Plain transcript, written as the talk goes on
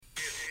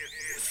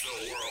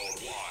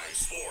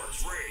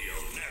Sports Radio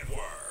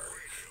Network.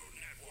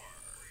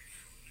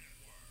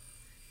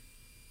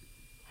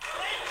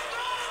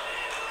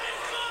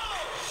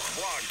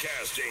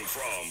 Broadcasting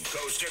from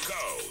coast to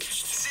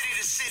coast, city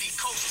to city,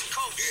 coast to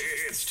coast.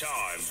 it's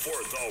time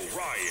for the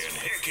Ryan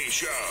Hickey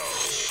Show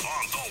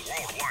on the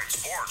Worldwide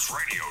Sports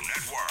Radio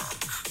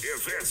Network.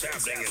 If it's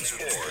happening in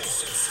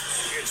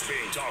sports, it's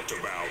being talked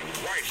about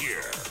right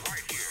here.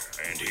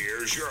 And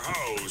here's your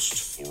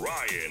host,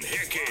 Ryan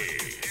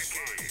Hickey.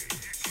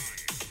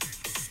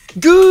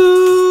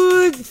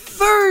 Good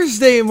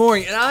Thursday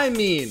morning, and I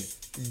mean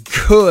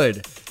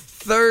good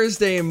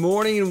Thursday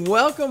morning, and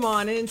welcome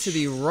on into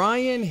the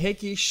Ryan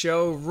Hickey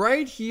Show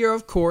right here,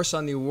 of course,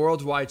 on the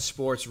Worldwide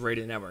Sports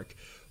Radio Network.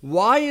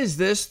 Why is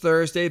this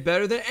Thursday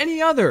better than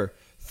any other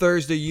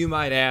Thursday, you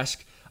might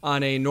ask,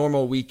 on a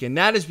normal weekend?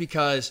 That is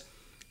because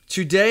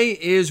today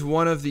is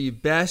one of the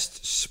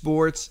best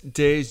sports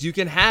days you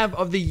can have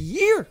of the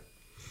year.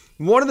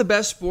 One of the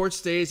best sports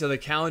days of the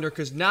calendar,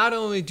 because not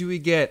only do we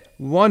get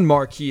one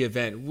marquee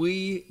event,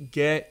 we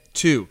get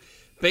two.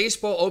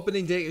 Baseball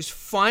opening day is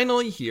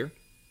finally here.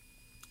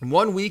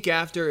 1 week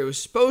after it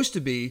was supposed to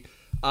be,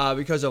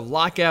 because of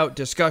lockout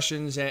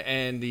discussions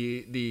and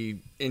the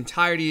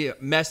entirety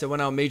mess that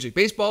went on in Major League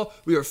Baseball,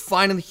 we are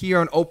finally here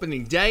on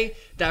opening day.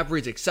 That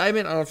breeds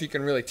excitement. I don't know if you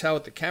can really tell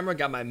with the camera.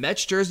 Got my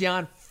Mets jersey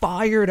on,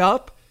 fired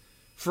up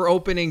for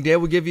opening day.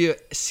 We'll give you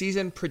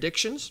season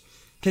predictions.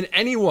 Can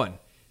anyone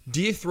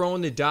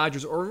dethrone the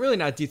Dodgers, or really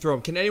not dethrone,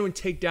 can anyone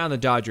take down the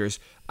Dodgers,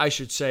 I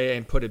should say,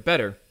 and put it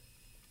better?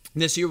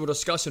 This year we'll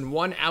discuss in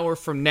 1 hour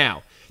from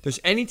now. If there's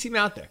any team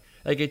out there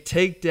that could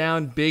take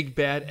down Big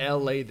Bad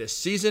LA this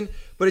season,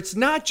 but it's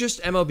not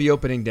just MLB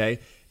opening day,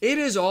 it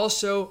is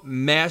also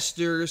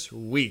Masters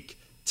Week.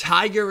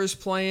 Tiger is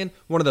playing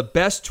one of the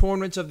best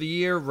tournaments of the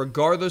year,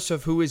 regardless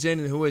of who is in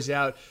and who is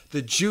out.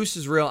 The juice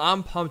is real.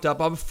 I'm pumped up.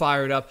 I'm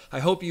fired up. I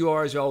hope you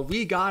are as well.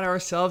 We got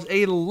ourselves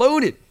a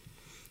loaded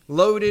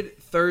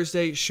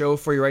Thursday show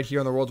for you right here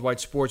on the Worldwide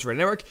Sports Radio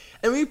Network,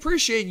 and we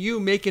appreciate you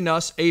making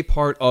us a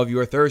part of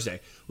your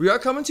Thursday. We are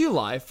coming to you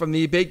live from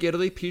the Big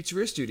Italy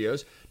Pizzeria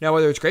Studios. Now,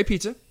 whether it's great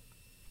pizza,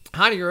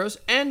 hot gyros,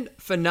 and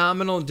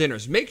phenomenal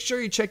dinners, make sure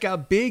you check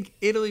out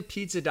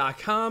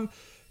BigItalyPizza.com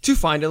to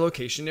find a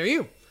location near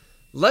you.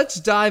 Let's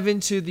dive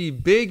into the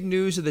big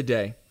news of the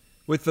day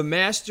with the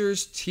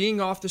Masters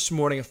teeing off this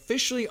morning,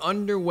 officially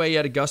underway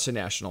at Augusta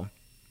National.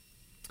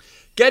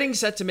 Getting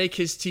set to make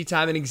his tee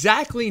time in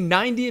exactly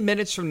 90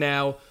 minutes from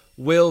now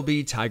will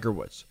be Tiger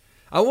Woods.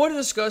 I want to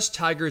discuss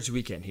Tiger's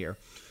weekend here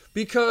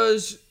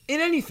because in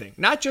anything,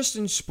 not just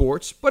in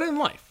sports, but in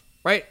life,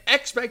 right?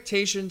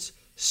 Expectations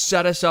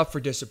set us up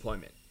for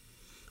disappointment.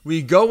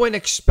 We go in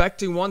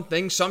expecting one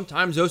thing.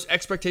 Sometimes those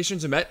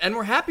expectations are met and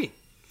we're happy.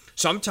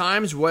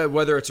 Sometimes,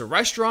 whether it's a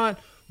restaurant,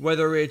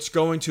 whether it's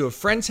going to a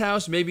friend's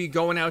house, maybe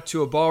going out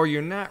to a bar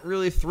you're not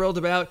really thrilled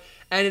about,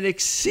 and it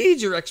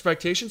exceeds your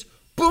expectations,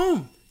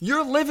 boom!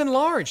 You're living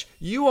large.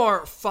 You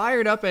are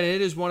fired up, and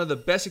it is one of the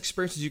best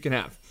experiences you can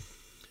have.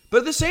 But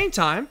at the same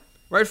time,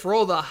 right, for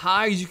all the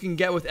highs you can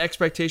get with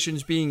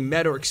expectations being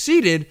met or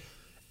exceeded,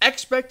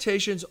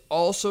 expectations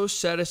also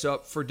set us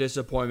up for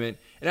disappointment.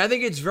 And I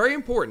think it's very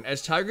important,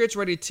 as Tiger gets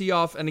ready to tee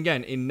off, and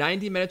again, in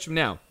 90 minutes from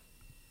now,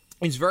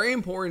 it's very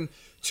important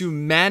to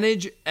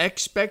manage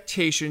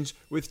expectations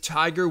with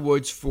Tiger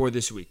Woods for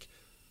this week.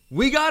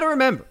 We got to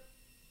remember,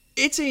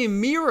 it's a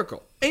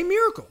miracle,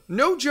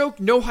 no joke,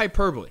 no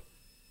hyperbole,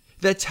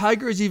 that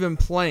Tiger is even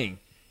playing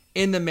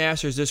in the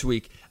Masters this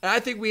week. And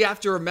I think we have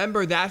to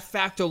remember that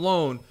fact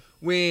alone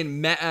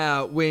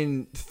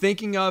when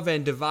thinking of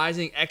and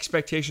devising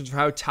expectations for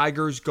how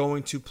Tiger is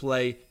going to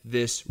play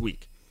this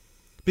week.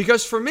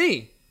 Because for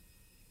me,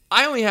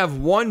 I only have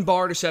one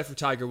bar to set for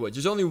Tiger Woods.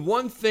 There's only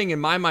one thing in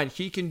my mind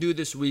he can do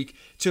this week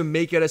to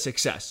make it a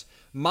success.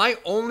 My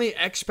only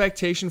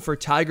expectation for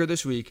Tiger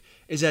this week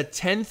is at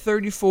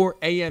 10:34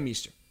 a.m.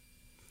 Eastern.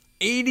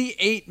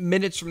 88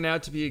 minutes from now,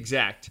 to be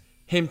exact,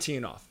 him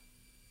teeing off.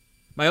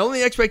 My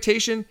only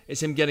expectation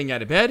is him getting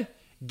out of bed,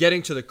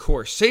 getting to the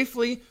course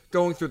safely,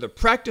 going through the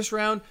practice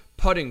round,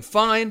 putting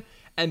fine,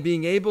 and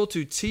being able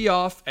to tee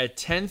off at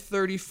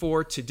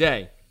 10:34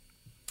 today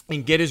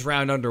and get his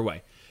round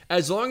underway.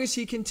 As long as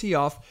he can tee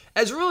off,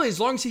 as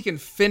long as he can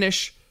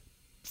finish,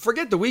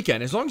 forget the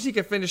weekend, as long as he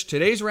can finish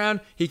today's round,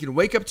 he can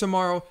wake up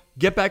tomorrow,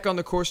 get back on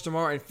the course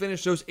tomorrow, and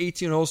finish those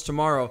 18 holes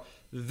tomorrow.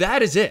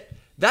 That is it.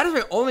 That is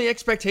my only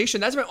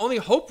expectation. That's my only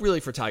hope, really,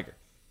 for Tiger.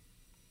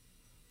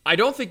 I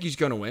don't think he's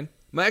going to win.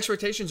 My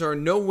expectations are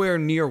nowhere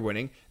near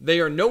winning. They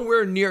are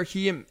nowhere near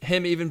him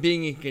even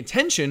being in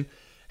contention.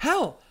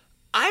 Hell,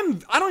 I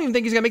don't even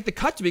think he's going to make the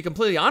cut, to be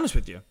completely honest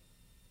with you.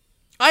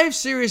 I have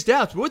serious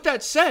doubts. But with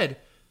that said,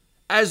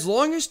 as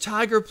long as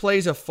Tiger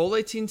plays a full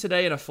 18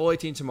 today and a full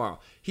 18 tomorrow,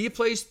 he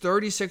plays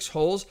 36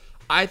 holes,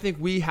 I think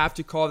we have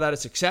to call that a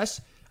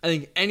success. I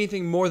think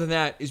anything more than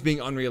that is being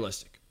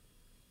unrealistic.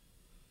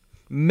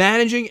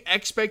 Managing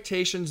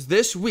expectations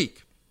this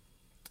week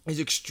is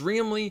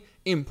extremely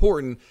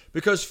important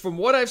because from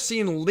what I've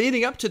seen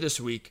leading up to this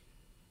week,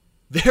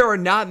 there are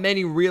not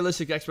many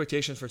realistic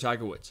expectations for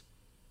Tiger Woods.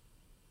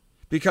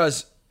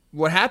 Because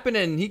what happened,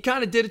 and he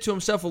kind of did it to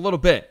himself a little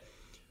bit.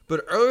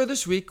 But earlier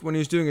this week, when he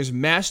was doing his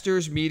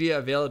Masters media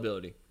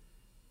availability,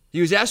 he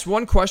was asked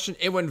one question.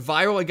 It went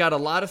viral. It got a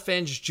lot of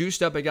fans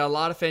juiced up. It got a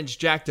lot of fans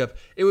jacked up.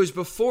 It was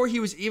before he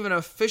was even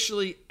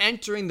officially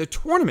entering the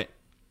tournament.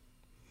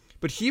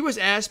 But he was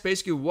asked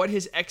basically what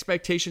his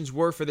expectations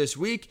were for this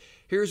week.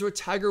 Here's what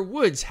Tiger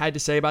Woods had to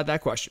say about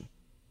that question.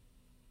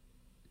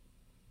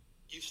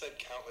 You've said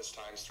countless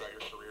times throughout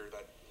your career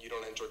that you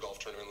don't enter a golf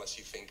tournament unless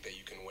you think that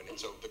you can win it.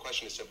 So the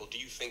question is simple. Do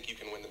you think you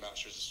can win the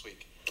Masters this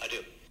week? I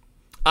do.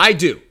 I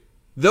do.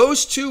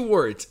 Those two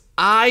words,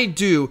 I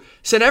do,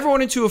 sent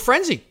everyone into a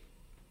frenzy.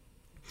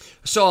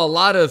 I saw a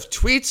lot of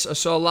tweets. I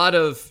saw a lot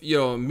of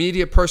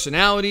media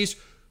personalities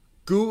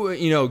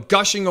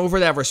gushing over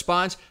that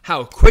response,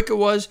 how quick it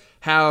was,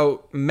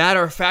 how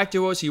matter of fact it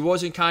was. He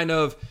wasn't kind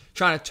of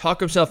trying to talk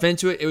himself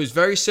into it. It was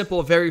very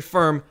simple, very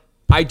firm.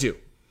 I do.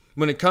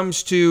 When it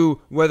comes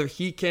to whether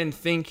he can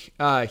think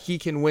he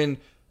can win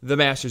the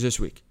Masters this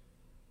week.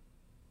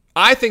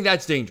 I think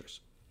that's dangerous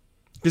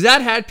because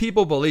that had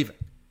people believing.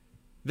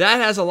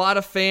 That has a lot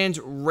of fans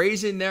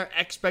raising their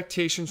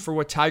expectations for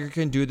what Tiger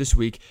can do this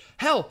week.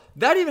 Hell,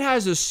 that even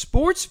has a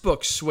sports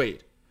book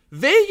swayed.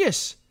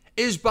 Vegas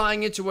is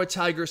buying into what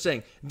Tiger is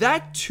saying.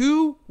 That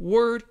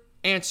two-word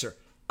answer,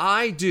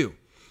 I do,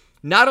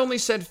 not only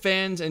sent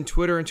fans and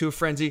Twitter into a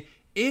frenzy,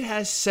 it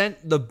has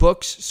sent the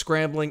books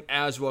scrambling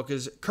as well.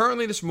 Because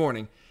currently this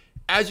morning,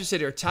 as you said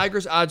here,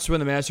 Tiger's odds to win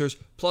the Masters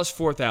plus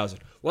 4,000.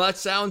 Well, that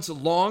sounds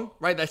long,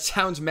 right? That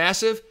sounds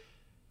massive.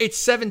 It's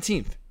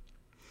 17th.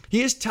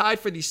 He is tied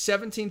for the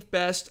 17th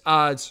best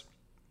odds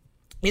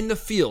in the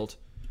field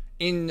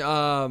in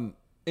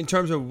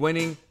terms of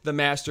winning the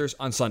Masters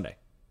on Sunday.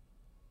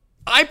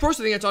 I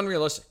personally think it's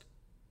unrealistic.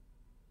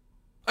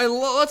 And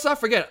let's not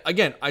forget,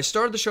 again, I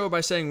started the show by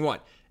saying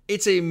what?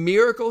 It's a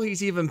miracle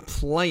he's even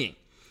playing.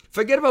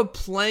 Forget about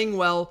playing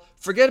well.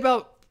 Forget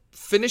about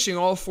finishing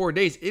all 4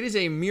 days. It is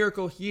a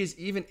miracle he is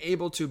even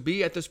able to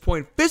be at this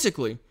point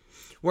physically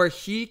where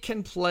he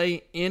can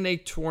play in a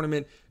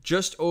tournament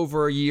just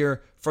over a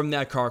year from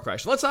that car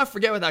crash. Let's not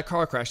forget about that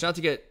car crash. Not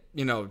to get,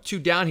 too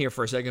down here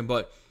for a second,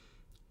 but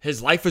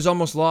his life was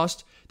almost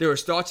lost. There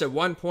was thoughts at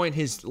one point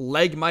his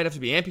leg might have to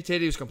be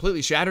amputated. He was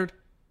completely shattered.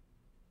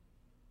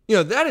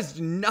 That is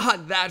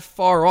not that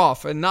far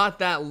off and not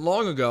that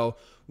long ago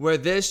where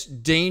this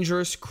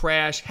dangerous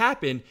crash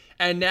happened.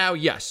 And now,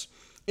 yes,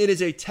 it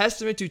is a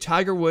testament to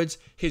Tiger Woods,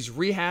 his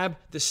rehab,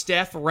 the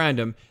staff around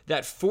him,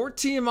 that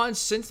 14 months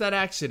since that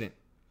accident,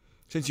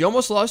 since he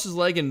almost lost his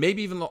leg and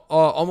maybe even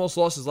almost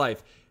lost his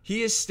life,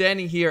 he is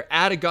standing here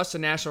at Augusta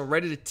National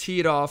ready to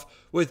tee it off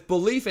with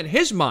belief in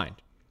his mind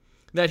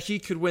that he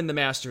could win the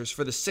Masters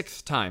for the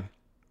 6th time.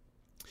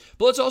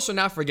 But let's also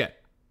not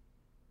forget,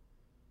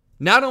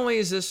 not only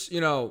is this,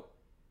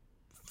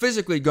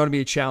 physically going to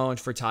be a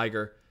challenge for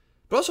Tiger,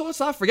 but also let's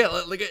not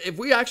forget, like if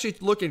we actually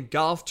look in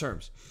golf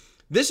terms,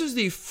 this is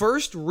the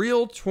first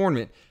real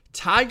tournament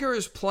Tiger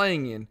is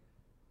playing in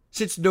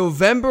since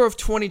November of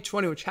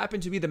 2020, which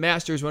happened to be the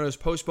Masters when it was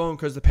postponed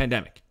because of the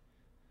pandemic.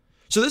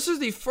 So this is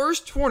the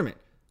first tournament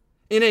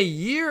in a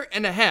year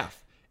and a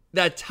half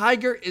that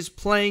Tiger is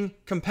playing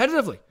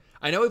competitively.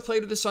 I know he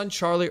played with his son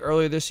Charlie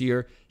earlier this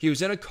year. He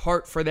was in a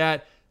cart for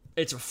that.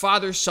 It's a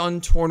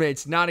father-son tournament.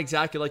 It's not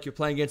exactly like you're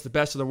playing against the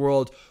best of the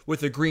world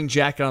with a green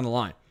jacket on the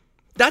line.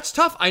 That's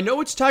tough. I know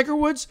it's Tiger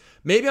Woods.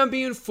 Maybe I'm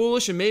being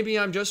foolish and maybe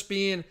I'm just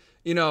being,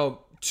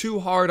 too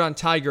hard on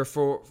Tiger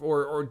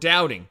or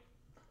doubting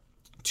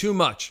too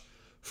much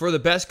for the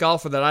best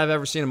golfer that I've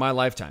ever seen in my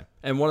lifetime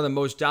and one of the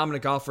most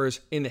dominant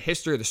golfers in the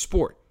history of the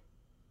sport.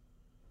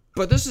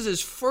 But this is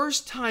his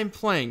first time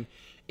playing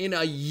in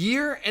a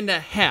year and a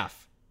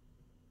half.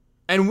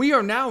 And we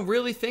are now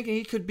really thinking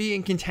he could be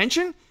in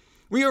contention?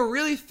 We are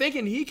really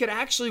thinking he could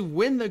actually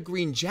win the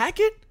green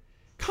jacket?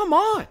 Come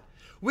on.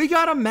 We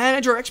got to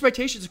manage our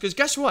expectations because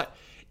guess what?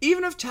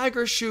 Even if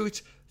Tiger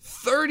shoots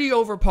 30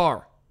 over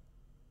par,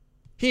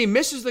 he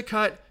misses the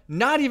cut,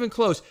 not even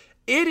close.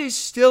 It is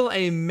still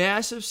a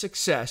massive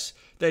success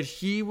that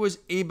he was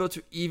able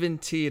to even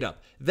tee it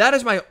up. That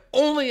is my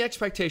only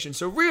expectation.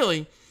 So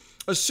really,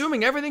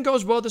 assuming everything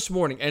goes well this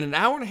morning and an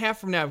hour and a half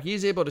from now,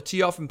 he's able to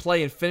tee off and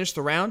play and finish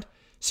the round,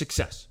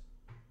 success.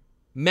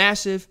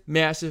 Massive,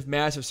 massive,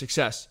 massive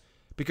success.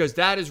 Because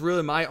that is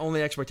really my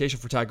only expectation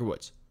for Tiger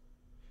Woods.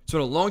 It's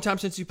been a long time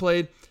since he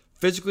played.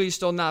 Physically, he's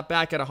still not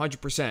back at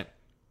 100%.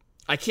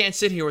 I can't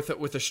sit here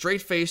with a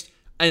straight face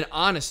and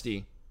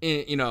honesty,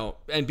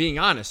 and being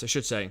honest, I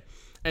should say,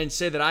 and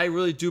say that I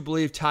really do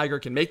believe Tiger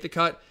can make the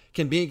cut,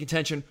 can be in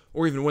contention,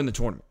 or even win the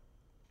tournament.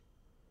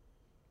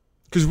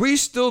 Because we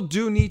still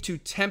do need to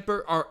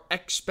temper our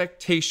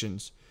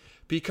expectations.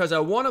 Because I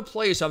want to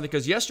play you something,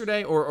 because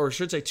yesterday, or I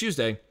should say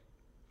Tuesday,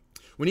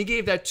 when he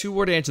gave that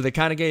two-word answer that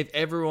kind of gave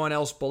everyone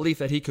else belief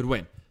that he could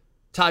win.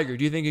 Tiger,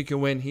 do you think he can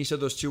win? He said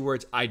those two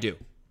words, I do.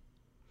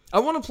 I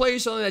want to play you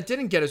something that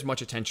didn't get as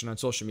much attention on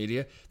social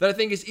media that I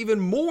think is even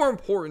more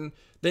important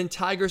than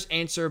Tiger's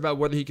answer about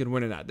whether he can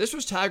win or not. This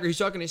was Tiger. He's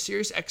talking to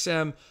Sirius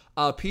XM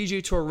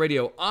PGA Tour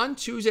Radio on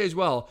Tuesday as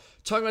well,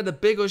 talking about the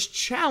biggest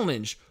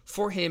challenge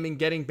for him in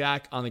getting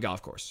back on the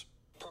golf course.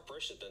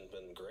 Preparation's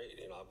been great.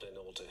 I've been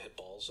able to hit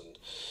balls and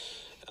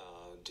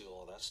do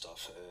all that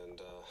stuff,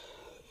 and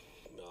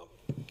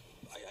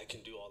I can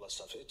do all that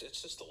stuff.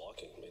 It's just the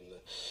walking. I mean,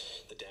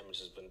 the damage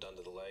has been done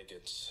to the leg.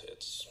 It's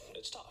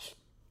tough.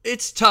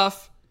 It's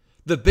tough.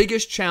 The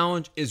biggest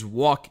challenge is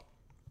walking.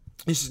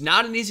 This is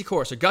not an easy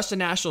course. Augusta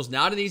National is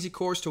not an easy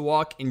course to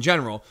walk in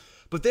general.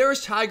 But there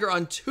is Tiger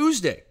on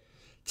Tuesday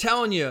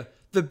telling you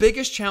the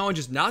biggest challenge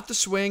is not the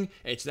swing,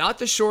 it's not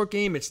the short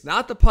game, it's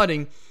not the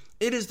putting.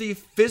 It is the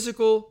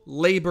physical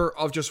labor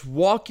of just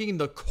walking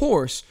the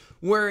course,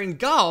 where in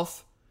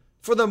golf,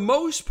 for the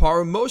most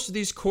part, most of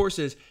these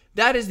courses,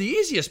 that is the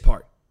easiest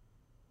part.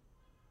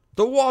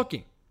 The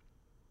walking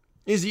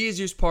is the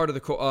easiest part of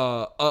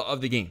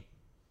the game.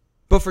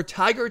 But for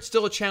Tiger, it's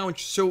still a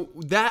challenge. So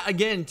that,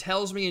 again,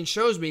 tells me and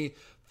shows me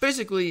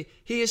physically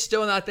he is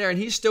still not there and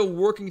he's still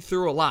working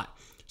through a lot.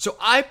 So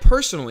I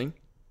personally,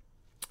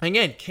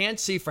 again, can't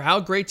see for how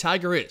great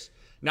Tiger is,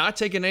 not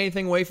taking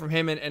anything away from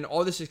him and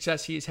all the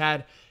success he's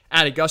had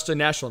at Augusta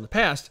National in the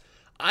past.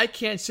 I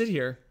can't sit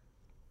here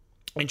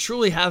and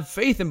truly have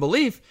faith and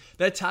belief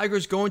that Tiger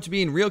is going to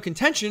be in real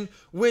contention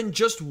when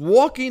just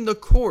walking the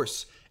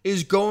course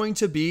is going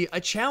to be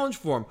a challenge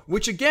for him,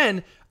 which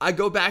again, I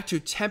go back to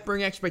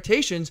tempering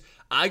expectations.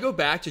 I go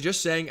back to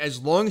just saying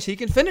as long as he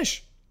can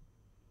finish.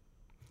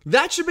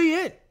 That should be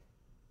it.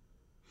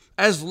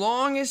 As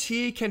long as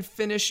he can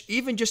finish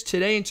even just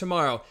today and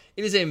tomorrow,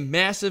 it is a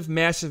massive,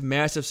 massive,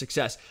 massive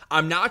success.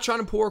 I'm not trying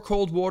to pour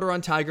cold water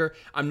on Tiger.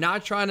 I'm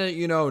not trying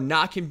to,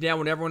 knock him down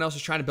when everyone else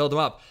is trying to build him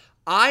up.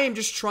 I am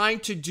just trying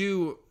to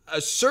do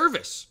a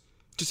service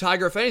to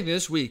Tiger, if anything,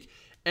 this week,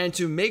 and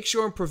to make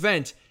sure and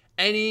prevent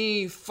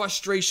any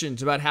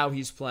frustrations about how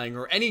he's playing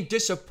or any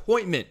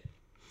disappointment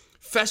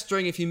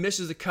festering if he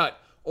misses the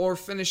cut or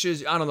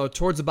finishes,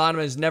 towards the bottom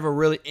and is never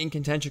really in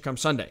contention come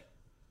Sunday.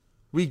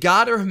 We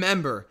got to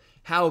remember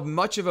how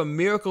much of a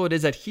miracle it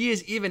is that he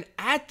is even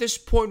at this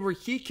point where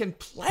he can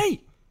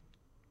play.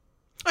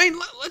 I mean,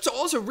 let's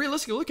also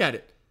realistically look at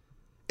it.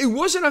 It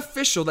wasn't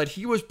official that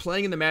he was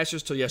playing in the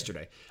Masters till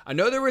yesterday. I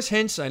know there was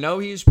hints. I know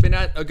he's been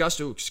at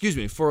Augusta,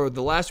 for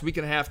the last week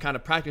and a half kind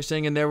of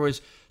practicing, and there was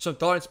some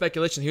thought and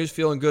speculation he was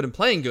feeling good and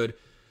playing good.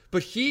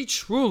 But he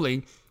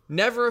truly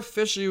never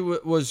officially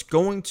was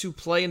going to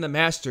play in the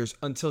Masters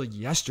until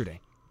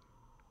yesterday.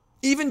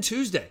 Even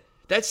Tuesday,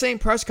 that same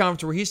press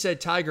conference where he said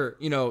Tiger,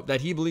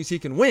 that he believes he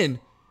can win,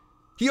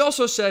 he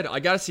also said, I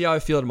got to see how I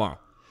feel tomorrow.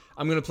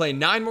 I'm going to play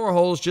 9 more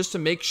holes just to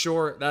make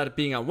sure that it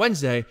being on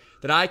Wednesday,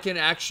 that I can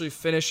actually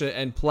finish it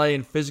and play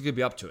and physically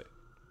be up to it.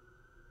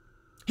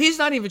 He's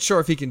not even sure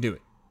if he can do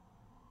it.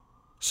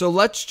 So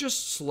let's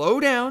just slow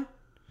down.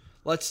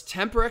 Let's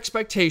temper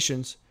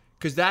expectations,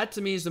 because that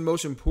to me is the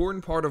most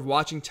important part of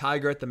watching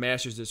Tiger at the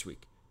Masters this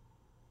week.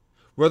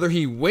 Whether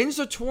he wins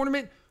the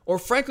tournament or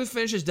frankly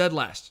finishes dead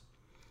last,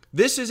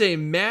 this is a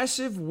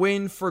massive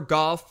win for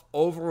golf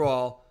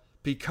overall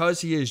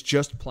because he is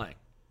just playing.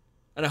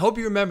 And I hope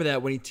you remember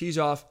that when he tees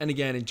off, and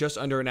again, in just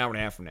under an hour and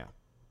a half from now.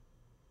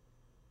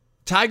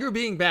 Tiger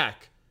being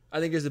back, I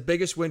think, is the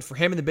biggest win for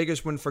him and the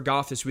biggest win for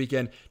golf this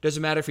weekend.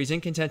 Doesn't matter if he's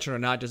in contention or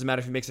not. Doesn't matter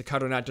if he makes a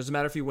cut or not. Doesn't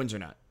matter if he wins or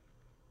not.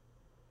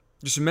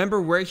 Just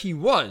remember where he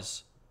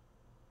was,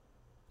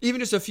 even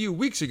just a few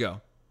weeks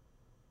ago.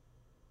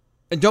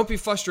 And don't be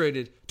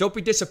frustrated. Don't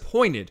be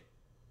disappointed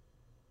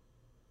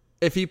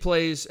if he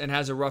plays and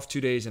has a rough 2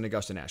 days in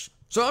Augusta National.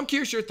 So I'm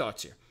curious your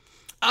thoughts here.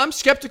 I'm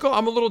skeptical.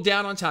 I'm a little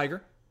down on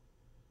Tiger.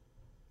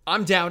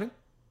 I'm doubting.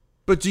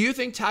 But do you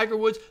think Tiger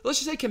Woods, let's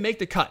just say, can make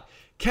the cut?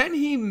 Can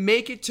he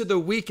make it to the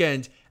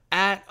weekend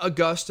at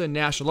Augusta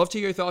National? Love to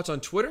hear your thoughts on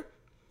Twitter.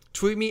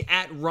 Tweet me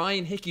at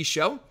Ryan Hickey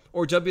Show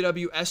or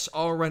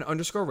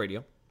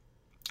WWSRN_radio.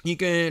 You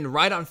can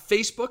write on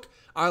Facebook.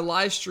 Our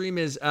live stream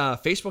is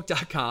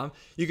facebook.com.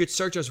 You could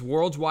search us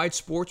Worldwide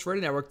Sports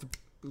Radio Network.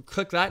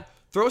 Click that.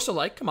 Throw us a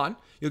like. Come on.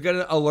 You'll get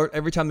an alert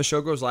every time the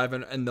show goes live.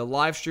 And the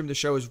live stream of the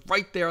show is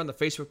right there on the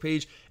Facebook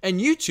page.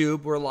 And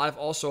YouTube, we're live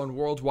also on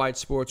Worldwide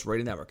Sports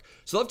Radio Network.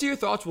 So love to hear your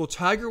thoughts. Will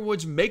Tiger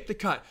Woods make the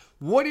cut?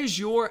 What is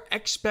your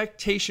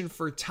expectation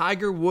for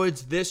Tiger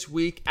Woods this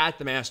week at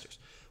the Masters?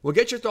 We'll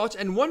get your thoughts.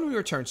 And when we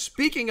return,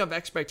 speaking of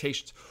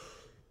expectations,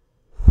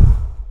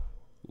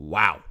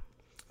 wow.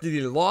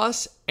 Did the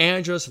Los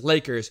Angeles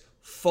Lakers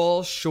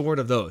fall short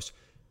of those?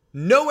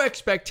 No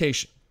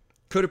expectation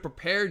could have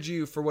prepared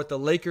you for what the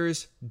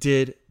Lakers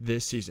did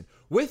this season.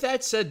 With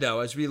that said, though,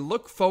 as we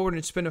look forward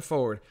and spin it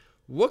forward,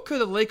 what could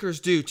the Lakers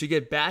do to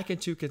get back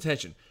into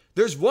contention?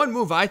 There's one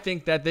move I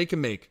think that they can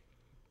make.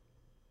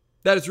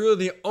 That is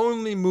really the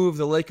only move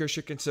the Lakers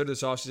should consider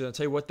this offseason. I'll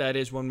tell you what that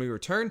is when we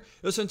return.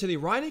 Listen to the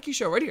Ryan Hickey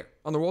Show right here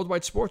on the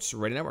Worldwide Sports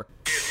Radio Network.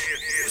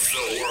 It's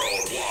the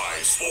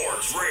Worldwide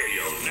Sports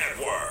Radio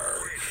Network.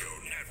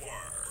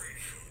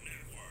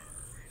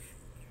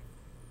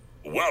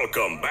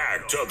 Welcome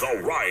back to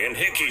the Ryan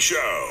Hickey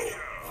Show.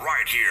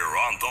 right here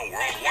on the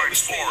Worldwide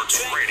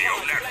Sports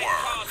Radio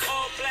Network.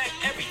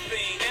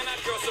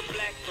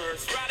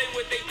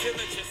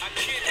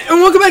 And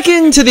welcome back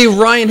into the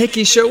Ryan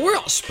Hickey Show. Where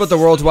else but the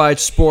Worldwide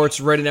Sports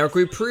Radio Network?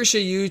 We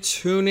appreciate you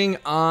tuning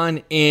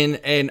on in.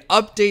 An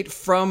update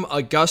from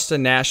Augusta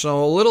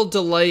National. A little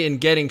delay in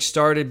getting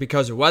started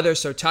because of weather.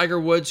 So Tiger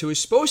Woods, who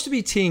is supposed to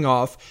be teeing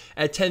off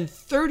at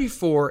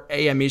 10:34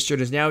 a.m. Eastern,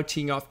 is now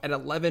teeing off at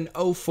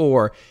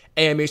 11:04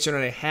 a.m. Eastern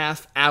on a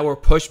half-hour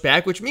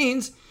pushback, which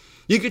means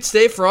you could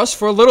stay for us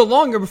for a little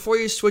longer before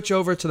you switch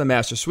over to the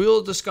Masters. So we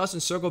will discuss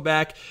and circle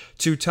back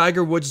to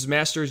Tiger Woods'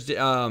 Masters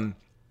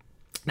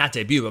not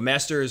debut, but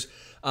Masters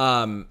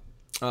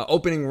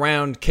opening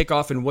round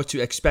kickoff and what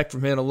to expect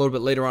from him a little bit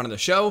later on in the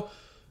show.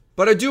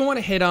 But I do want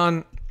to hit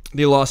on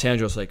the Los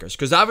Angeles Lakers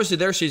because obviously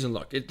their season,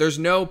 there's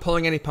no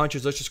pulling any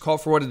punches. Let's just call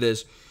for what it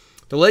is.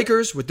 The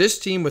Lakers, with this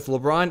team, with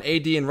LeBron,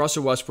 AD, and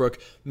Russell Westbrook,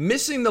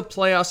 missing the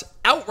playoffs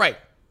outright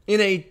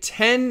in a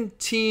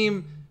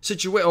 10-team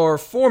situation or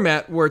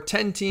format where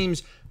 10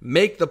 teams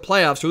make the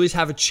playoffs, or at least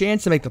have a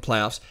chance to make the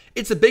playoffs.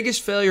 It's the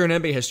biggest failure in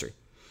NBA history.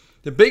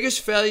 The biggest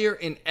failure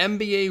in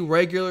NBA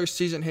regular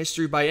season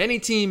history by any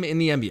team in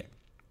the NBA.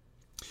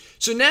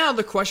 So now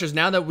the question is,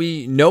 now that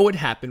we know it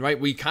happened, right?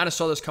 We kind of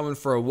saw this coming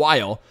for a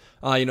while.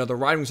 The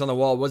writing was on the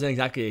wall. It wasn't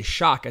exactly a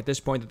shock at this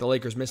point that the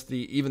Lakers missed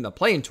even the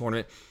play-in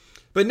tournament.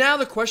 But now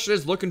the question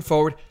is, looking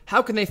forward,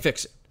 how can they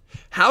fix it?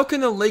 How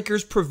can the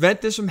Lakers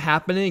prevent this from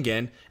happening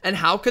again? And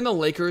how can the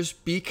Lakers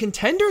be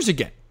contenders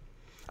again?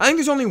 I think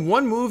there's only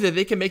one move that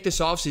they can make this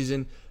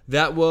offseason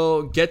that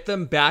will get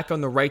them back on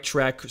the right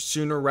track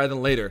sooner rather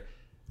than later.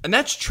 And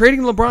that's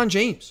trading LeBron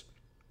James.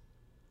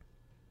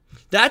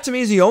 That, to me,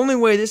 is the only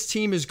way this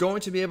team is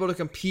going to be able to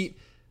compete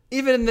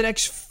even in the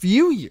next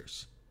few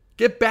years.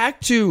 Get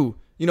back to,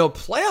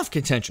 playoff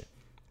contention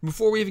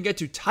before we even get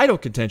to title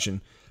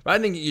contention. But I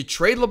think you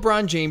trade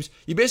LeBron James,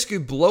 you basically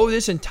blow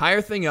this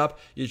entire thing up,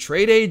 you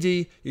trade AD,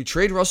 you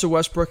trade Russell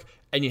Westbrook,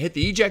 and you hit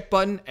the eject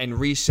button and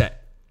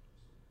reset.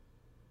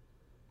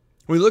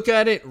 We look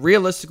at it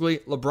realistically,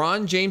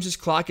 LeBron James's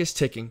clock is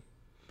ticking.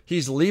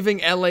 He's leaving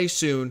LA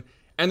soon,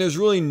 and there's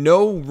really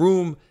no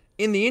room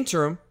in the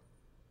interim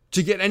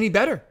to get any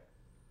better.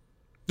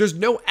 There's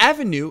no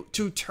avenue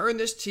to turn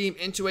this team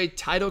into a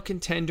title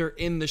contender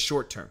in the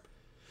short term.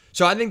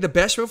 So I think the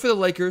best move for the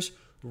Lakers,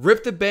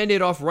 rip the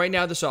Band-Aid off right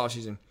now this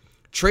offseason.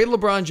 Trade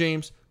LeBron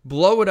James,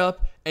 blow it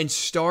up, and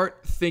start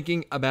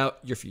thinking about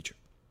your future.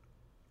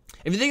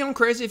 If you think I'm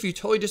crazy, if you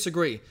totally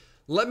disagree,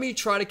 let me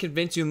try to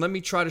convince you and let me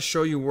try to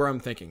show you where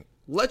I'm thinking.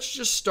 Let's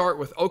just start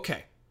with,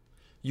 okay,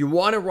 you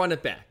want to run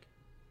it back.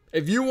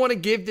 If you want to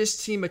give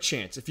this team a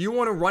chance, if you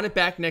want to run it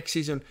back next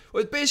season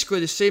with basically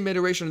the same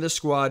iteration of this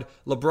squad,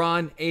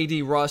 LeBron,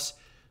 AD, Russ,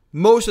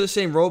 most of the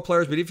same role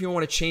players, but if you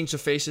want to change the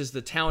faces,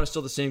 the talent is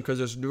still the same because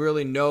there's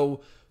really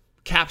no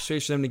cap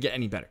space for them to get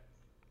any better.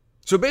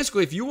 So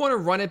basically, if you want to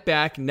run it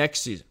back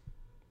next season,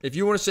 if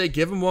you want to say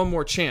give them one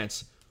more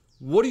chance,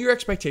 what are your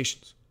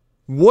expectations?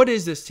 What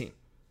is this team?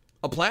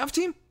 A playoff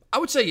team? I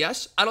would say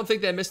yes. I don't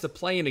think they missed the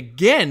play-in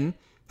again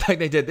like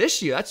they did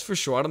this year. That's for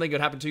sure. I don't think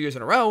it happened 2 years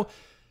in a row.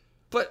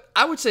 But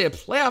I would say a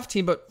playoff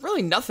team, but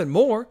really nothing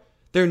more.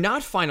 They're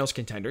not finals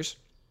contenders.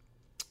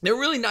 They're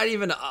really not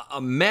even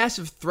a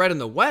massive threat in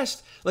the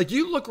West. Like,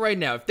 you look right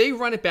now, if they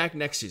run it back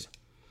next season,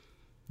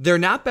 they're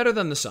not better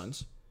than the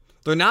Suns.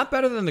 They're not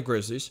better than the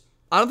Grizzlies.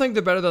 I don't think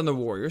they're better than the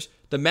Warriors.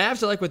 The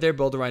Mavs, I like what they're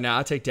building right now.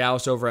 I take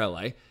Dallas over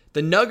LA.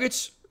 The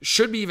Nuggets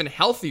should be even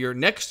healthier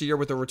next year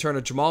with the return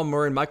of Jamal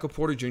Murray and Michael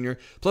Porter Jr.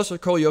 Plus,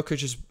 Nikola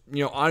Jokic is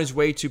on his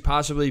way to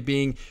possibly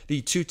being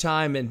the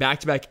two-time and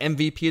back-to-back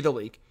MVP of the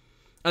league.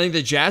 I think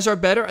the Jazz are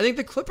better. I think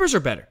the Clippers are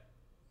better.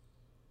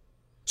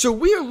 So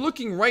we are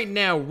looking right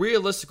now,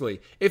 realistically,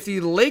 if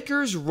the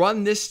Lakers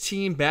run this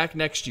team back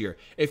next year,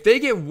 if they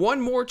get one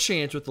more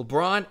chance with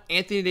LeBron,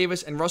 Anthony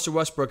Davis, and Russell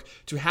Westbrook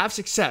to have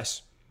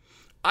success,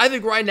 I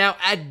think right now,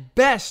 at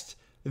best,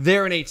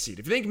 they're an 8 seed.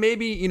 If you think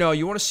maybe, you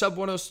want to sub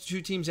one of those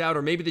two teams out,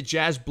 or maybe the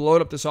Jazz blow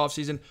it up this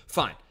offseason,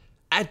 fine.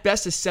 At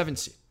best, a 7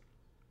 seed.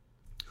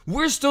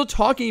 We're still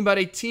talking about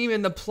a team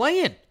in the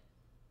play-in.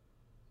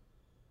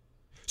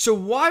 So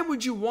why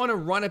would you want to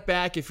run it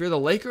back if you're the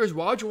Lakers?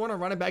 Why would you want to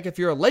run it back if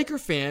you're a Laker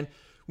fan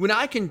when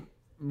I can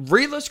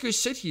realistically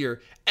sit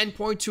here and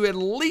point to at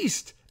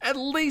least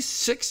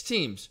 6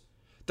 teams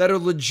that are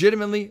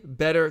legitimately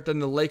better than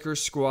the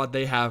Lakers squad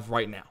they have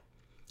right now?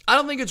 I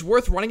don't think it's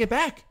worth running it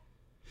back.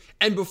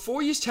 And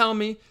before you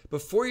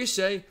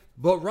say,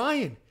 but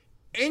Ryan,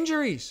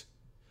 injuries.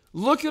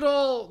 Look at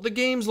all the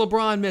games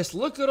LeBron missed.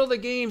 Look at all the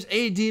games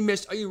AD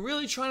missed. Are you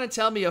really trying to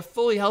tell me a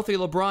fully healthy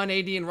LeBron,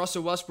 AD, and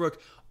Russell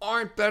Westbrook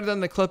aren't better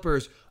than the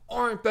Clippers,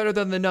 aren't better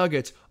than the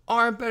Nuggets,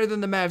 aren't better than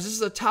the Mavs? This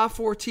is a top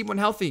 4 team when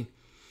healthy.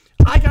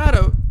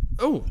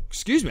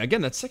 Excuse me.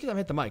 Again, that's the second time I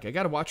hit the mic. I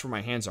got to watch where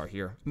my hands are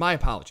here. My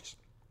apologies.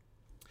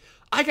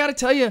 I got to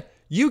tell you,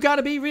 you got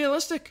to be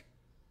realistic.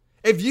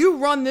 If you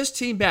run this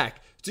team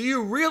back, do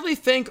you really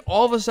think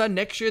all of a sudden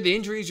next year the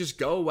injuries just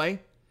go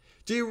away?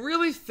 Do you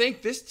really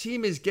think this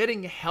team is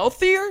getting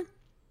healthier?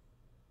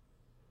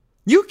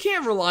 You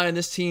can't rely on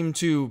this team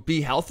to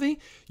be healthy.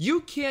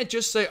 You can't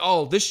just say,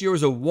 oh, this year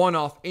was a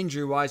one-off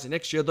injury-wise, and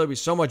next year they'll be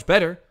so much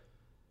better.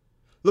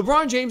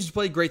 LeBron James has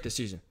played great this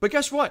season. But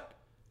guess what?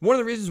 One of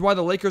the reasons why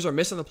the Lakers are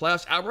missing the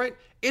playoffs outright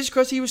is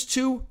because he was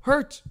too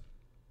hurt.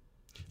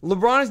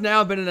 LeBron has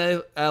now been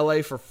in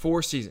LA for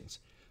 4 seasons.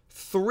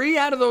 3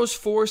 out of those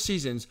 4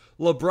 seasons,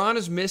 LeBron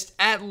has missed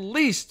at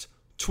least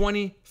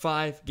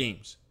 25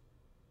 games.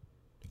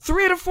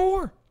 3 out of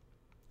 4.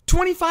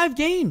 25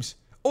 games.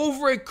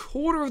 Over a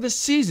quarter of the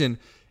season,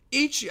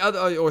 each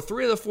other or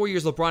 3 of the 4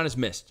 years LeBron has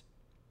missed.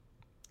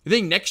 You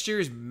think next year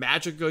is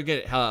magically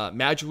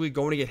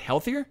going to get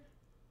healthier?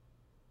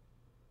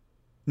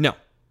 No.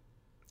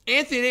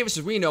 Anthony Davis,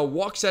 as we know,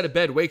 walks out of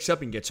bed, wakes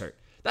up, and gets hurt.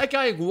 That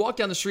guy walked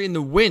down the street in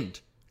the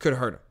wind could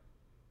hurt him.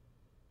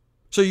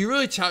 So you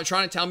really trying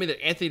to tell me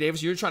that Anthony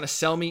Davis, you're trying to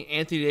sell me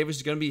Anthony Davis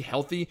is going to be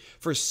healthy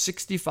for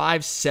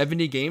 65,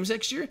 70 games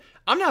next year?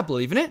 I'm not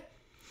believing it.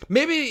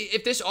 Maybe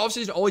if this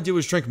offseason all he did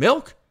was drink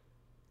milk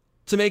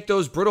to make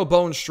those brittle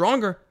bones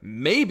stronger,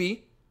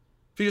 maybe.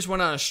 If he just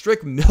went on a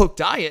strict milk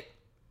diet,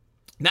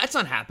 that's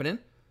not happening.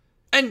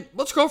 And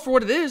let's go for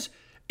what it is.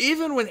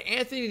 Even with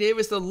Anthony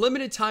Davis, the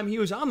limited time he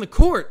was on the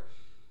court,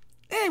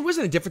 it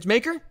wasn't a difference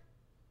maker.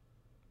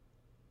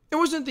 It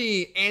wasn't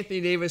the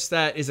Anthony Davis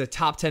that is a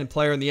top 10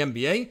 player in the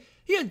NBA.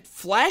 He had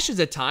flashes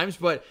at times,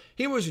 but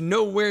he was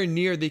nowhere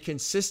near the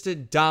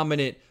consistent,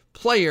 dominant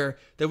player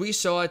that we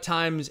saw at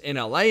times in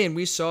LA and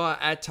we saw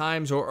at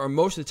times or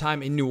most of the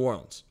time in New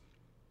Orleans.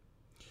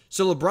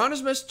 So LeBron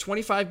has missed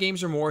 25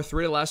 games or more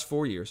 3 of the last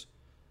 4 years.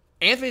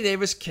 Anthony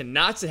Davis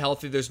cannot stay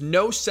healthy. There's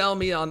no sell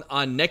me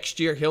on next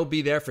year. He'll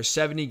be there for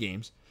 70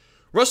 games.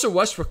 Russell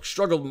Westbrook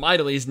struggled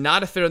mightily. He's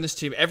not a fit on this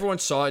team. Everyone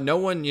saw it. No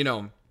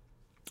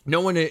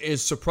one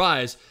is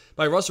surprised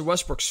by Russell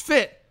Westbrook's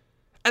fit.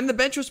 And the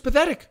bench was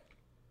pathetic.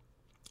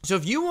 So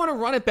if you want to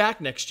run it back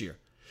next year,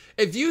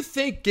 if you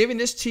think giving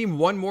this team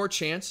one more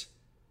chance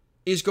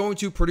is going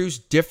to produce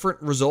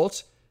different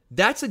results,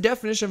 that's the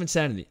definition of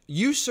insanity.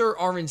 You, sir,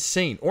 are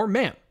insane, or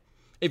ma'am,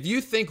 if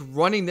you think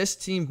running this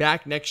team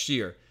back next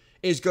year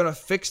is going to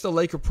fix the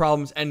Laker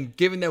problems and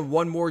giving them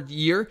one more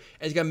year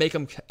is going to make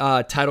them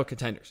title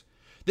contenders.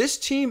 This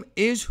team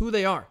is who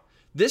they are.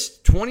 This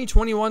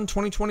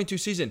 2021-2022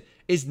 season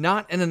is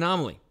not an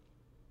anomaly.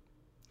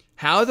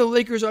 How the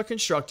Lakers are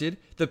constructed,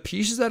 the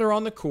pieces that are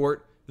on the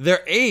court,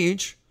 their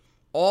age,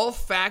 all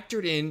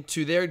factored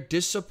into their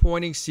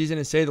disappointing season,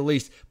 to say the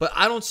least. But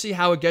I don't see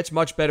how it gets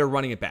much better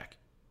running it back.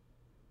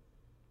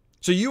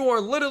 So you are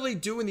literally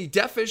doing the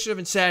definition of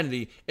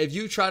insanity if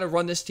you try to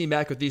run this team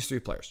back with these 3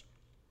 players.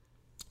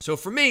 So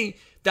for me,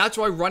 that's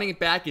why running it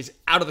back is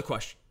out of the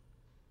question.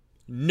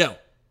 No.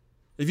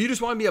 If you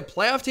just want to be a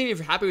playoff team, if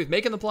you're happy with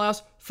making the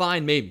playoffs,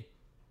 fine, maybe.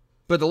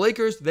 But the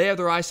Lakers, they have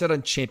their eyes set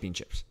on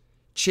championships.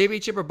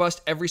 Championship or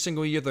bust every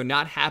single year. They're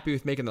not happy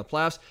with making the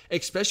playoffs,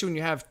 especially when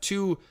you have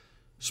 2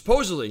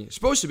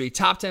 supposed to be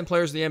top 10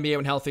 players in the NBA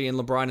when healthy in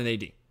LeBron and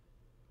AD.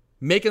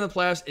 Making the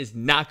playoffs is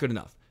not good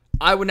enough.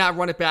 I would not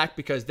run it back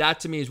because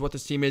that to me is what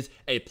this team is.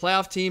 A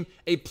playoff team,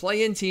 a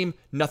play-in team,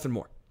 nothing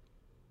more.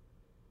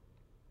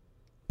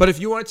 But if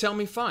you want to tell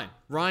me, fine,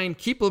 Ryan,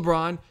 keep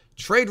LeBron,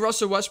 trade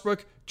Russell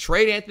Westbrook,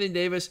 trade Anthony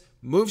Davis,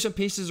 move some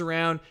pieces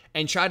around,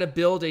 and try to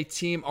build a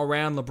team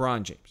around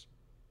LeBron James.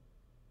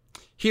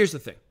 Here's the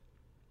thing.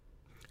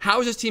 How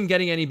is this team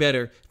getting any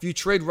better if you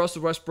trade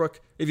Russell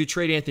Westbrook, if you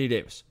trade Anthony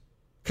Davis?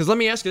 Because let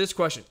me ask you this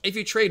question. If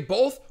you trade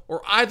both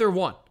or either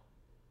one,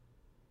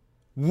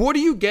 what are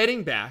you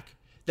getting back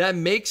that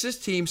makes this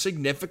team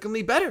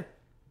significantly better?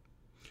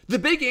 The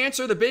big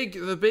answer, the big,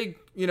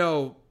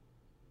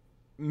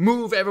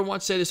 move everyone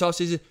wants to say this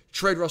offseason,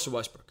 trade Russell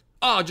Westbrook.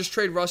 Oh, just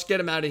trade Russ,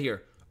 get him out of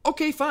here.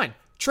 Okay, fine.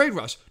 Trade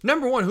Russ.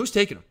 Number one, who's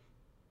taking him?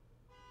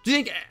 Do you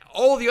think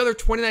all the other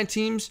 29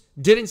 teams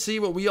didn't see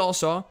what we all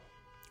saw?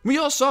 We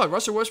all saw it.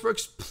 Russell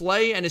Westbrook's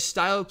play and his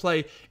style of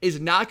play is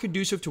not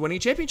conducive to winning a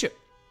championship.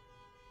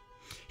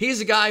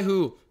 He's a guy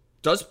who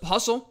does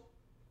hustle.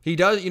 He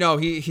does,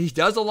 he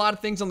does a lot of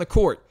things on the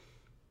court.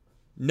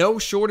 No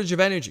shortage of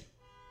energy.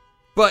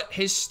 But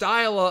his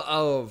style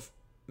of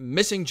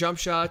missing jump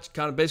shots,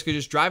 kind of basically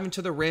just driving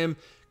to the rim,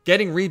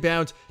 getting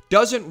rebounds,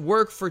 doesn't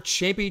work for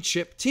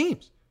championship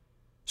teams.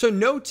 So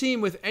no team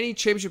with any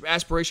championship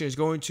aspiration is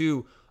going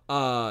to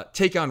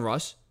take on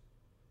Russ.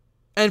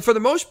 And for the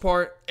most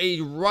part, a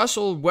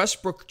Russell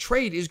Westbrook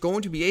trade is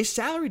going to be a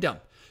salary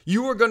dump.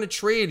 You are going to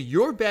trade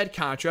your bad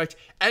contract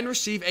and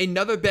receive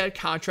another bad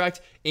contract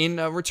in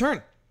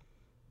return.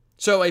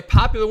 So a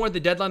popular one at the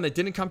deadline that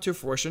didn't come to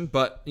fruition,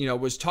 but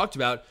was talked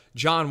about,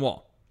 John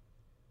Wall.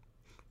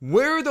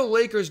 Where are the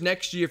Lakers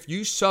next year if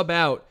you sub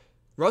out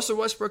Russell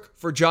Westbrook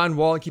for John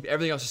Wall and keep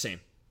everything else the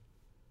same?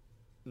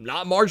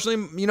 Not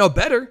marginally,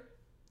 better.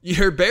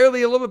 You're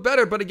barely a little bit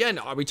better, but again,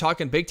 are we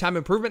talking big time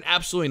improvement?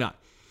 Absolutely not.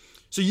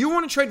 So you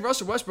want to trade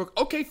Russell Westbrook?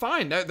 Okay,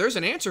 fine. There's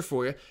an answer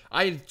for you.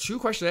 I have 2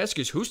 questions to ask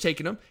you: is who's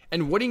taking him,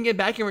 and what do you can get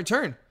back in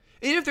return?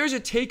 And if there's a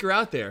taker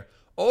out there,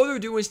 all they're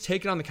doing is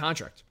taking on the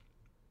contract,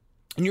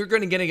 and you're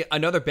going to get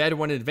another bad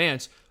one in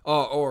advance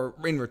or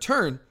in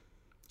return.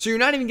 So you're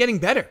not even getting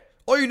better.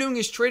 All you're doing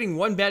is trading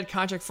one bad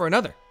contract for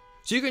another.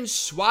 So you can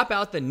swap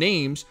out the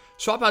names,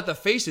 swap out the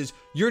faces.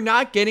 You're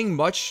not getting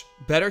much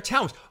better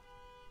talent.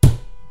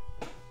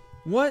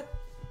 What?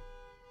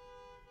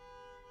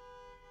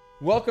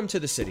 Welcome to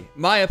the city.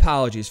 My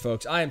apologies,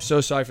 folks. I am so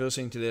sorry for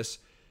listening to this.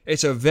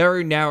 It's a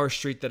very narrow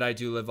street that I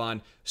do live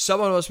on.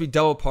 Someone must be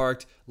double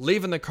parked,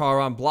 leaving the car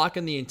on,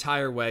 blocking the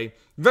entire way.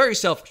 Very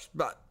selfish.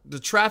 The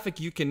traffic,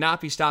 you cannot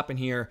be stopping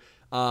here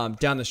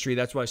down the street.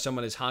 That's why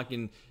someone is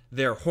honking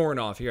their horn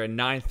off here at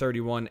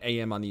 9:31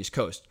 a.m. on the East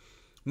Coast.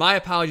 My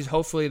apologies.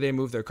 Hopefully they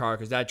move their car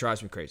because that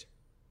drives me crazy.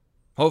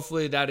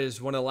 Hopefully that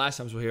is one of the last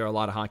times we'll hear a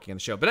lot of honking on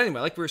the show. But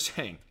anyway, like we were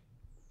saying,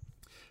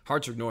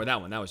 hard to ignore that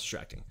one. That was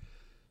distracting.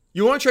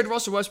 You want to trade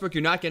Russell Westbrook,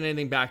 you're not getting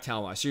anything back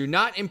talent-wise. So you're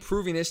not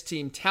improving this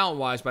team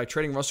talent-wise by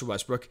trading Russell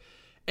Westbrook.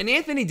 And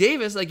Anthony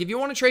Davis, like if you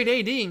want to trade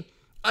AD,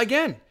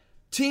 again,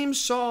 teams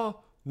saw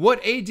what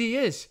AD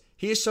is.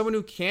 He is someone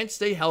who can't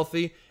stay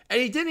healthy,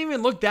 and he didn't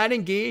even look that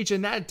engaged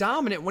and that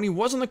dominant when he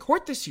was on the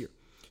court this year.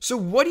 So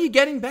what are you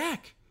getting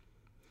back?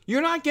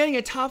 You're not getting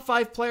a top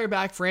 5 player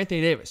back for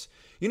Anthony Davis.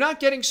 You're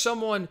not getting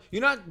someone,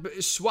 you're not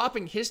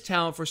swapping his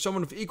talent for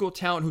someone with equal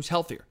talent who's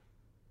healthier.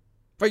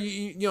 Right?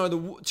 You know, the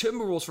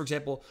Timberwolves, for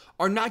example,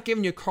 are not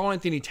giving you Karl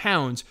Anthony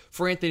Towns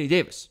for Anthony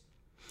Davis.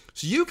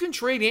 So you can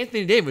trade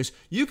Anthony Davis.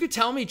 You could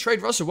tell me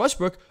trade Russell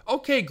Westbrook.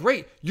 Okay,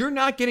 great. You're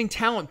not getting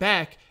talent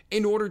back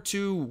in order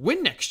to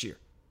win next year.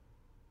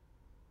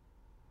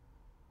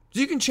 So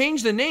you can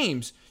change the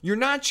names. You're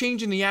not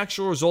changing the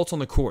actual results on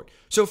the court.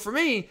 So for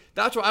me,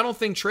 that's why I don't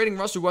think trading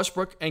Russell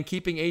Westbrook and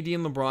keeping AD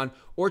and LeBron,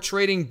 or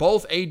trading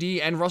both AD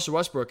and Russell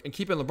Westbrook and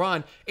keeping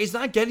LeBron, is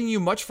not getting you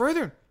much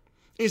further.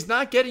 Is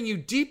not getting you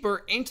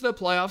deeper into the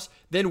playoffs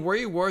than where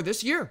you were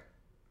this year.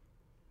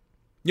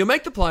 You'll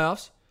make the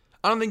playoffs.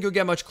 I don't think you'll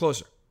get much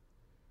closer.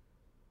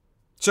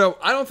 So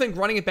I don't think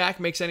running it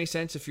back makes any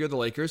sense if you're the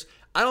Lakers.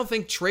 I don't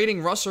think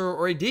trading Russell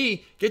or AD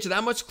gets you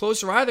that much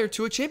closer either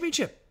to a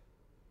championship.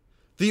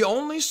 The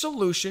only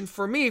solution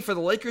for me, for the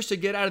Lakers to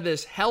get out of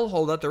this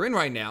hellhole that they're in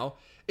right now,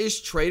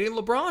 is trading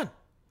LeBron.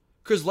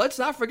 Because let's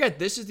not forget,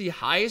 this is the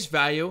highest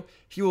value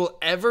he will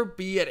ever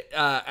be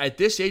at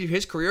this stage of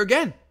his career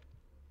again.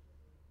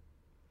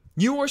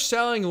 You are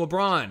selling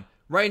LeBron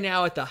right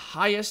now at the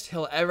highest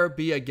he'll ever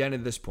be again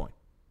at this point.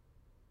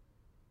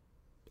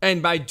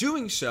 And by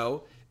doing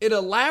so, it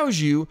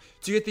allows you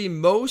to get the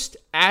most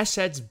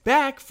assets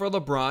back for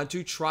LeBron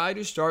to try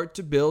to start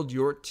to build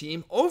your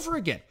team over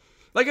again.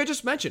 Like I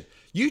just mentioned,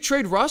 you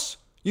trade Russ,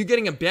 you're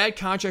getting a bad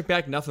contract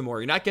back, nothing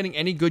more. You're not getting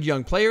any good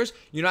young players.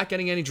 You're not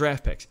getting any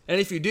draft picks. And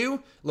if you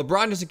do,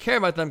 LeBron doesn't care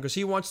about them because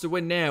he wants to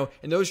win now.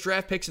 And those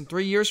draft picks in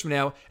 3 years from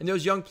now, and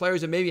those young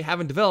players that maybe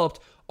haven't developed,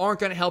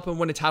 aren't going to help him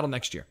win a title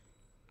next year.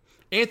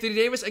 Anthony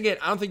Davis, again,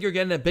 I don't think you're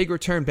getting a big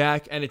return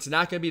back, and it's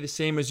not going to be the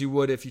same as you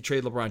would if you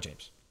trade LeBron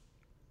James.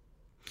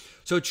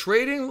 So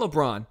trading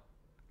LeBron,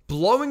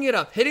 blowing it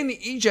up, hitting the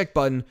eject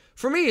button,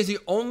 for me is the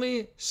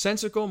only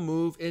sensible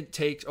move it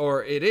takes,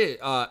 or it is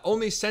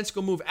only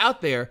sensible move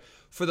out there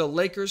for the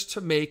Lakers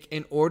to make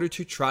in order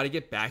to try to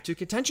get back to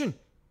contention.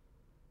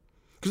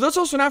 Because let's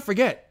also not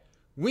forget,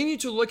 we need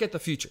to look at the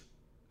future.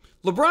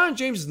 LeBron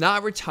James is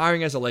not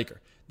retiring as a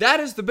Laker. That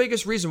is the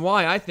biggest reason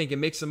why I think it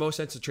makes the most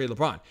sense to trade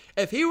LeBron.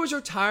 If he was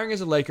retiring as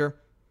a Laker,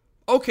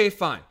 okay,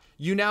 fine.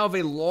 You now have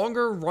a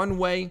longer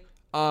runway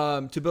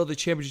to build a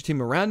championship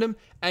team around him,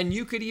 and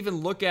you could even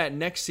look at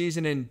next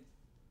season and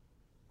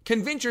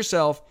convince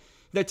yourself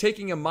that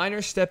taking a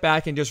minor step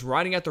back and just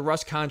riding out the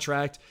Russ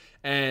contract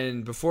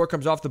and before it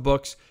comes off the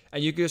books,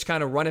 and you can just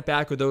kind of run it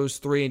back with those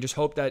three and just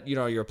hope that, you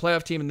know, you're a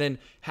playoff team, and then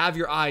have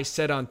your eyes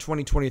set on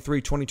 2023,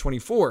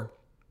 2024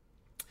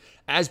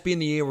 as being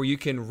the year where you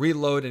can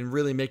reload and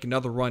really make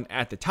another run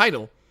at the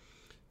title.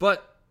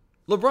 But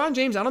LeBron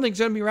James, I don't think he's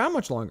going to be around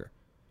much longer.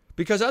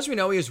 Because as we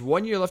know, he has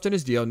 1 year left in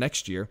his deal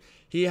next year.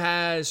 He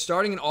has,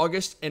 starting in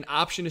August, an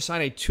option to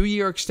sign a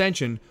 2-year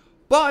extension.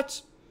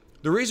 But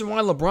the reason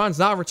why LeBron's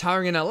not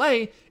retiring in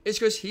LA is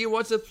because he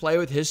wants to play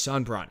with his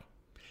son, Bronny.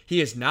 He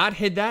has not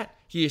hid that.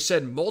 He has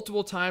said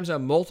multiple times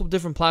on multiple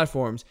different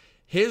platforms,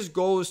 his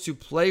goal is to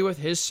play with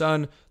his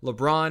son,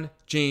 LeBron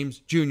James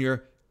Jr.,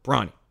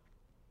 Bronny.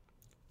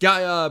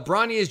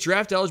 Bronny is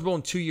draft eligible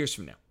in 2 years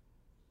from now.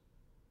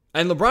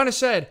 And LeBron has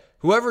said,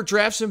 whoever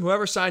drafts him,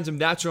 whoever signs him,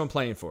 that's who I'm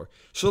playing for.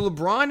 So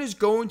LeBron is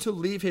going to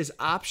leave his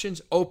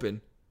options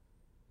open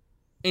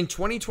in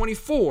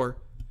 2024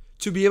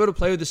 to be able to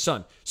play with his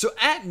son. So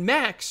at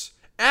max,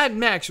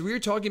 we are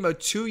talking about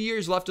 2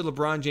 years left of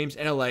LeBron James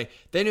in LA.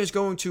 Then he's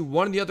going to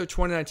one of the other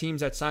 29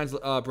 teams that signs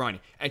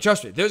Bronny. And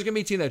trust me, there's going to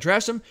be a team that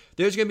drafts him.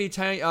 There's going to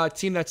be a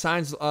team that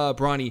signs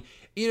Bronny,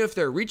 even if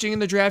they're reaching in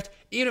the draft,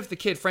 even if the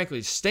kid,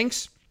 frankly,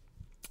 stinks.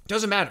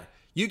 Doesn't matter.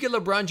 You get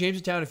LeBron James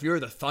in town if you're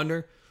the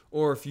Thunder,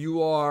 or if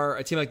you are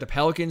a team like the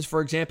Pelicans,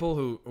 for example,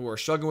 who are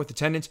struggling with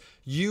attendance.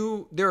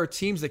 There are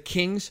teams, the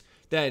Kings,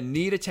 that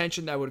need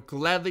attention that would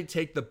gladly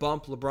take the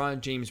bump LeBron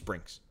James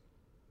brings.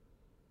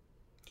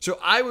 So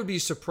I would be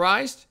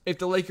surprised if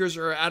the Lakers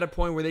are at a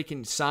point where they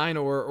can sign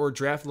or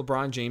draft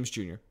LeBron James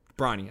Jr.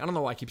 Bronny. I don't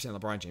know why I keep saying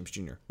LeBron James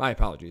Jr. My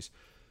apologies.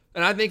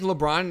 And I think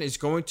LeBron is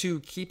going to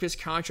keep his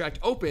contract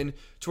open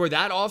to where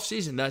that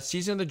offseason, that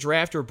season of the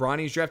draft or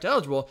Bronny's draft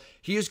eligible,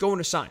 he is going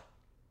to sign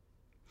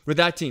with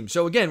that team.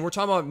 So again, we're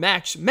talking about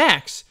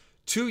max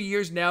 2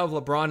 years now of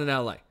LeBron in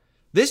LA.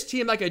 This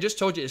team, like I just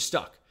told you, is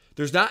stuck.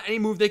 There's not any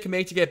move they can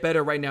make to get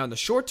better right now in the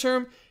short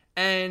term.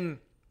 And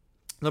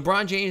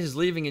LeBron James is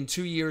leaving in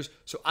 2 years,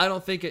 so I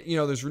don't think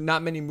there's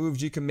not many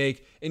moves you can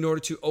make in order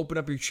to open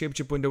up your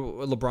championship window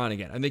with LeBron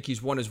again. I think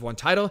he's won his one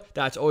title.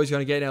 That's all he's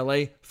going to get in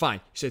LA. Fine.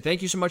 You say,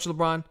 thank you so much,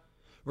 LeBron.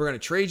 We're going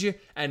to trade you,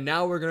 and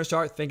now we're going to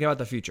start thinking about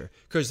the future.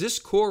 Because this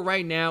core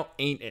right now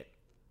ain't it.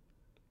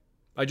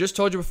 I just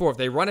told you before, if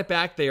they run it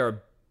back, they're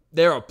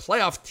a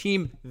playoff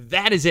team.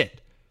 That is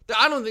it.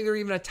 I don't think they're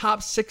even a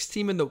top 6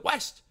 team in the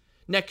West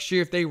next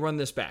year if they run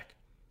this back.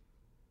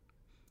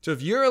 So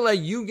if you're LA,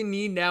 you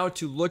need now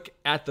to look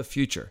at the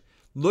future.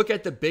 Look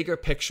at the bigger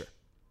picture.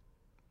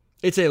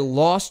 It's a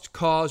lost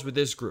cause with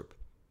this group.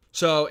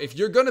 So if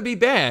you're going to be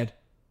bad,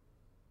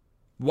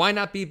 why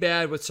not be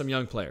bad with some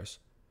young players?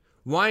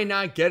 Why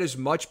not get as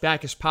much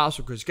back as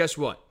possible? Because guess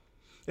what?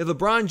 If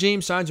LeBron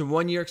James signs a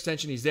 1-year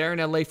extension, he's there in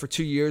LA for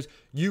 2 years,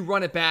 you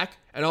run it back,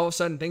 and all of a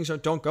sudden things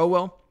don't go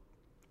well,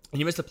 and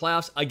you miss the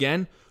playoffs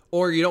again,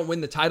 or you don't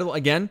win the title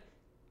again,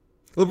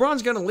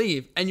 LeBron's going to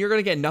leave, and you're going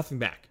to get nothing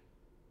back.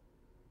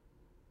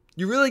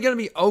 You're really going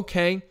to be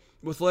okay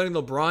with letting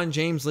LeBron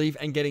James leave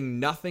and getting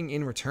nothing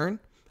in return?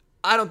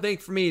 I don't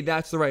think, for me,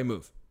 that's the right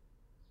move.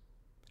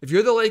 If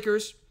you're the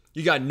Lakers,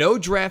 you got no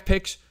draft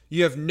picks,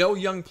 you have no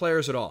young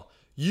players at all.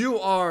 You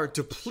are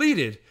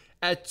depleted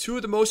at 2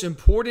 of the most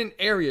important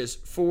areas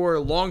for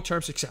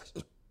long-term success.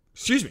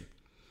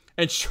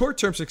 And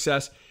short-term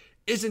success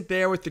isn't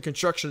there with the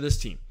construction of this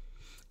team.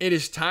 It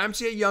is time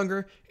to get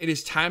younger. It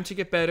is time to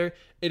get better.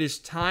 It is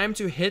time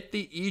to hit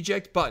the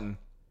eject button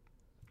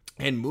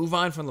and move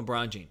on from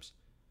LeBron James.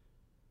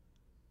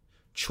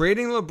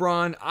 Trading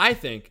LeBron, I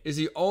think, is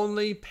the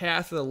only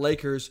path for the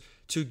Lakers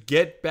to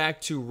get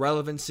back to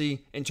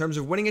relevancy in terms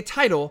of winning a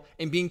title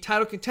and being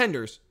title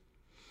contenders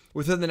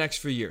within the next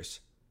few years.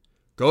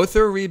 Go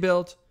through a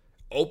rebuild,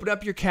 open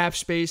up your cap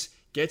space,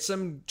 get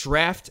some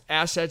draft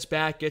assets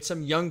back, get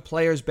some young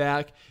players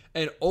back,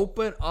 and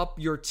open up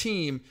your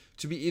team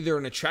to be either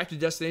an attractive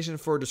destination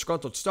for a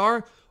disgruntled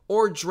star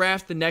or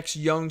draft the next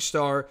young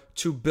star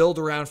to build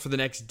around for the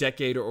next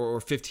decade or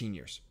 15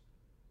 years.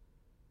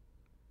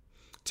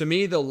 To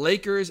me, the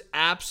Lakers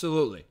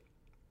absolutely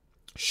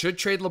should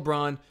trade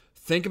LeBron.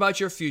 Think about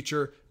your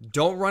future.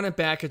 Don't run it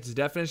back. It's the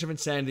definition of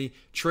insanity.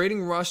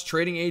 Trading Russ,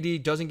 trading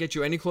AD doesn't get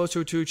you any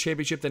closer to a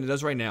championship than it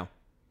does right now.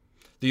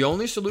 The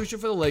only solution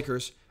for the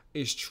Lakers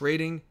is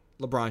trading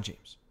LeBron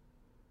James.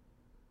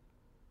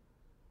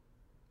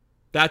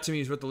 That, to me,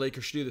 is what the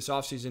Lakers should do this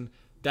offseason.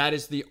 That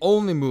is the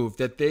only move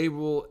that they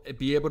will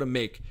be able to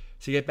make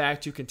to get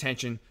back to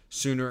contention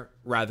sooner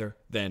rather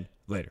than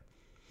later.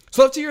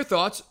 So up to your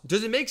thoughts.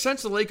 Does it make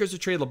sense for the Lakers to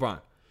trade LeBron?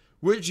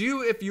 Would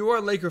you, if you are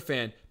a Laker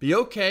fan, be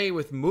okay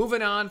with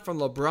moving on from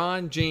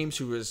LeBron James,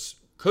 who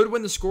could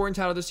win the scoring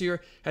title this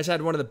year, has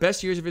had one of the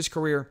best years of his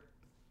career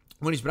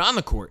when he's been on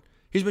the court?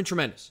 He's been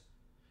tremendous.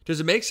 Does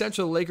it make sense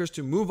for the Lakers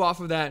to move off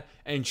of that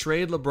and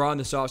trade LeBron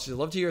this offseason? I'd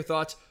love to hear your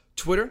thoughts.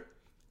 Twitter,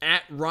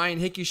 at Ryan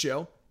Hickey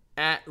Show.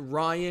 At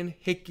Ryan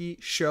Hickey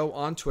Show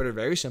on Twitter.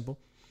 Very simple.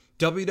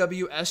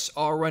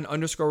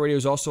 WWSRN_radio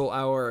is also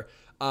our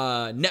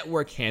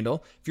network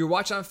handle. If you're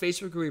watching on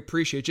Facebook, we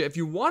appreciate you. If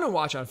you want to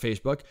watch on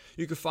Facebook,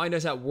 you can find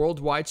us at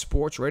Worldwide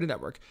Sports Radio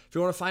Network. If you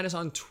want to find us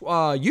on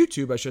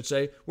YouTube, I should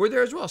say, we're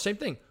there as well. Same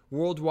thing.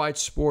 Worldwide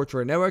Sports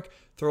Radio Network.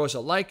 Throw us a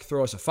like,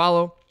 throw us a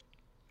follow,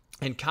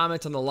 and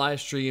comment on the live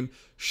stream.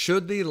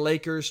 Should the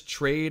Lakers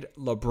trade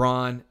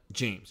LeBron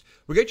James?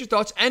 We'll get your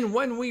thoughts. And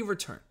when we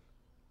return,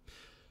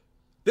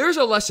 there's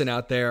a lesson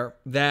out there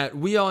that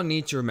we all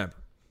need to remember.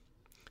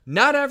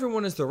 Not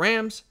everyone is the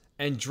Rams,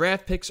 and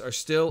draft picks are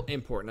still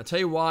important. I'll tell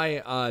you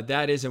why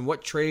that is and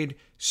what trade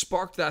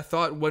sparked that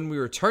thought when we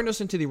return us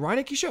into the Ryan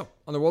Hickey Show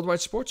on the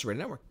Worldwide Sports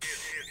Radio Network. It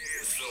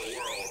is the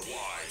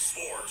Worldwide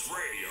Sports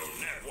Radio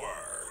Network.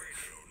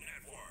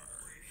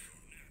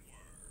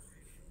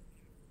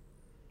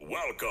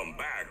 Welcome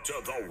back to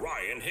the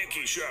Ryan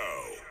Hickey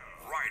Show,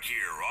 right here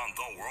on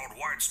the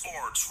Worldwide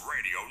Sports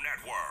Radio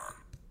Network.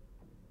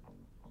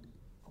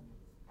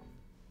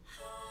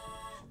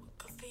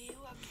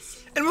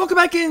 And welcome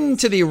back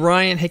into the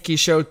Ryan Hickey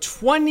Show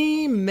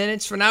 20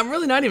 minutes from now.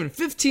 Really not even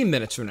 15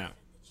 minutes from now.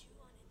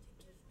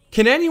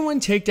 Can anyone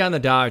take down the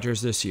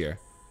Dodgers this year?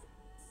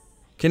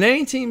 Can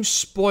any team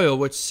spoil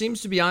what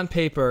seems to be on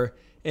paper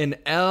an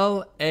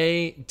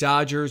LA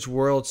Dodgers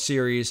World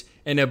Series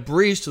and a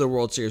breeze to the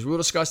World Series? We'll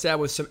discuss that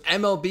with some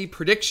MLB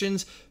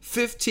predictions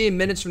 15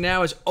 minutes from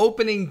now, as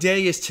opening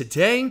day is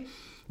today.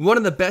 One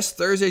of the best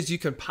Thursdays you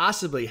could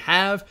possibly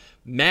have.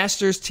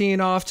 Masters teeing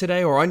off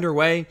today or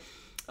underway.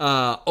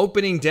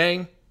 Opening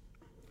day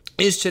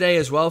is today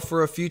as well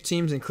for a few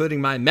teams, including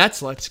my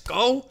Mets. Let's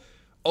go.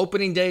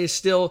 Opening day is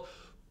still...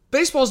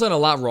 Baseball's done a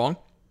lot wrong.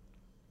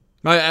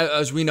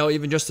 As we know,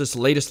 even just this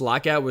latest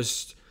lockout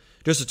was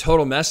just a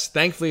total mess.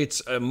 Thankfully,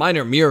 it's a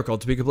minor miracle,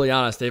 to be completely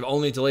honest. They've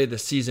only delayed the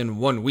season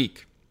 1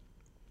 week.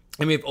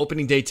 and we have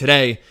opening day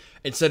today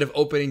instead of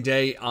opening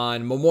day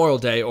on Memorial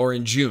Day or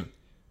in June.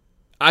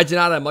 I do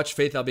not have much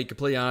faith, I'll be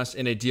completely honest,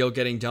 in a deal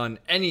getting done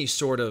any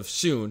sort of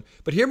soon.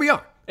 But here we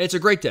are. It's a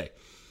great day.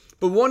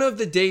 But one of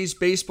the days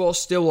baseball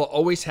still will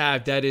always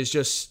have that is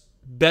just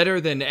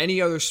better than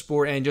any other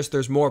sport, and just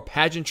there's more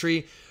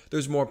pageantry,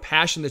 there's more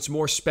passion, that's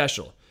more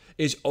special,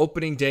 is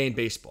opening day in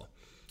baseball.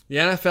 The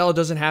NFL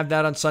doesn't have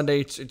that on Sunday.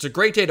 It's a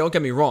great day, don't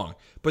get me wrong,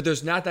 but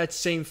there's not that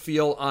same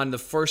feel on the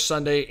first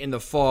Sunday in the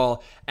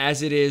fall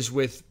as it is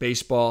with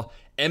baseball.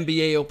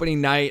 NBA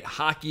opening night,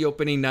 hockey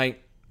opening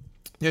night.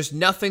 There's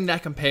nothing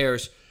that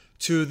compares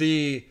to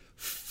the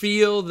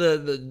feel,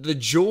 the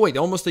joy,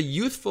 almost the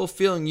youthful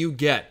feeling you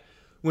get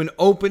when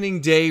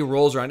opening day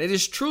rolls around. It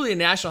is truly a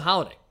national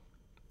holiday.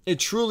 It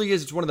truly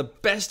is. It's one of the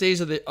best days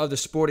of the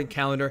sporting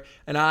calendar,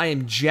 and I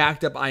am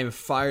jacked up. I am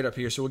fired up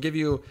here. So we'll give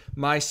you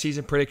my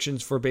season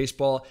predictions for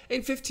baseball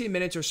in 15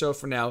 minutes or so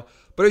from now.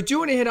 But I do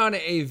want to hit on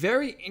a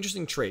very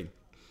interesting trade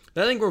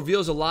that I think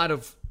reveals a lot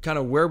of kind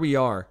of where we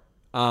are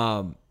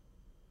in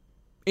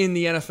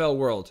the NFL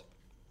world.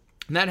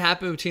 And that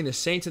happened between the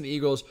Saints and the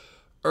Eagles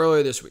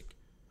earlier this week.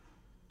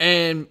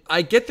 And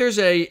I get there's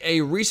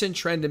a recent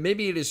trend, and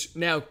maybe it is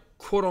now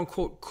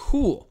quote-unquote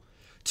cool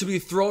to be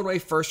throwing away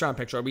first-round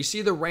picks. Right? We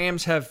see the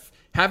Rams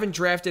haven't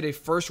drafted a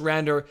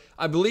first-rounder,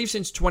 I believe,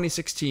 since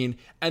 2016,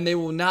 and they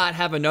will not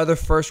have another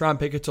first-round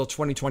pick until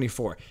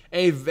 2024.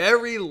 A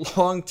very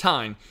long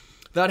time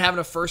without having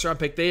a first-round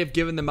pick. They have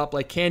given them up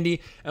like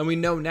candy, and we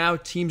know now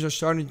teams are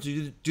starting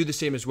to do the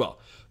same as well.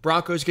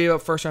 Broncos gave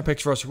up first-round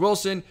picks for Russell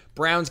Wilson.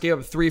 Browns gave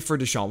up 3 for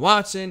Deshaun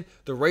Watson.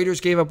 The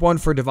Raiders gave up 1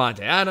 for Devontae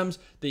Adams.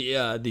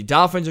 The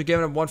Dolphins are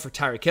giving up 1 for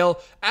Tyreek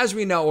Hill. As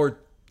we know, or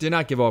did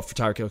not give up for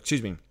Tyreek Hill,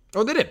 excuse me.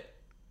 Oh, they did.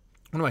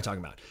 What am I talking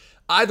about?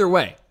 Either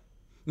way,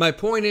 my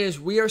point is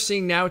we are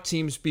seeing now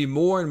teams be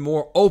more and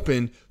more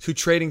open to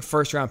trading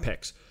first-round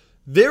picks.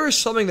 There is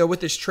something, though, with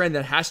this trend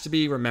that has to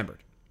be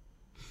remembered.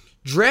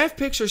 Draft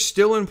picks are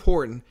still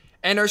important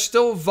and are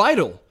still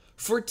vital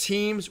for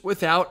teams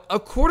without a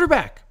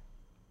quarterback.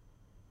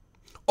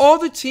 All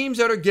the teams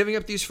that are giving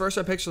up these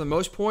first-round picks for the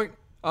most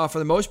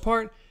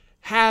part,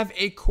 have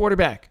a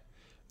quarterback.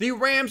 The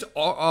Rams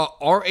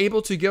are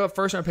able to give up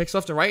first-round picks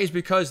left and right is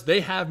because they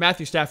have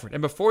Matthew Stafford.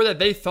 And before that,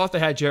 they thought they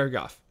had Jared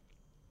Goff.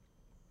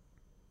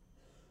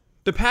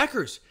 The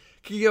Packers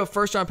can give up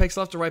first-round picks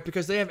left and right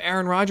because they have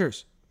Aaron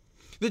Rodgers.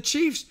 The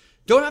Chiefs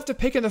don't have to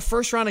pick in the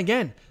first round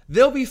again.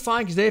 They'll be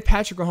fine because they have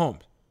Patrick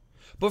Mahomes.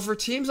 But for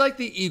teams like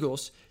the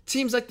Eagles,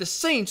 teams like the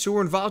Saints who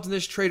were involved in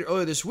this trade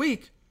earlier this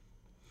week,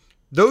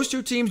 those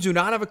two teams do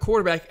not have a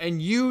quarterback,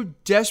 and you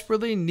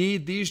desperately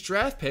need these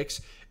draft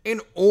picks in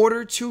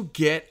order to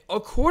get a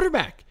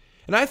quarterback.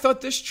 And I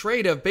thought this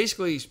trade of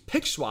basically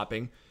pick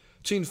swapping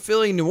between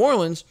Philly and New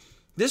Orleans,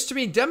 this to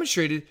me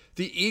demonstrated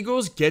the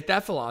Eagles get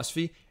that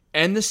philosophy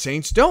and the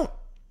Saints don't.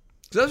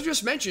 Because as I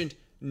just mentioned,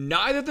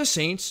 neither the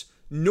Saints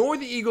nor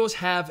the Eagles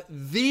have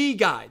the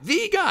guy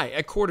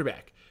at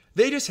quarterback.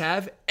 They just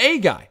have a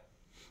guy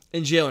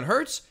in Jalen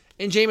Hurts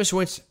and Jameis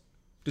Winston.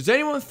 Does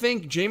anyone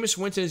think Jameis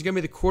Winston is going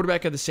to be the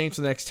quarterback of the Saints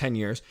for the next 10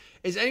 years?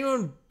 Is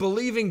anyone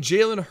believing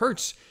Jalen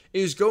Hurts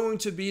is going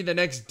to be the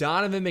next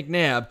Donovan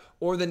McNabb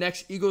or the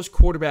next Eagles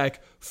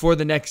quarterback for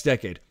the next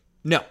decade?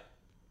 No.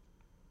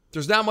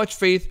 There's not much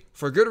faith,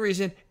 for good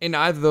reason, in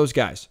either of those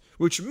guys,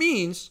 which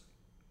means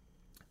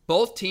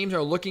both teams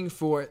are looking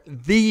for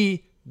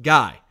the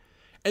guy.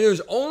 And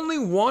there's only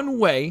one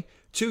way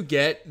to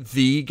get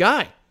the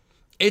guy.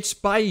 It's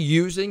by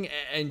using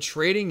and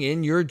trading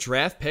in your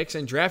draft picks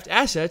and draft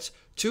assets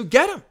to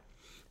get him.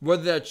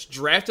 Whether that's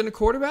drafting a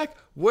quarterback,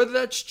 whether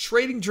that's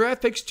trading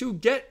draft picks to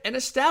get an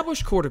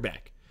established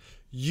quarterback.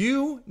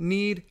 You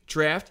need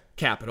draft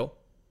capital.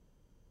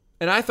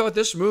 And I thought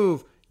this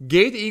move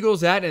gave the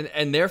Eagles that,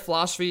 and their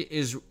philosophy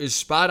is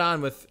spot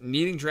on with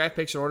needing draft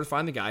picks in order to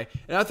find the guy.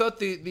 And I thought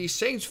the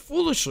Saints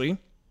foolishly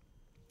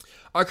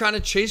are kind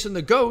of chasing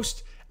the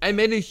ghost and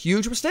made a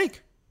huge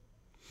mistake.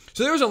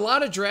 So there was a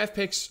lot of draft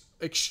picks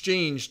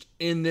exchanged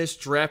in this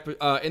trade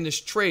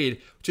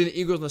between the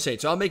Eagles and the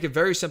Saints. So I'll make it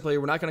very simple here.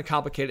 We're not going to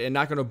complicate it and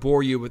not going to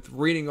bore you with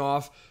reading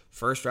off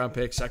first round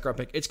pick, second round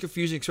pick. It's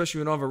confusing, especially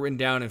when you don't have it written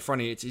down in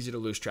front of you. It's easy to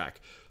lose track.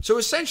 So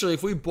essentially,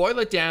 if we boil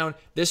it down,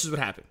 this is what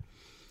happened.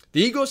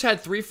 The Eagles had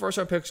 3 first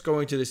round picks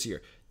going to this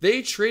year.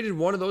 They traded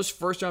one of those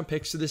first round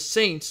picks to the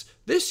Saints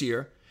this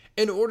year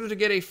in order to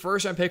get a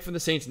first round pick from the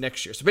Saints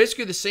next year. So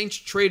basically, the Saints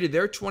traded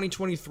their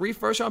 2023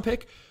 first round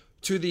pick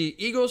to the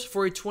Eagles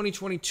for a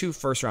 2022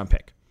 first round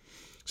pick.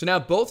 So now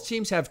both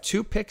teams have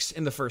 2 picks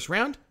in the first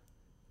round,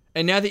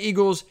 and now the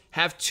Eagles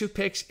have 2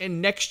 picks in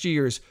next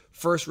year's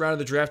first round of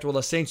the draft, while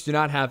the Saints do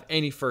not have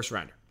any first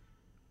rounder.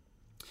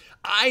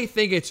 I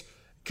think it's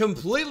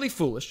completely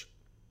foolish.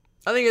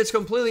 I think it's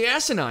completely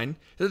asinine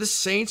that the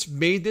Saints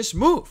made this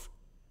move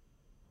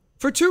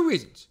for 2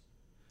 reasons.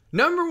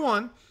 Number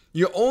one,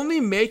 you're only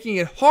making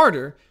it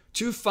harder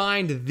to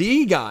find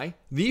the guy,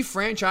 the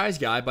franchise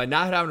guy, by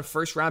not having a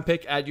first round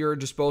pick at your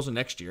disposal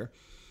next year.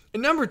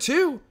 And number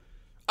two,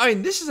 I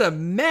mean, this is a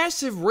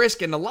massive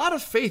risk and a lot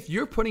of faith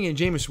you're putting in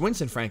Jameis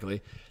Winston,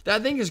 frankly,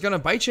 that I think is going to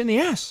bite you in the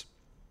ass.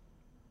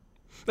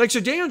 So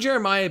Daniel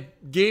Jeremiah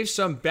gave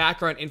some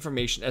background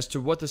information as to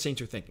what the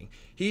Saints are thinking.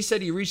 He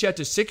said he reached out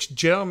to 6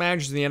 general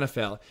managers in the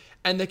NFL,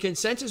 and the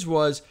consensus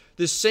was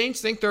the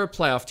Saints think they're a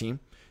playoff team.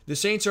 The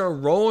Saints are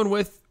rolling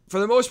with, for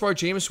the most part,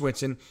 Jameis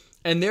Winston,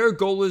 and their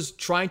goal is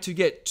trying to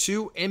get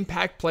 2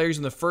 impact players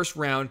in the first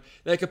round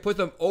that could put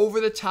them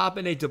over the top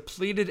in a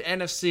depleted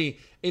NFC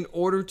in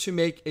order to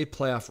make a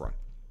playoff run.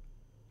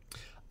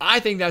 I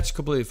think that's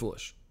completely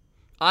foolish.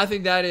 I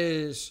think that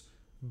is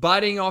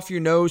biting off your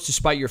nose to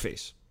spite your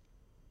face.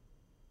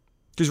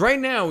 Because right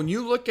now, when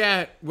you look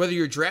at whether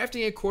you're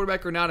drafting a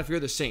quarterback or not, if you're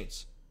the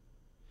Saints,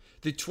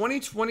 the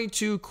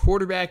 2022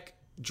 quarterback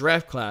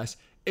draft class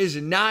is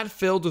not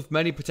filled with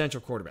many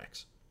potential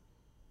quarterbacks.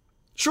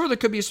 Sure, there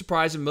could be a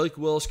surprise, and Malik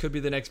Willis could be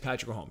the next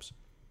Patrick Mahomes.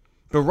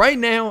 But right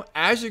now,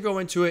 as you go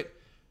into it,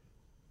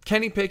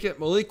 Kenny Pickett,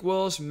 Malik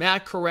Willis,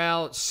 Matt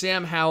Corral,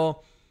 Sam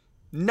Howell,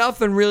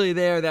 nothing really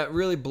there that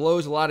really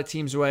blows a lot of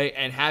teams away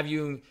and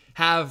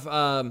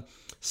have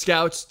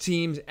scouts,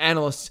 teams,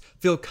 analysts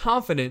feel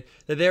confident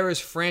that there is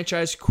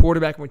franchise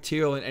quarterback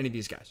material in any of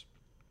these guys.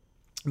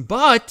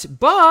 But,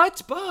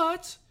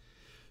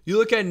 you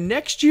look at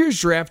next year's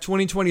draft,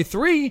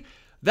 2023,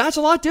 that's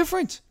a lot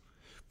different.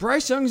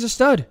 Bryce Young is a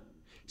stud.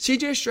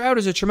 CJ Stroud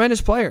is a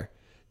tremendous player.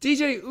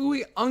 DJ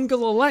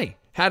Uiagalelei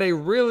had a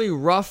really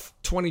rough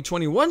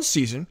 2021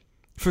 season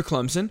for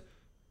Clemson,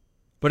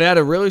 but had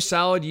a really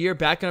solid year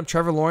backing up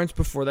Trevor Lawrence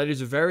before that.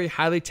 He's a very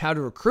highly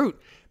touted recruit.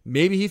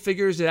 Maybe he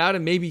figures it out,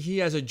 and maybe he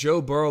has a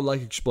Joe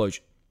Burrow-like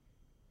explosion.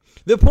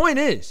 The point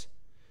is,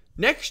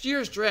 next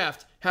year's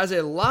draft has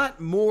a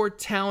lot more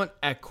talent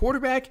at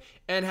quarterback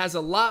and has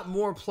a lot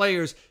more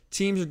players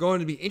teams are going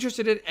to be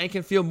interested in and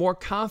can feel more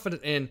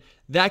confident in.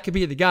 That could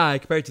be the guy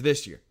compared to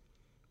this year.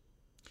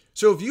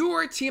 So if you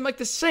are a team like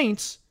the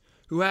Saints,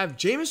 who have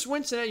Jameis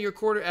Winston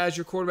as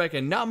your quarterback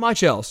and not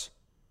much else,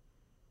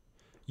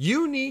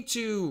 you need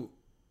to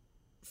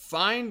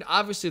find,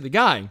 obviously, the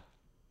guy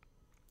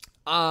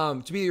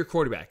to be your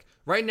quarterback.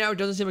 Right now, it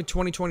doesn't seem like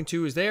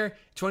 2022 is there.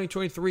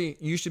 2023,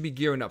 you should be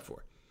gearing up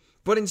for.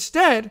 But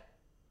instead,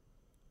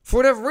 for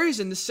whatever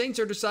reason, the Saints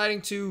are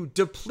deciding to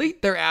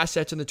deplete their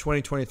assets in the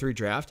 2023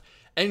 draft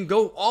and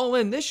go all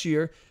in this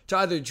year to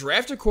either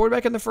draft a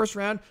quarterback in the first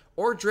round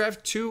or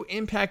draft 2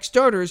 impact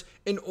starters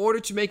in order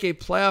to make a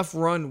playoff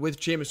run with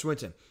Jameis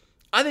Winston.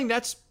 I think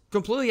that's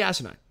completely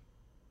asinine.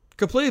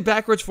 Completely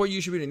backwards for what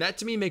you should be doing. That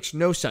to me makes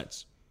no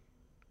sense.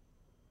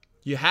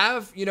 You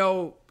have,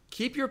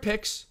 keep your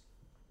picks.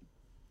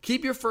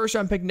 Keep your first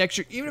round pick next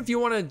year. Even if you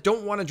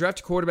don't want to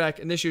draft a quarterback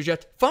in this year's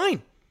draft,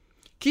 fine.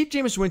 Keep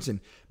Jameis Winston.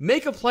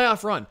 Make a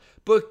playoff run.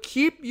 But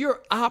keep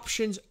your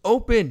options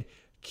open.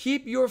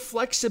 Keep your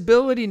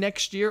flexibility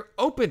next year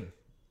open.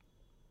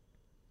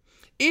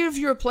 Even if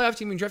you're a playoff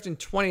team and drafting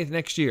 20th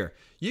next year,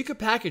 you could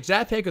package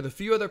that pick with a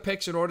few other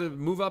picks in order to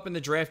move up in the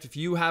draft if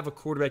you have a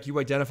quarterback you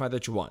identify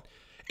that you want.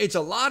 It's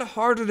a lot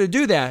harder to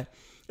do that.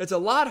 It's a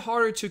lot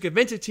harder to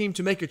convince a team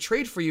to make a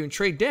trade for you and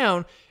trade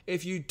down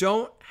if you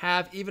don't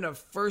have even a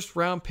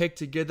first-round pick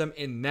to give them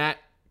in that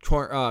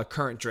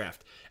current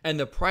draft. And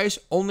the price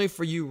only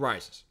for you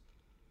rises.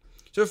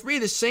 So for me,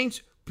 the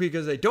Saints,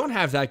 because they don't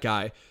have that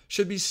guy,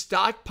 should be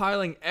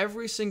stockpiling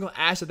every single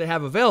asset they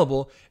have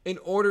available in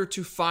order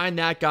to find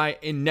that guy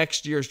in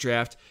next year's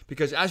draft.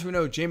 Because as we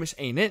know, Jameis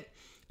ain't it.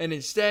 And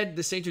instead,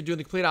 the Saints are doing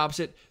the complete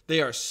opposite.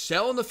 They are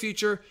selling the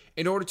future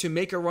in order to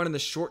make a run in the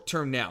short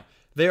term now.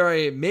 They're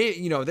a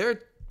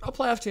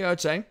playoff team, I would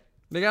say.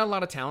 They got a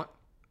lot of talent.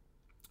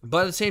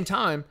 But at the same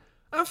time,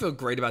 I don't feel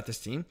great about this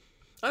team.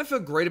 I don't feel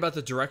great about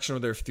the direction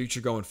of their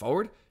future going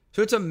forward.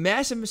 So it's a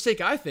massive mistake,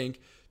 I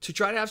think, to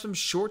try to have some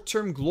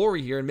short-term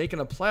glory here and making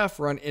a playoff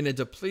run in a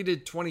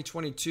depleted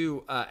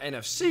 2022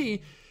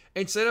 NFC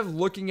instead of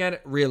looking at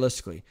it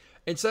realistically.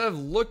 Instead of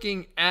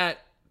looking at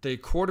the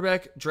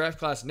quarterback draft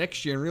class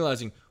next year and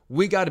realizing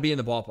we got to be in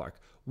the ballpark.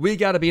 We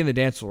got to be in the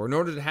dance floor. In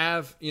order to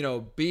have,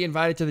 be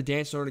invited to the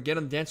dance floor, to get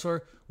on the dance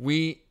floor,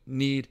 we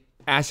need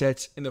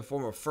assets in the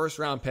form of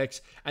first-round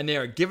picks, and they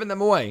are giving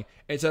them away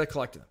instead of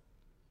collecting them.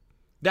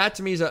 That,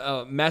 to me, is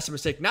a massive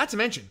mistake. Not to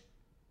mention,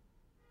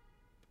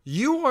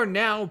 you are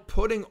now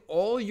putting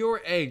all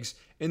your eggs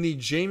in the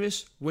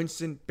Jameis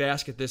Winston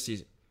basket this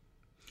season.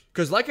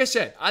 Because, like I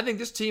said, I think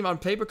this team on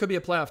paper could be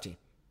a playoff team.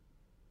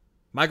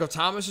 Michael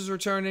Thomas is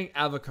returning.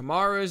 Alvin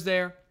Kamara is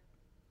there.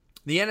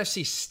 The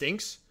NFC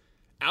stinks.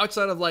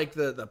 Outside of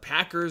the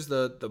Packers,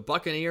 the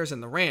Buccaneers,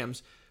 and the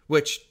Rams,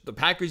 which the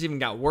Packers even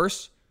got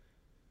worse,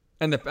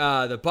 and the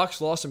Bucs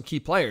lost some key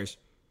players.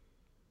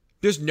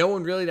 There's no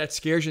one really that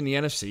scares you in the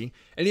NFC.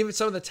 And even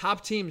some of the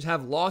top teams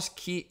have lost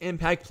key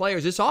impact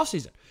players this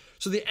offseason.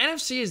 So the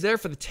NFC is there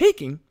for the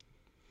taking.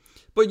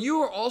 But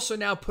you are also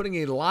now putting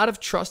a lot of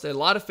trust, a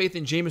lot of faith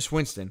in Jameis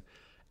Winston.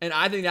 And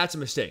I think that's a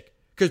mistake.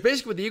 Because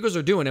basically what the Eagles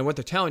are doing and what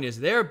they're telling you is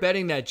they're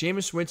betting that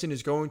Jameis Winston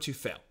is going to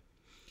fail.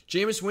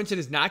 Jameis Winston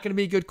is not going to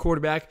be a good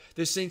quarterback.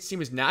 This Saints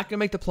team is not going to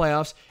make the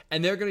playoffs.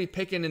 And they're going to be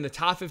picking in the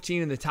top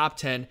 15 and the top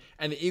 10.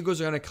 And the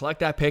Eagles are going to collect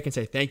that pick and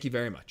say, thank you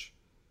very much.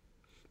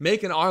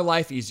 Making our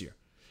life easier.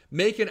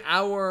 Making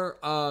our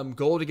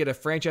goal to get a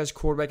franchise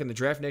quarterback in the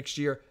draft next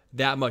year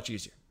that much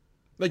easier.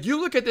 Like, you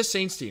look at this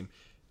Saints team.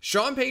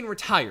 Sean Payton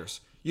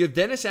retires. You have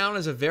Dennis Allen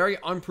as a very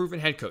unproven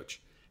head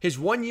coach. His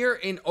 1 year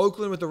in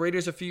Oakland with the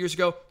Raiders a few years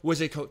ago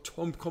was a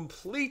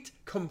complete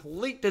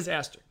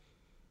disaster.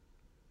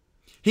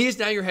 He is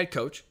now your head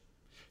coach.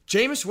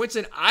 Jameis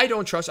Winston, I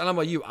don't trust. I don't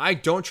know about you. I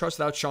don't trust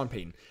without Sean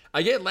Payton.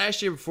 I get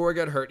last year before he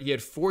got hurt, he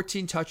had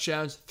 14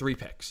 touchdowns, 3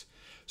 picks.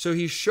 So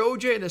he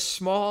showed you in a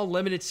small,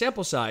 limited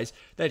sample size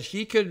that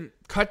he could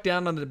cut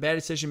down on the bad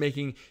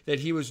decision-making that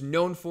he was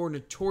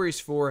notorious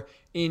for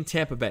in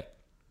Tampa Bay.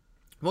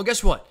 Well,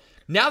 guess what?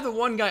 Now the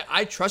one guy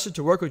I trusted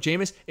to work with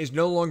Jameis is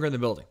no longer in the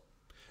building.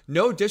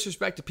 No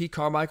disrespect to Pete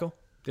Carmichael,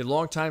 the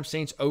longtime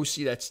Saints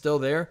OC that's still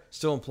there,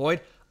 still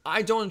employed.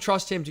 I don't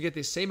trust him to get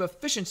the same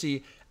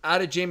efficiency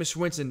out of Jameis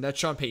Winston that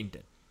Sean Payton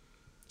did.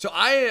 So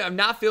I am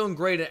not feeling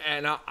great,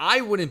 and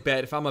I wouldn't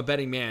bet, if I'm a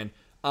betting man,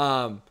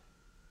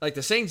 like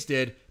the Saints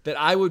did, that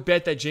I would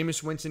bet that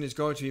Jameis Winston is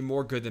going to be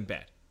more good than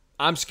bad.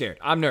 I'm scared.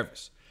 I'm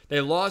nervous.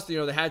 They lost, they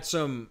had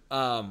some,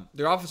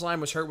 their offensive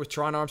line was hurt with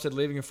Teron Armstead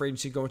leaving in free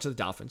agency, going to the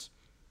Dolphins.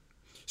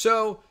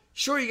 So,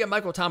 sure, you get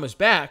Michael Thomas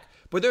back,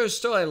 but there's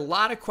still a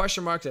lot of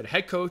question marks at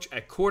head coach,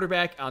 at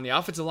quarterback, on the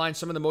offensive line,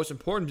 some of the most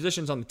important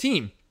positions on the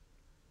team.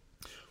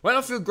 Well, I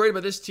don't feel great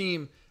about this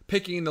team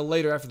picking in the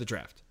later after the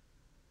draft.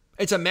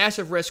 It's a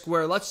massive risk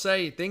where, let's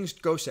say, things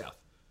go south.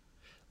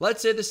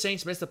 Let's say the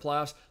Saints miss the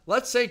playoffs.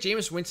 Let's say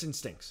Jameis Winston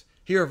stinks.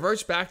 He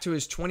reverts back to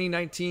his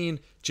 2019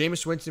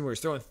 Jameis Winston where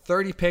he's throwing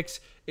 30 picks,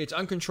 it's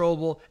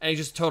uncontrollable, and he's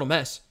just a total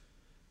mess.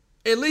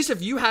 At least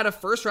if you had a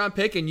first-round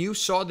pick and you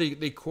saw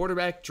the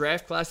quarterback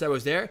draft class that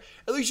was there,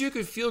 at least you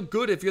could feel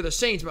good if you're the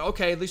Saints. But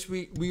okay, at least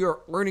we are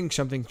earning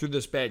something through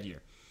this bad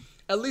year.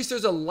 At least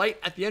there's a light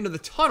at the end of the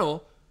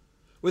tunnel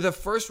with a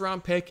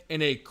first-round pick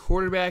and a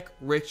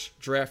quarterback-rich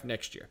draft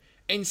next year.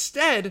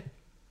 Instead,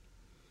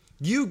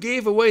 you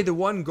gave away the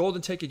one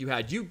golden ticket you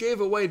had. You gave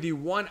away the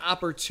one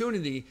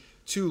opportunity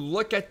to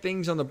look at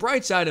things on the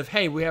bright side of,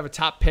 hey, we have a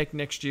top pick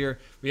next year.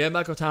 We have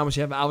Michael Thomas.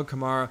 We have Alvin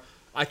Kamara.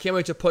 I can't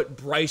wait to put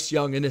Bryce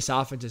Young in this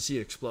offense and see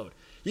it explode.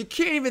 You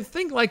can't even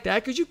think like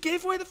that because you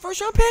gave away the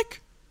first-round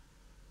pick.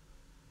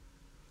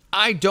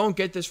 I don't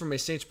get this from a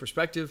Saints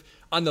perspective.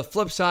 On the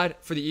flip side,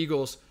 for the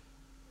Eagles,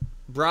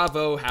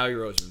 bravo, Howie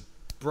Roseman.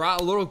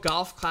 A little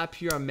golf clap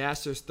here on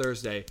Masters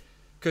Thursday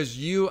because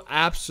you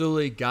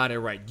absolutely got it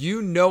right.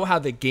 You know how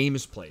the game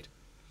is played.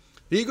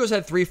 The Eagles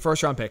had 3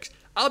 first-round picks.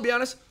 I'll be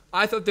honest,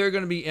 I thought they were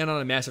going to be in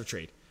on a massive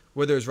trade.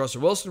 Whether it's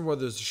Russell Wilson,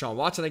 whether it's Deshaun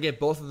Watson, I get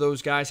both of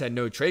those guys had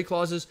no trade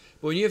clauses.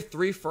 But when you have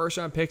 3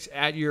 first-round picks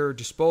at your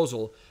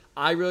disposal,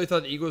 I really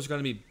thought the Eagles were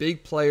going to be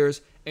big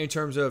players in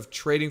terms of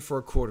trading for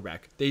a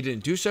quarterback. They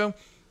didn't do so.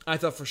 I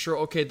thought for sure,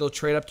 okay, they'll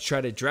trade up to try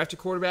to draft a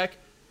quarterback.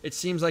 It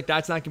seems like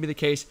that's not going to be the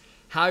case.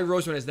 Howie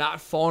Roseman has not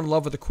fallen in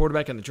love with the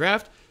quarterback in the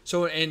draft.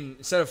 So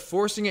instead of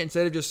forcing it,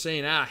 instead of just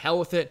saying, hell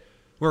with it,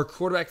 we're a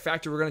quarterback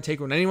factor, we're going to take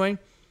one anyway,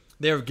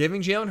 they're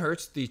giving Jalen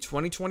Hurts the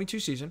 2022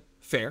 season,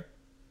 fair.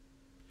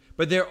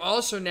 But they're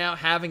also now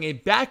having a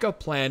backup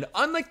plan,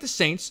 unlike the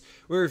Saints,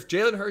 where if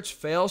Jalen Hurts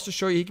fails to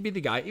show you he can be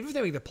the guy, even if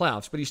they make the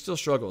playoffs, but he still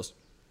struggles,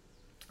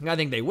 and I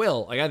think they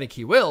will, I think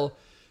he will,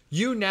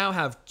 you now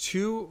have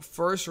 2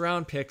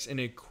 first-round picks in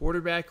a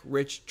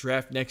quarterback-rich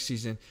draft next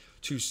season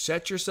to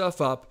set yourself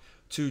up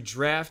to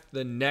draft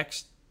the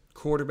next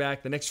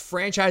quarterback, the next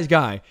franchise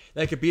guy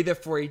that could be there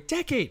for a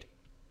decade.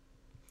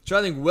 So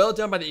I think well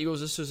done by the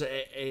Eagles. This was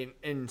an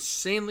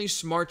insanely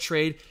smart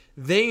trade.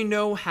 They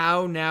know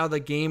how now the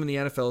game in the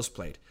NFL is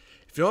played.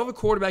 If you don't have a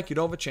quarterback, you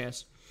don't have a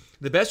chance.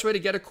 The best way to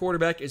get a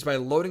quarterback is by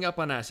loading up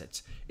on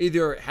assets.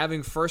 Either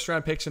having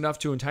first-round picks enough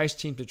to entice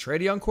teams to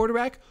trade a young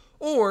quarterback,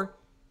 or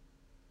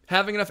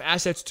having enough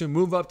assets to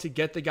move up to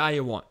get the guy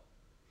you want.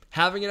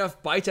 Having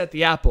enough bites at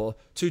the apple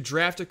to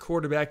draft a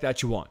quarterback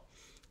that you want.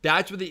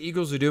 That's what the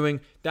Eagles are doing.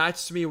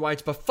 That's, to me, why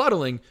it's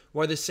befuddling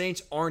why the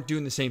Saints aren't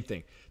doing the same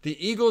thing. The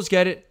Eagles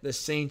get it. The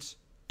Saints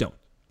don't.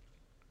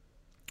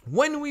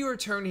 When we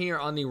return here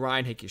on the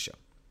Ryan Hickey Show,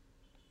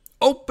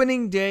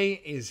 opening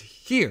day is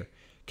here.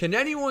 Can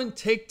anyone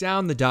take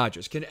down the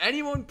Dodgers? Can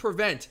anyone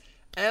prevent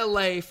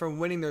LA from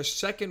winning their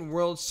second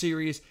World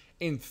Series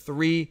in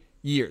 3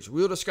 years?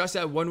 We will discuss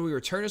that when we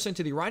return us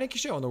into the Ryan Hickey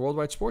Show on the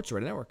Worldwide Sports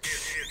Radio Network.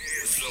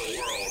 It is the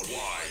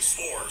Worldwide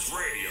Sports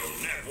Radio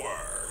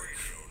Network.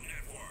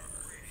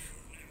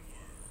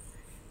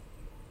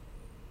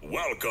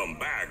 Welcome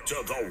back to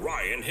the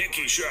Ryan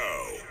Hickey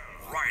Show,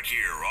 right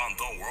here on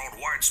the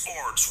Worldwide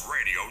Sports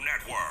Radio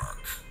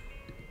Network.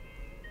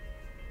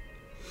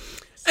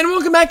 And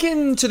welcome back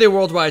into the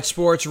Worldwide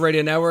Sports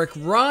Radio Network.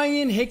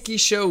 Ryan Hickey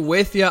Show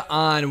with you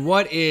on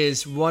what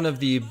is one of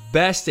the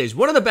best days,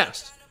 one of the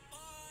best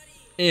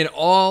in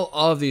all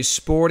of the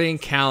sporting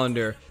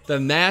calendar.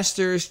 The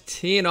Masters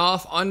teeing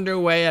off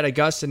underway at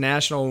Augusta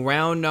National,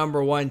 round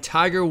number 1.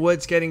 Tiger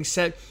Woods getting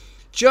set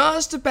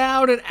just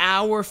about an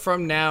hour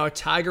from now.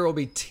 Tiger will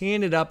be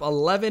teeing it up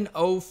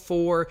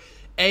 11:04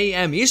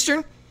 a.m.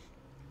 Eastern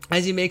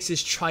as he makes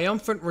his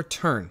triumphant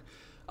return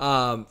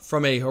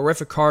from a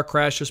horrific car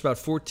crash just about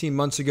 14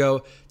 months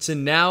ago to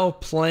now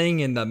playing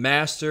in the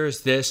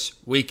Masters this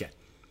weekend.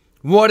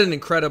 what an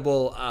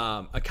incredible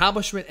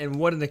accomplishment, and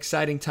what an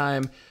exciting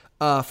time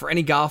for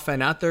any golf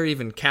fan out there,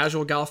 even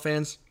casual golf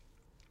fans.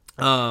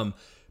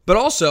 But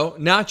also,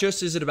 not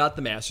just is it about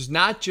the Masters,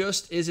 not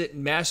just is it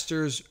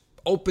Masters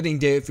opening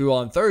day, if you will,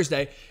 on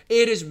Thursday,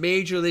 it is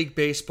Major League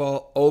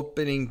Baseball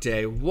opening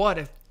day. What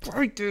a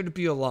great day to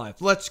be alive.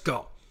 Let's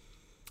go.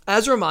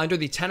 As a reminder,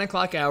 the 10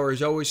 o'clock hour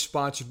is always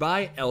sponsored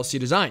by LC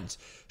Designs.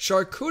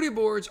 Charcuterie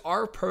boards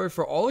are perfect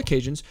for all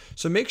occasions,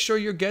 so make sure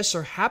your guests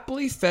are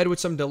happily fed with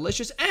some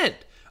delicious and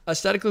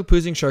aesthetically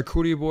pleasing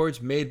charcuterie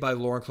boards made by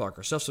Lauren Clark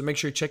herself. So make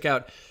sure you check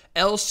out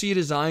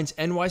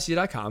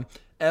lcdesignsnyc.com,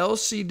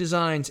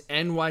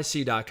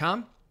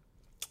 lcdesignsnyc.com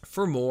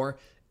for more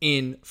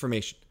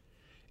information.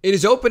 It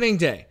is opening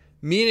day,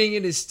 meaning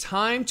it is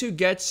time to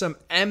get some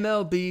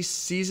MLB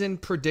season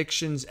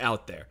predictions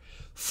out there.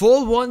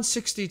 Full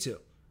 162.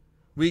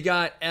 We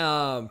got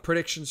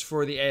predictions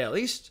for the AL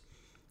East.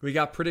 We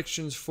got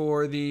predictions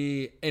for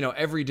the,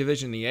 every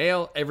division in the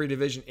AL, every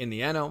division in the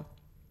NL.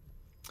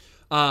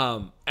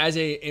 As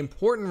a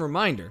important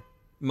reminder,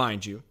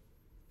 mind you,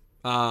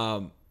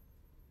 I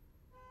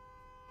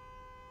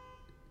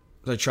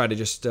try to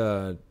just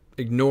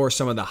ignore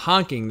some of the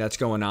honking that's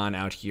going on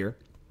out here.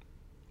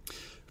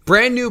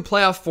 Brand new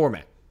playoff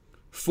format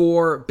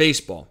for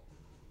baseball.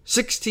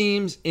 6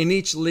 teams in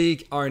each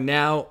league are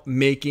now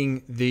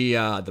making the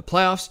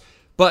playoffs.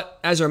 But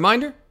as a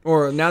reminder,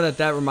 or now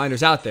that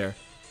reminder's out there,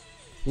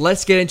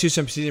 let's get into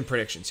some season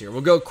predictions here. We'll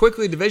go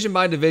quickly division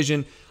by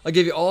division. I'll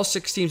give you all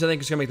 6 teams I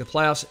think is going to make the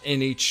playoffs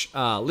in each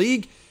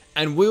league.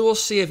 And we will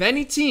see if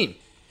any team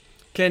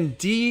can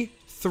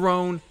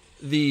dethrone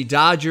the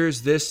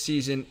Dodgers this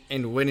season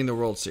in winning the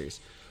World Series.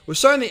 We're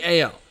starting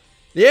the AL.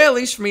 The AL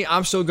East, for me,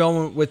 I'm still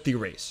going with the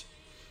Rays.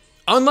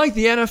 Unlike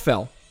the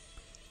NFL,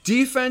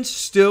 defense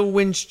still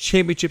wins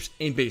championships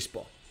in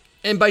baseball.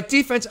 And by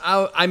defense,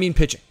 I mean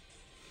pitching.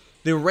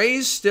 The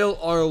Rays still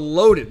are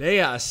loaded.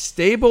 They are a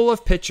stable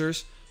of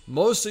pitchers,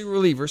 mostly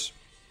relievers,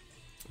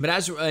 but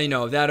as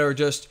that are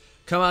just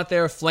come out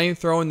there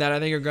flamethrowing, that I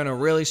think are going to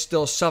really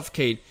still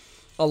suffocate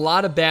a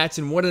lot of bats.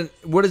 And what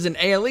is an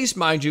AL East,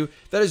 mind you,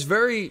 that is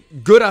very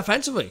good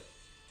offensively.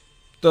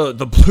 The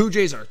Blue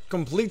Jays are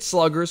complete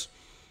sluggers.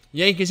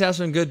 Yankees have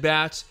some good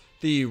bats.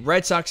 The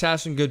Red Sox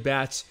have some good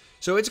bats.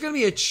 So it's going to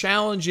be a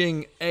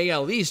challenging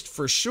AL East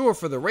for sure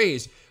for the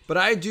Rays, but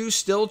I do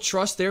still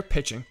trust their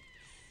pitching.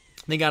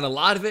 They got a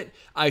lot of it.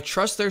 I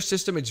trust their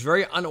system. It's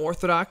very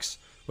unorthodox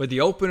with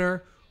the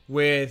opener,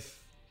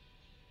 with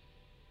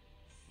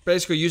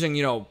basically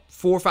using,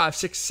 4, 5,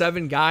 6,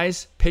 7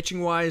 guys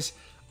pitching-wise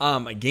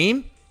a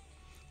game.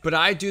 But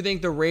I do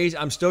think the Rays,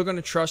 I'm still going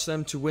to trust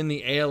them to win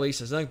the AL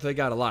East. I still think they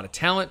got a lot of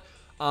talent.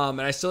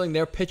 And I still think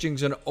their pitching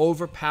is going to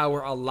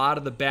overpower a lot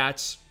of the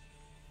bats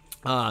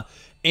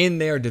in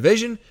their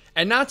division.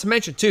 And not to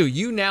mention, too,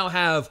 you now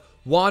have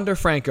Wander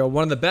Franco,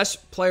 one of the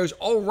best players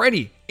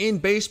already in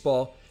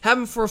baseball, have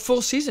him for a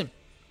full season.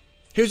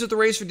 He was with the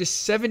Rays for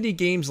just 70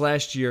 games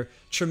last year.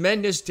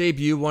 Tremendous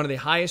debut, one of the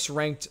highest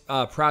ranked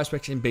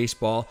prospects in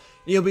baseball.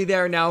 He'll be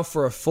there now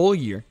for a full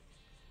year.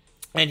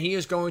 And he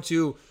is going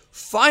to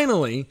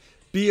finally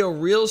be a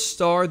real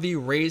star the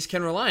Rays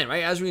can rely on,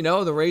 right? As we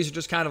know, the Rays are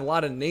just kind of a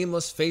lot of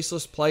nameless,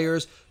 faceless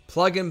players,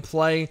 plug and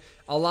play,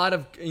 a lot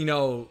of,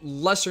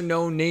 lesser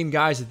known name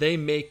guys that they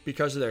make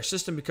because of their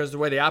system, because of the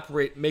way they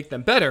operate, make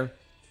them better.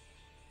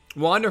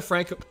 Wander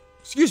Franco,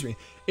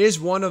 is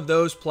one of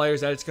those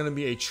players that it's going to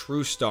be a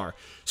true star.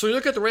 So you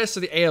look at the rest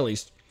of the AL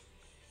East,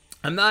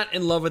 I'm not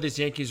in love with this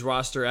Yankees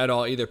roster at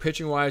all, either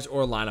pitching-wise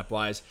or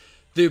lineup-wise.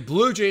 The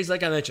Blue Jays,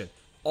 like I mentioned,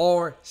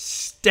 are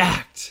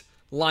stacked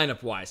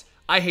lineup-wise.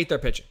 I hate their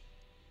pitching.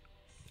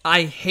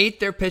 I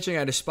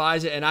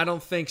despise it, and I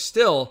don't think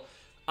still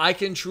I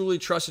can truly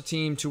trust a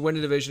team to win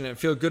a division and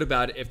feel good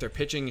about it if their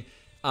pitching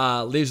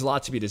leaves a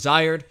lot to be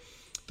desired.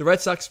 The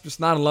Red Sox just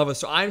not in love with,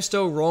 so I'm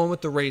still rolling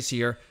with the Rays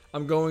here.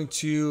 I'm going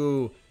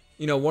to,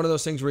 one of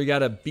those things where you got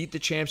to beat the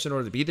champs in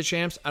order to beat the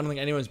champs. I don't think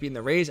anyone's beating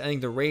the Rays. I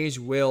think the Rays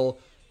will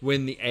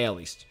win the AL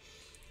East.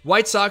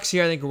 White Sox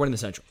here, I think, are winning the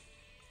Central.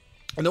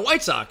 And the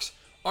White Sox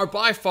are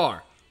by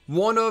far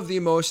one of the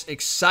most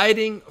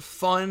exciting,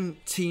 fun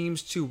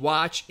teams to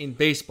watch in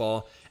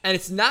baseball. And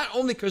it's not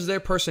only because of their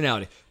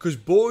personality, because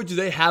boy, do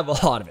they have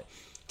a lot of it.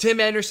 Tim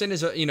Anderson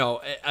is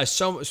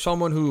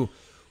someone who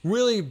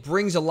really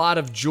brings a lot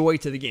of joy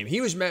to the game.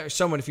 He was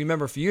someone, if you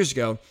remember a few years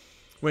ago,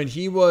 when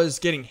he was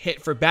getting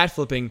hit for bat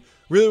flipping,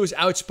 really was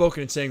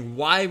outspoken and saying,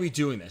 why are we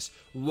doing this?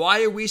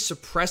 Why are we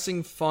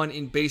suppressing fun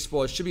in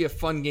baseball? It should be a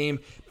fun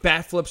game.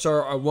 Bat flips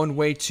are one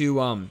way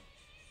to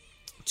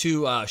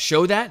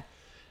show that.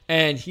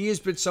 And he has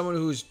been someone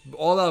who's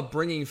all about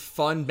bringing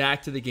fun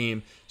back to the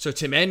game. So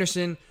Tim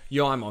Anderson,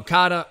 Yohan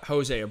Moncada,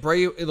 Jose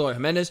Abreu, Eloy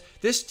Jimenez,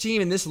 this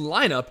team and this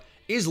lineup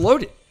is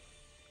loaded.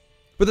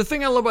 But the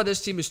thing I love about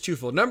this team is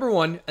twofold. Number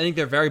one, I think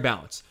they're very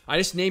balanced. I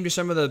just named you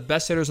some of the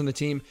best hitters on the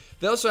team.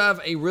 They also have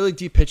a really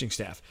deep pitching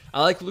staff.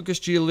 I like Lucas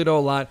Giolito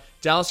a lot.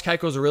 Dallas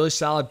Keuchel is a really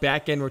solid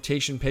back-end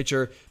rotation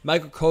pitcher.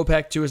 Michael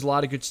Kopech, too, has a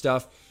lot of good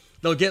stuff.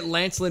 They'll get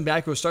Lance Lynn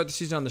back, who will start the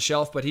season on the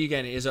shelf, but he,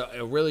 again, is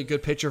a really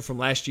good pitcher from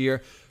last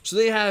year. So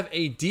they have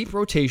a deep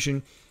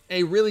rotation,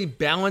 a really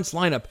balanced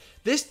lineup.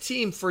 This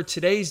team, for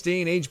today's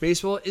day and age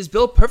baseball, is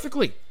built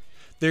perfectly.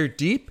 They're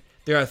deep,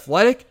 they're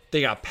athletic,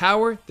 they got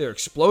power, they're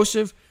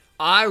explosive.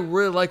 I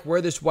really like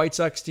where this White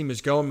Sox team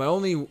is going. My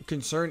only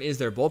concern is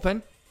their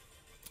bullpen.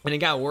 And it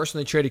got worse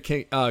when they traded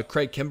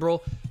Craig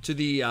Kimbrell to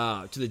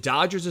the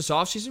Dodgers this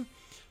offseason.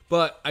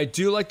 But I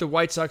do like the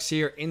White Sox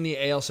here in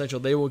the AL Central.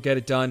 They will get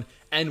it done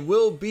and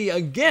will be,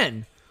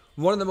 again,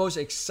 one of the most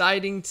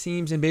exciting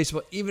teams in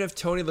baseball, even if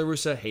Tony La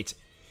Russa hates it.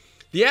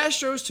 The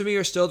Astros, to me,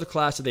 are still the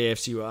class of the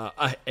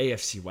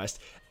AFC West,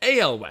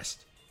 AL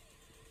West.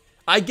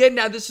 I get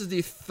now this is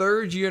the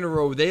third year in a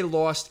row they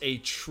lost a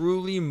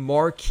truly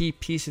marquee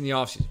piece in the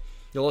offseason.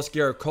 They lost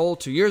Garrett Cole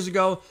 2 years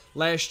ago.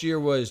 Last year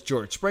was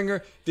George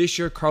Springer. This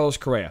year, Carlos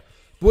Correa.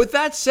 But with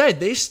that said,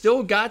 they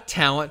still got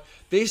talent.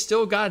 They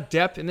still got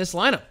depth in this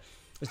lineup.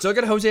 They still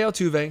got Jose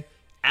Altuve,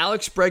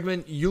 Alex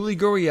Bregman, Yuli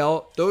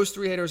Gurriel. Those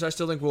three hitters I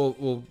still think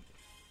will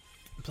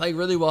play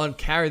really well and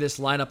carry this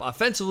lineup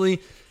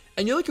offensively.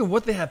 And you look at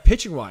what they have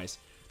pitching-wise.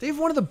 They have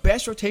one of the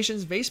best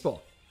rotations in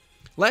baseball.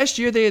 Last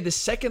year, they had the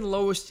second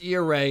lowest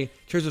ERA in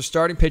terms of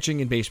starting pitching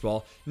in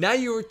baseball. Now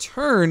you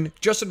return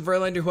Justin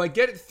Verlander, who I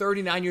get at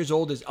 39 years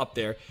old is up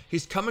there.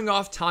 He's coming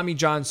off Tommy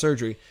John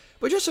surgery.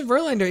 But Justin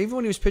Verlander, even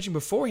when he was pitching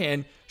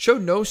beforehand,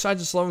 showed no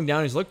signs of slowing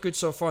down. He's looked good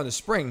so far in the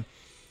spring.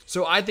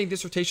 So I think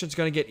this rotation is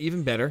going to get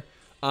even better.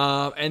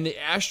 And the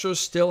Astros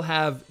still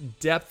have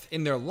depth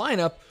in their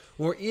lineup,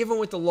 where even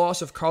with the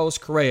loss of Carlos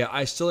Correa,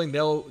 I still think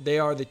they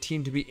are the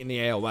team to beat in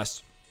the AL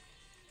West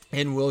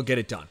and will get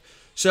it done.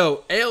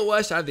 So, AL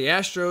West, I have the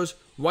Astros,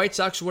 White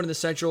Sox winning the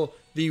Central,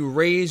 the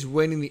Rays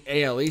winning the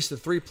AL East. The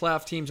three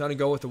playoff teams, I'm going to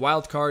go with the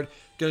wild card.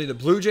 Going to be the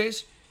Blue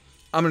Jays.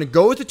 I'm going to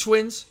go with the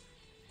Twins,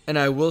 and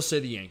I will say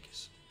the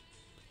Yankees.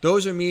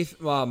 Those are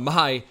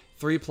my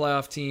three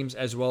playoff teams,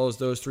 as well as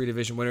those three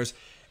division winners.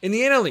 In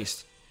the NL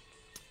East,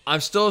 I'm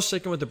still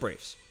sticking with the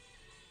Braves.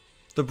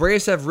 The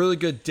Braves have really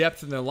good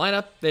depth in their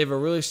lineup. They have a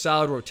really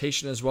solid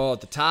rotation as well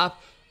at the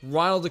top.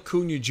 Ronald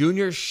Acuna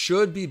Jr.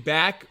 should be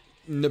back,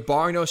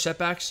 barring no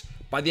setbacks,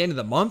 by the end of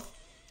the month.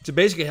 So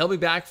basically, he'll be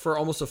back for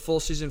almost a full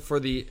season for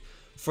the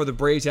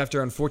Braves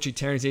after unfortunately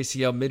tearing his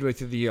ACL midway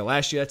through the year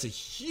last year. That's a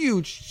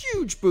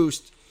huge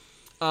boost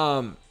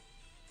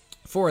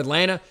for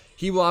Atlanta.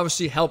 He will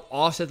obviously help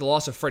offset the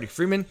loss of Freddie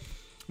Freeman,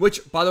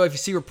 which, by the way, if you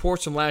see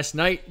reports from last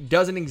night,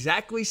 doesn't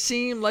exactly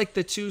seem like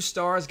the two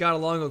stars got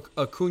along,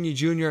 Acuna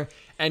Jr.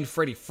 and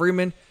Freddie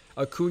Freeman.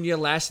 Acuna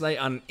last night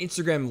on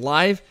Instagram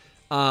Live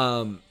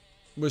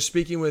was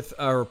speaking with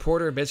a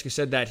reporter and basically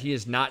said that he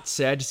is not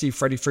sad to see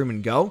Freddie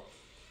Freeman go,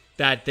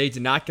 that they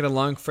did not get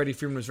along. Freddie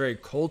Freeman was very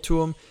cold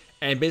to him,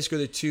 and basically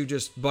the two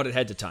just butted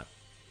heads at time.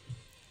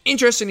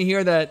 Interesting to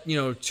hear that,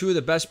 two of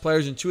the best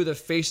players and two of the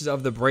faces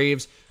of the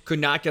Braves could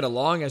not get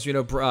along. As we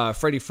know,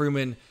 Freddie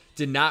Freeman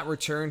did not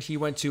return. He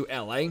went to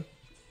L.A.,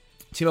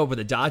 team up with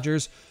the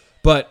Dodgers.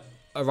 But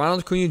Ronald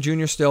Acuna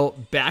Jr. still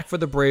back for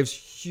the Braves.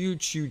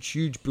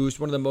 Huge boost.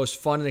 One of the most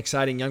fun and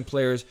exciting young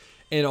players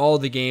in all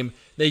of the game.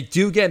 They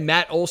do get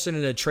Matt Olson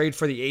in a trade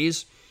for the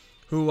A's,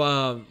 who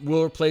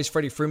will replace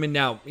Freddie Freeman.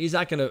 Now, he's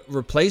not going to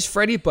replace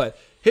Freddie, but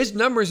his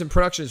numbers and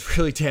production is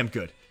really damn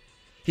good.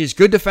 He's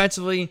good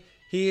defensively.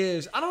 He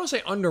is, I don't want to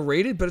say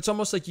underrated, but it's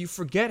almost like you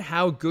forget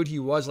how good he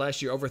was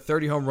last year, over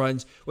 30 home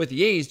runs with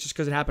the A's just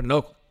because it happened in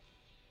Oakland.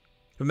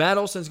 But Matt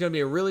Olson is going to be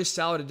a really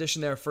solid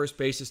addition there at first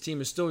base. His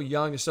team is still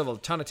young. They still have a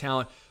ton of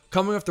talent.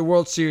 Coming off the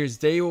World Series,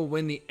 they will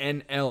win the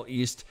NL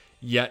East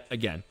yet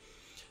again.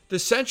 The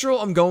Central,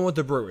 I'm going with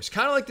the Brewers.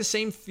 Kind of like the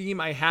same theme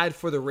I had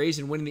for the Rays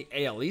in winning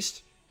the AL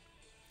East.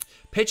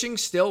 Pitching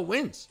still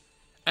wins.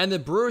 And the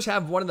Brewers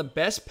have one of the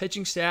best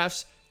pitching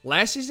staffs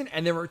last season,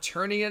 and they're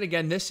returning it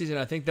again this season.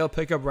 I think they'll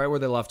pick up right where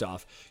they left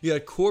off. You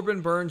had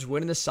Corbin Burns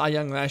winning the Cy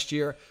Young last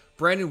year.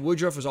 Brandon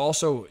Woodruff was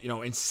also,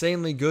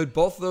 insanely good.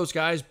 Both of those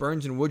guys,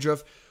 Burns and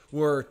Woodruff,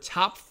 were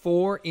top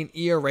 4 in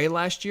ERA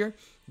last year.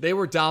 They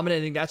were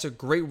dominant. I think that's a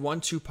great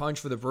 1-2 punch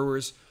for the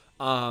Brewers.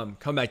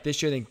 Come back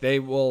this year. I think they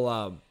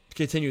will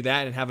continue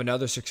that and have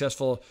another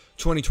successful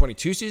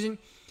 2022 season.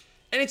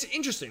 And it's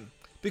interesting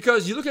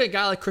because you look at a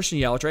guy like Christian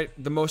Yelich, right?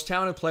 The most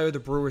talented player the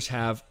Brewers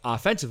have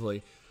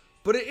offensively.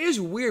 But it is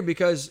weird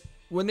because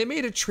when they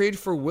made a trade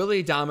for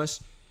Willy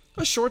Adames,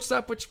 a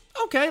shortstop, which,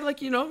 okay,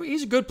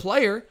 he's a good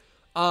player.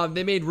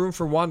 They made room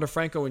for Wander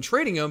Franco in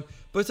trading him.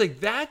 But it's like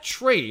that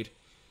trade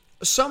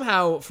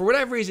somehow, for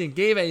whatever reason,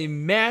 gave a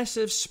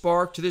massive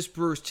spark to this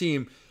Brewers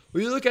team.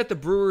 When you look at the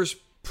Brewers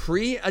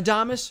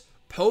pre-Adames,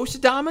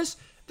 post-Adames,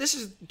 this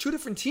is two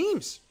different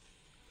teams.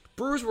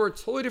 Brewers were a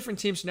totally different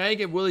team, so now you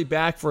get Willie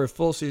back for a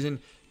full season.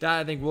 That,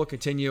 I think, will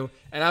continue.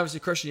 And obviously,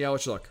 Christian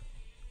Yelich, look,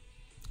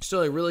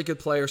 still a really good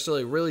player, still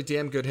a really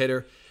damn good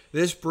hitter.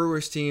 This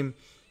Brewers team,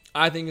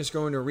 I think, is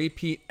going to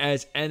repeat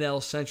as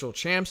NL Central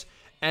champs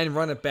and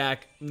run it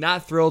back.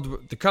 Not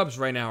thrilled. The Cubs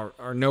right now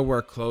are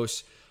nowhere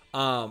close.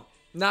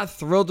 Not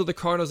thrilled with the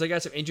Cardinals. They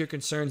got some injury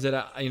concerns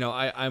that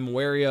I'm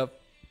wary of.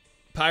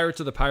 Pirates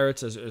are the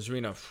Pirates, as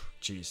we know.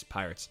 Jeez,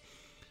 Pirates.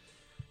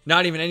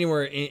 not even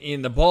anywhere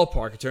in the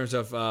ballpark in terms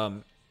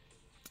of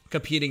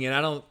competing.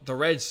 And the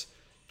Reds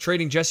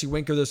trading Jesse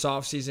Winker this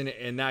offseason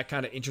and that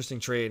kind of interesting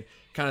trade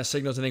kind of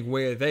signals, I think,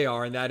 where they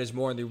are, and that is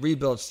more in the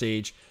rebuild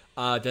stage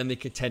than the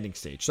contending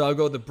stage. So I'll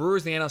go the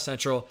Brewers, the NL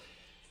Central,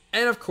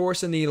 and of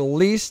course, in the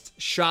least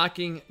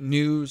shocking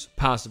news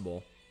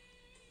possible,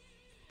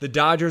 the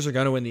Dodgers are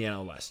going to win the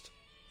NL West.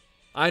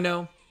 I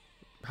know,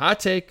 hot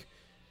take.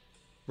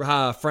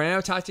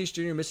 Fernando Tatis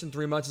Jr. missing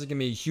 3 months is going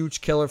to be a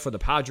huge killer for the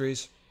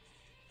Padres.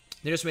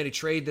 They just made a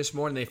trade this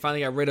morning. They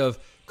finally got rid of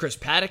Chris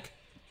Paddock,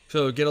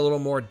 so get a little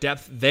more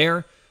depth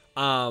there.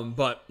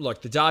 But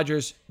look, the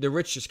Dodgers, the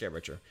rich just get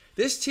richer.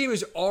 This team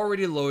is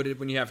already loaded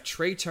when you have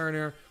Trey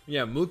Turner, when you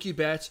have Mookie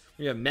Betts,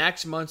 when you have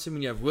Max Munson,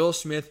 when you have Will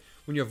Smith,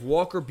 when you have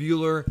Walker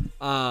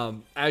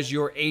Buehler as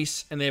your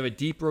ace, and they have a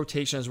deep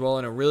rotation as well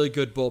and a really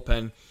good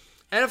bullpen.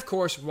 And of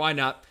course, why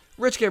not?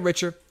 Rich get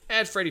richer.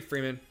 Add Freddie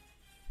Freeman.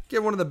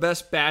 Get one of the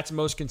best bats and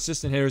most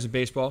consistent hitters in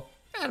baseball.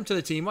 Add him to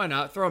the team. Why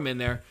not? Throw him in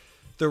there.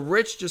 The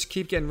rich just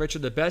keep getting richer.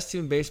 The best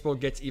team in baseball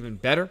gets even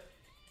better.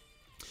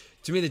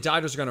 To me, the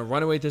Dodgers are going to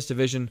run away with this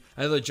division.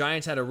 I know the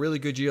Giants had a really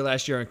good year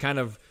last year and kind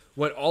of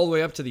went all the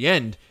way up to the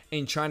end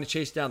in trying to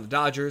chase down the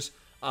Dodgers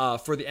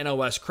for the NL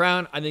West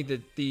crown. I think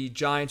that the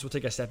Giants will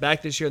take a step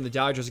back this year, and the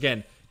Dodgers,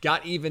 again,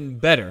 got even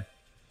better.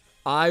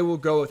 I will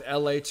go with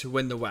LA to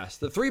win the West.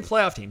 The 3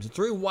 playoff teams, the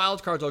 3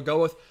 wild cards I'll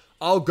go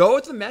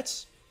with the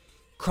Mets.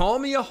 Call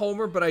me a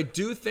homer, but I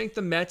do think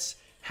the Mets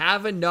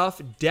have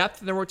enough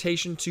depth in the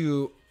rotation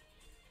to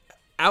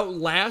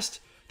outlast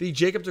the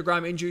Jacob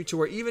deGrom injury to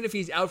where even if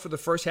he's out for the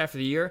first half of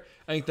the year,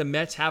 I think the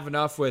Mets have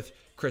enough with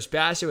Chris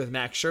Bassett, with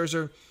Max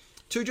Scherzer,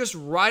 to just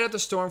ride out the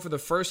storm for the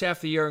first half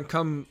of the year and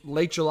come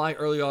late July,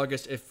 early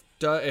August,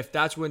 if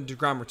that's when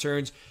deGrom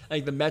returns, I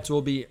think the Mets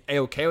will be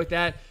A-okay with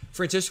that.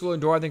 Francisco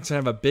Lindor, I think, is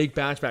going to have a big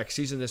bounce-back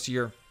season this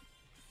year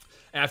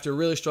after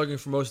really struggling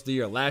for most of the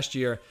year last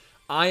year.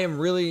 I am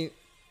really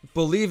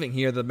believing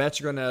here the Mets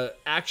are going to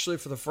actually,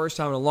 for the first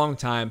time in a long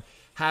time,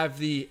 have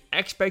the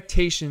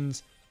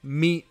expectations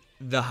meet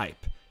the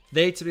hype.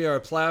 They, to me, are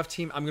a playoff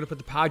team. I'm going to put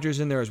the Padres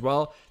in there as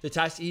well. The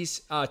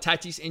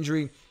Tatis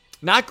injury,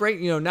 not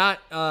great. Not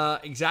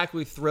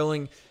exactly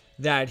thrilling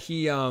that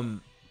he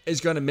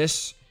is going to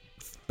miss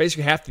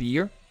basically half the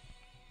year.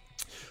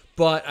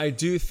 But I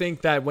do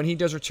think that when he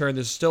does return,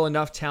 there's still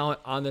enough talent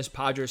on this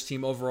Padres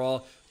team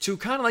overall to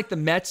kind of like the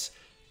Mets,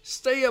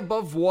 stay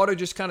above water,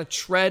 just kind of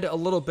tread a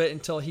little bit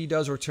until he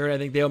does return. I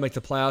think they'll make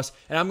the playoffs.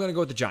 And I'm going to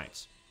go with the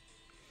Giants.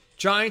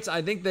 Giants,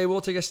 I think they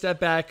will take a step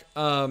back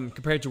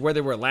compared to where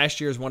they were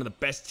last year as one of the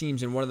best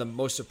teams and one of the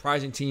most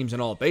surprising teams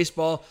in all of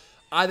baseball.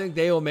 I think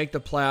they will make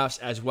the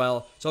playoffs as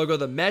well. So I'll go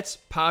the Mets,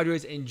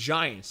 Padres, and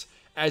Giants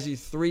as the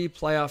 3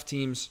 playoff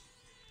teams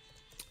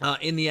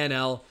in the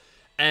NL.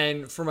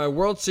 And for my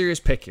World Series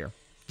pick here,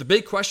 the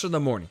big question of the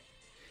morning,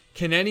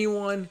 can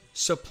anyone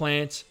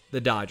supplant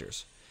the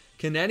Dodgers?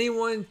 Can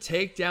anyone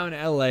take down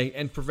LA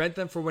and prevent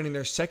them from winning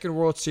their second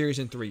World Series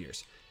in 3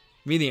 years?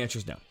 Me, the answer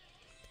is no.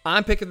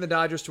 I'm picking the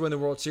Dodgers to win the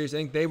World Series. I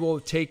think they will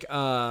take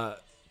down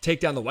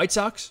the White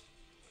Sox.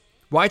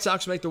 White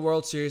Sox will make the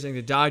World Series. I think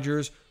the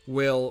Dodgers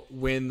will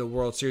win the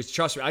World Series.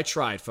 Trust me, I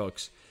tried,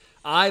 folks.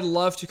 I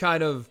love to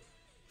kind of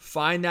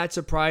find that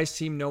surprise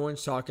team no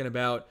one's talking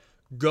about,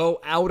 go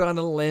out on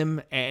a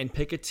limb and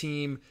pick a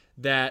team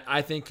that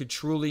I think could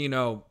truly,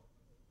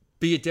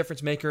 be a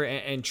difference maker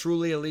and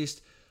truly at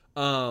least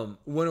win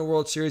a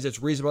World Series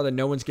that's reasonable that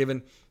no one's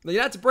given.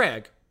 Not to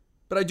brag,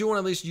 but I do want to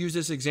at least use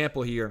this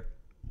example here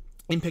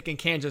in picking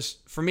Kansas,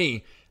 for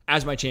me,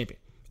 as my champion.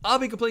 I'll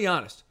be completely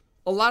honest.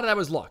 A lot of that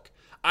was luck.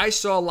 I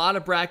saw a lot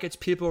of brackets.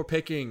 People were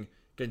picking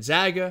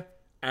Gonzaga,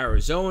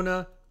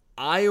 Arizona,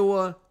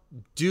 Iowa,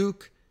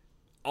 Duke,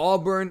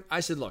 Auburn. I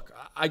said, look,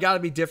 I got to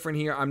be different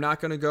here. I'm not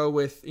going to go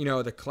with,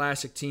 the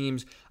classic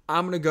teams.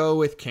 I'm going to go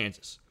with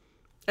Kansas.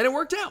 And it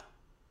worked out.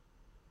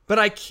 But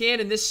I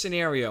can't, in this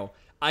scenario,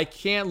 I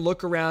can't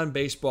look around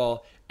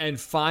baseball and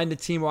find a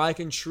team where I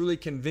can truly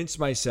convince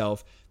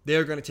myself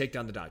they're going to take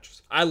down the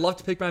Dodgers. I love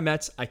to pick my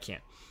Mets. I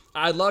can't.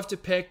 I'd love to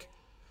pick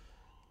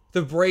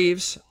the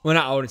Braves. Well,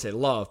 I wouldn't say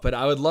love, but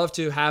I would love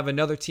to have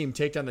another team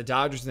take down the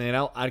Dodgers in the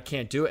NL. I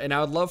can't do it. And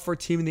I would love for a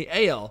team in the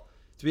AL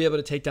to be able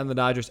to take down the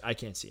Dodgers. I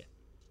can't see it.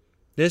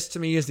 This, to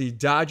me, is the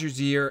Dodgers'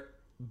 year,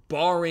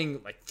 barring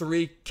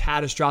 3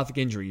 catastrophic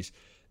injuries.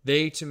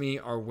 They, to me,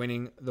 are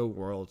winning the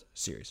World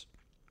Series.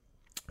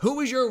 Who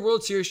is your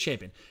World Series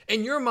champion?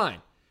 In your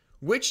mind,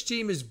 which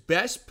team is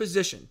best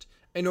positioned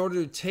in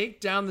order to take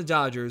down the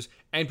Dodgers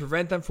and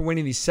prevent them from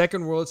winning the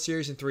second World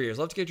Series in 3 years?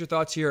 Love to get your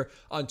thoughts here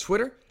on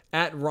Twitter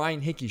at Ryan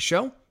Hickey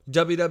Show,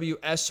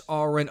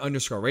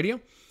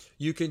 WWSRN_radio.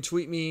 You can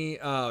tweet me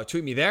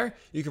there.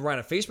 You can write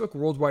on Facebook,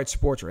 Worldwide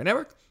Sports Radio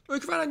Network, or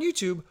you can write on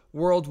YouTube,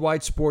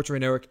 Worldwide Sports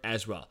Radio Network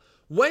as well.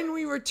 When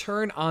we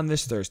return on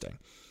this Thursday,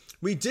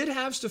 we did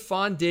have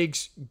Stephon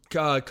Diggs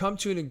come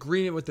to an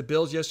agreement with the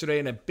Bills yesterday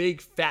in a big,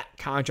 fat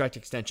contract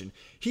extension.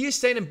 He is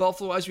staying in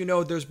Buffalo. As we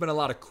know, there's been a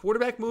lot of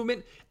quarterback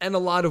movement and a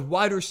lot of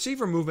wide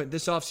receiver movement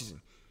this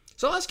offseason.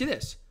 So I'll ask you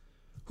this.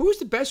 Who is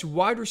the best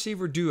wide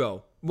receiver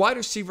duo wide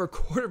receiver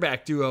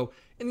quarterback duo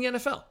in the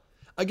NFL.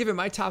 I'll give it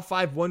my top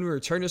 5 when we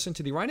return to listen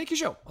to the Ryan Hickey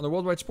Show on the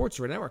Worldwide Sports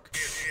Radio Network.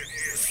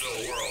 It's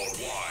the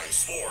Worldwide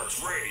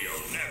Sports Radio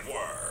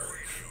Network.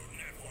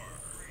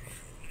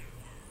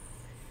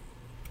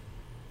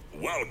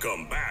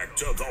 Welcome back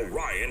to the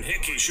Ryan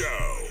Hickey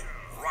Show,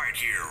 right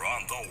here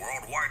on the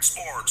Worldwide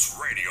Sports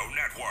Radio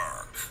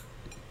Network.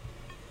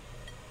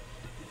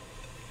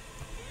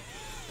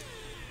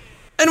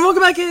 And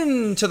welcome back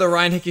into the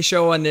Ryan Hickey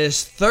Show on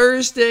this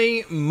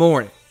Thursday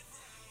morning.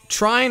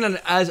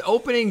 As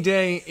opening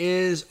day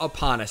is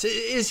upon us. It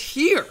is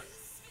here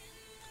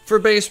for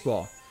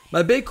baseball.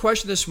 My big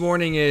question this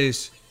morning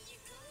is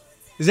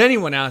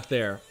anyone out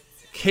there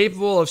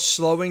capable of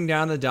slowing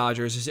down the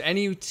Dodgers? Is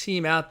any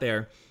team out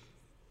there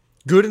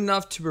good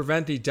enough to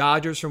prevent the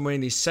Dodgers from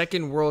winning the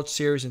second World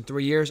Series in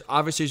 3 years?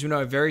 Obviously, as we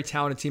know, a very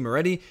talented team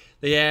already.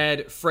 They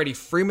had Freddie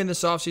Freeman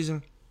this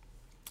offseason.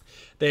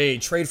 They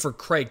trade for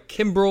Craig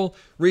Kimbrell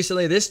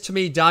recently. This, to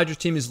me, Dodgers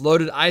team is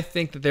loaded. I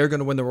think that they're going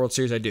to win the World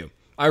Series. I do.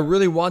 I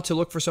really want to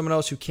look for someone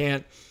else who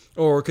can't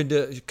or can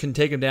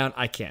take them down.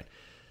 I can't.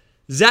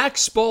 Zach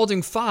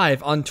Spalding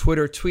 5 on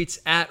Twitter tweets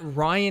at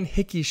Ryan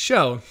Hickey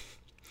Show.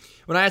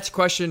 When I asked the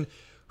question,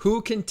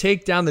 who can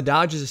take down the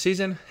Dodgers this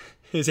season?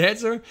 His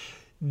answer,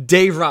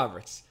 Dave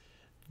Roberts.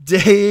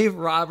 Dave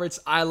Roberts,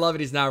 I love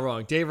it. He's not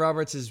wrong. Dave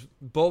Roberts is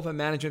bullpen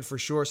management for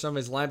sure. Some of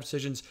his line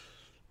decisions,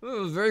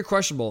 very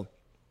questionable.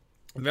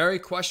 Very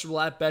questionable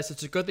at best.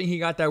 It's a good thing he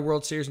got that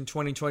World Series in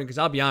 2020 because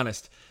I'll be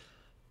honest,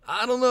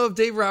 I don't know if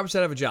Dave Roberts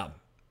would have a job.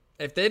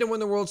 If they didn't win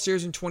the World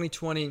Series in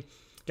 2020,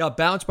 got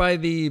bounced by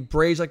the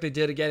Braves like they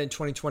did again in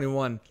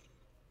 2021,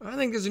 I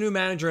think there's a new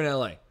manager in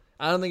LA.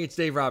 I don't think it's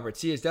Dave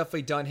Roberts. He has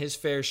definitely done his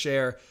fair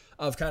share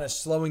of kind of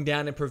slowing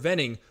down and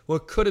preventing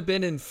what could have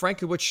been, and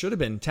frankly what should have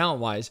been,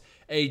 talent-wise,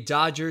 a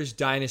Dodgers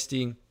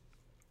dynasty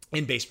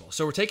in baseball.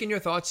 So we're taking your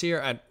thoughts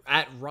here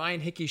at Ryan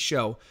Hickey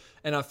Show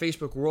and on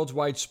Facebook,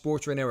 Worldwide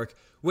Sports Radio Network.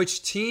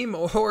 Which team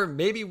or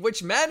maybe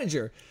which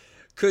manager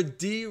could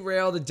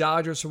derail the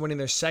Dodgers from winning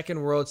their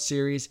second World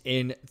Series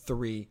in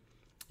 3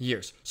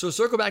 years? So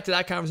circle back to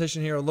that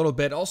conversation here a little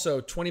bit. Also,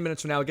 20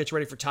 minutes from now, we'll get you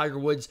ready for Tiger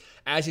Woods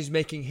as he's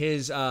making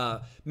his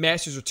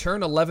Masters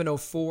return.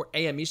 11:04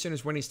 a.m. Eastern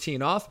is when he's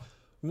teeing off.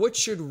 What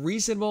should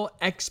reasonable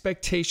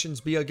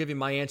expectations be? I'll give you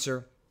my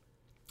answer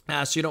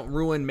so you don't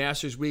ruin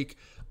Masters Week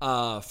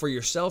for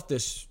yourself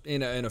this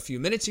in a few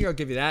minutes here. I'll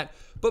give you that.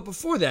 But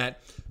before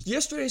that,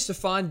 yesterday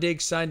Stephon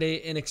Diggs signed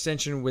an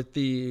extension with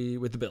the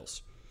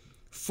Bills.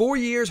 4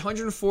 years,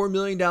 $104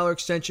 million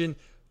extension,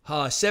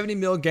 $70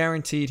 million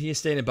guaranteed. He is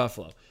staying in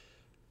Buffalo.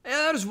 And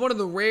that is one of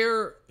the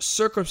rare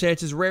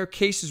circumstances, rare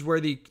cases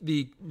where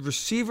the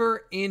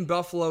receiver in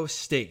Buffalo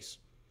stays.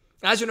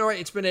 As you know,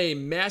 it's been a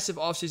massive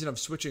offseason of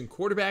switching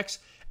quarterbacks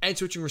and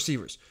switching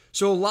receivers.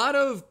 So a lot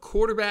of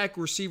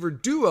quarterback-receiver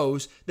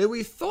duos that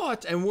we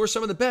thought and were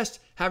some of the best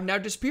have now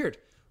disappeared.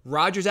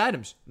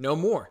 Rodgers-Adams, no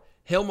more.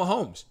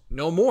 Hill-Mahomes,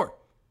 no more.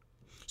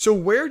 So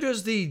where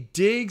does the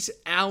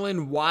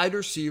Diggs-Allen wide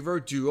receiver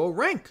duo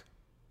rank?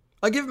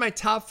 I'll give my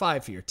top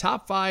 5 here.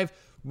 Top 5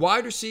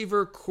 wide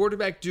receiver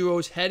quarterback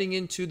duos heading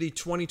into the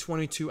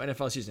 2022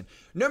 NFL season.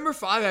 Number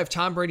 5, I have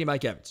Tom Brady and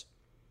Mike Evans.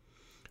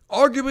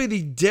 Arguably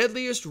the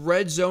deadliest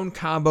red zone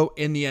combo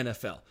in the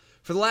NFL.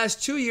 For the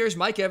last 2 years,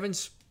 Mike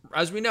Evans,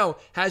 as we know,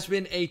 has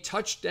been a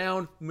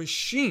touchdown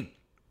machine.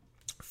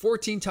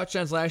 14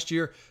 touchdowns last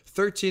year,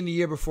 13 the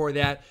year before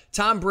that.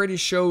 Tom Brady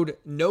showed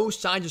no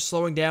signs of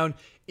slowing down,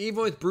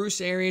 even with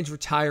Bruce Arians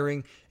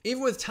retiring,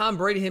 even with Tom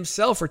Brady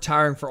himself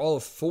retiring for all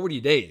of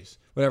 40 days,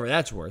 whatever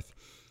that's worth.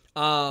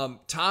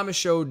 Thomas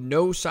showed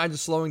no signs of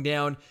slowing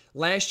down.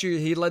 Last year,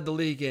 he led the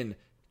league in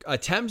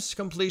attempts,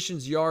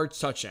 completions, yards,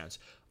 touchdowns.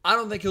 I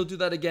don't think he'll do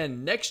that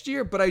again next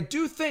year, but I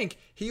do think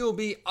he will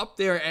be up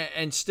there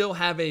and still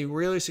have a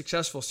really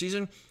successful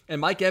season.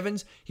 And Mike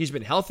Evans, he's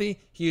been healthy.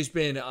 He has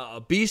been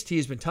a beast. He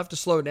has been tough to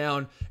slow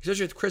down,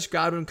 especially with Chris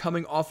Godwin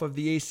coming off of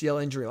the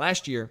ACL injury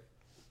last year.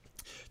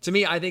 To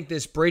me, I think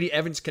this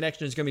Brady-Evans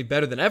connection is going to be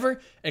better than ever,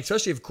 and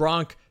especially if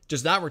Gronk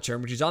does not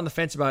return, which he's on the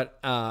fence about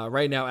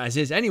right now as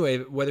is anyway,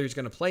 whether he's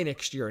going to play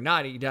next year or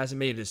not. He hasn't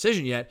made a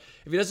decision yet.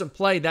 If he doesn't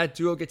play, that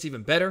duo gets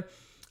even better.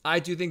 I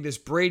do think this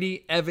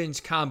Brady-Evans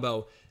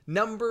combo,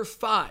 number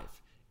 5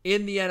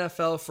 in the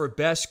NFL for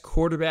best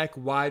quarterback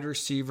wide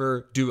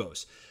receiver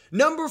duos.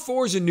 Number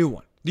 4 is a new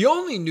one. The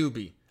only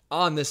newbie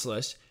on this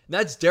list, and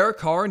that's Derek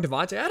Carr and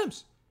Davante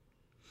Adams.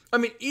 I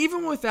mean,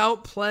 even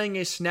without playing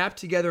a snap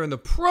together in the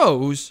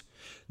pros,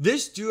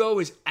 this duo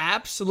is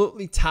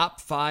absolutely top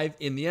 5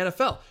 in the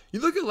NFL. You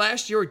look at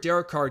last year what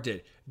Derek Carr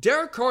did.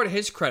 Derek Carr, to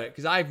his credit,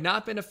 because I have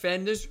not been a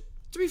fan, to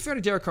be fair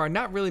to Derek Carr,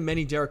 not really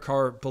many Derek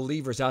Carr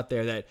believers out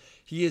there that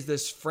he is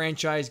this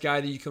franchise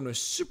guy that you come to a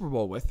Super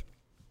Bowl with.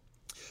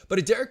 But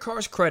to Derek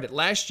Carr's credit,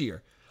 last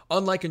year,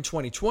 unlike in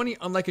 2020,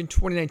 unlike in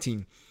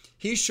 2019,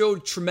 he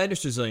showed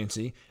tremendous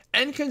resiliency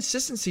and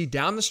consistency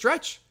down the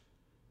stretch.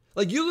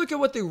 Like, you look at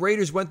what the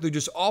Raiders went through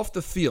just off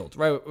the field,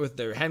 right, with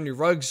their Henry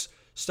Ruggs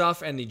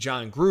stuff and the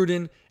John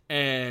Gruden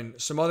and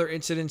some other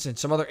incidents and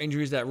some other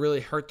injuries that really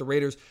hurt the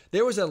Raiders,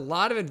 there was a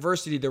lot of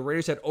adversity the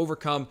Raiders had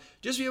overcome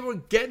just to be able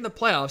to get in the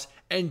playoffs,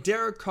 and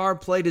Derek Carr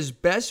played his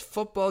best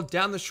football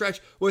down the stretch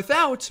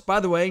without, by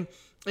the way,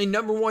 a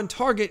number one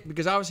target,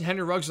 because obviously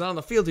Henry Ruggs was not on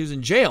the field. He was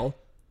in jail.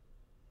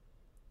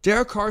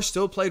 Derek Carr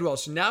still played well.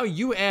 So now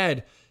you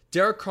add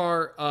Derek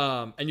Carr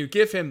and you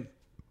give him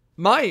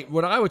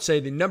what I would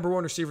say, the number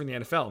one receiver in the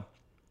NFL.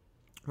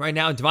 Right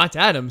now, Davante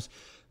Adams,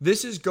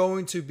 this is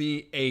going to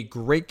be a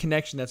great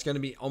connection that's going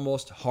to be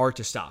almost hard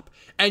to stop.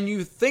 And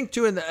you think,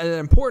 too, an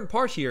important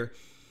part here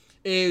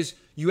is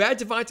you add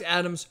Davante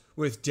Adams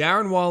with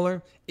Darren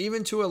Waller,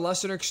 even to a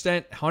lesser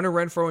extent, Hunter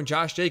Renfrow and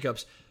Josh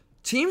Jacobs.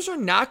 Teams are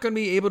not going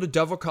to be able to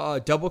double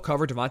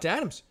cover Davante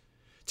Adams.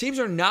 Teams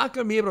are not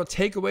going to be able to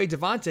take away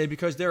Davante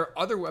because there are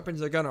other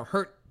weapons that are going to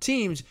hurt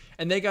teams,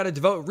 and they got to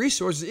devote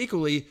resources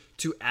equally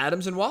to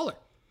Adams and Waller.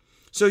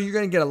 So you're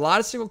going to get a lot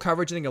of single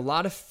coverage. I think a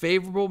lot of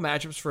favorable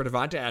matchups for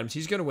Davante Adams.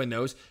 He's going to win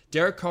those.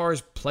 Derek Carr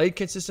has played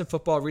consistent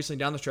football recently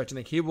down the stretch. I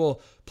think he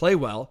will play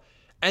well.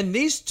 And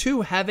these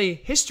two have a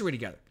history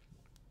together.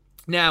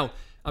 Now,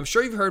 I'm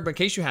sure you've heard, but in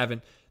case you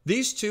haven't,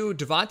 these two,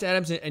 Davante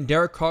Adams and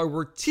Derek Carr,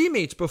 were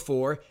teammates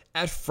before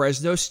at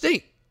Fresno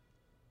State.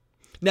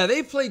 Now,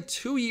 they played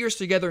 2 years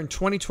together in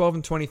 2012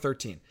 and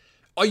 2013.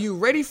 Are you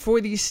ready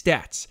for these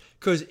stats?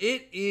 Because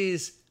it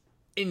is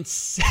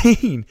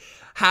insane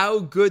how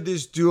good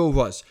this duo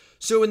was.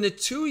 So in the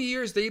 2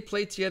 years they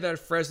played together at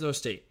Fresno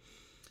State,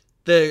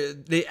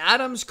 the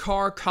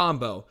Adams-Carr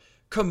combo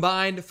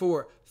combined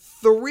for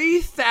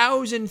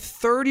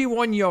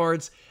 3,031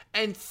 yards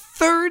and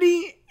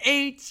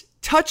 38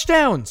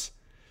 touchdowns.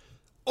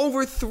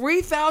 Over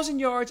 3,000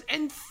 yards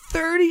and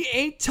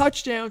 38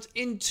 touchdowns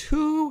in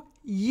 2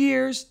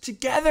 years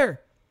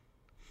together.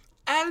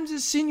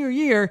 Adams' senior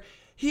year,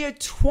 he had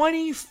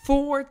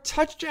 24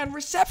 touchdown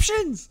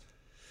receptions.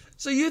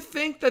 So you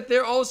think that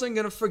they're all of a sudden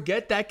going to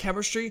forget that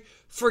chemistry,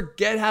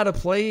 forget how to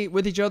play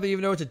with each other,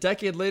 even though it's a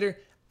decade later?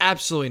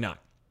 Absolutely not.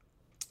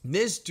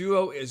 This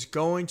duo is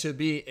going to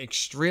be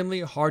extremely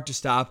hard to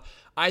stop.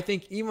 I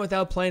think even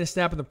without playing a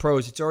snap in the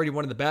pros, it's already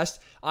one of the best.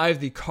 I have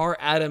the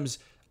Carr-Adams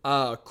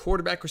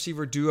quarterback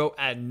receiver duo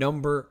at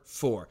number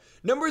 4.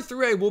 Number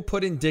 3, I will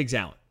put in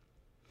Diggs-Allen.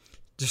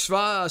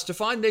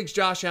 Stephon Diggs,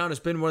 Josh Allen has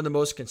been one of the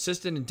most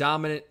consistent and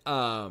dominant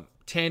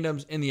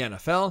tandems in the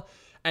NFL.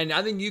 And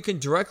I think you can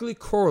directly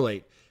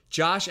correlate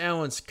Josh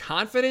Allen's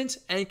confidence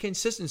and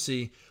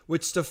consistency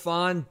with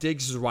Stephon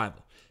Diggs'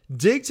 arrival.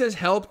 Diggs has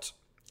helped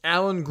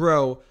Allen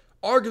grow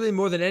arguably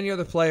more than any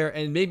other player,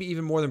 and maybe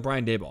even more than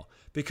Brian Daboll,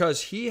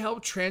 because he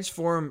helped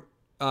transform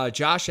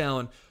Josh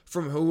Allen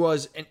from who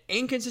was an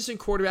inconsistent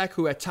quarterback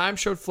who at times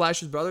showed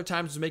flashes, but other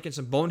times was making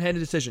some boneheaded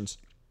decisions.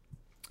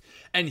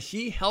 And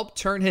he helped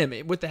turn him,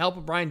 with the help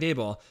of Brian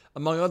Daboll,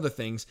 among other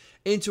things,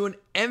 into an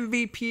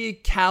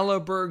MVP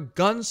caliber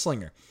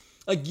gunslinger.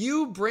 Like,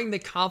 you bring the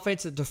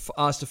confidence that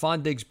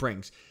Stephon Diggs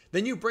brings.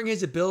 Then you bring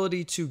his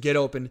ability to get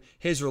open,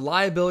 his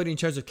reliability in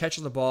terms of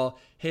catching the ball,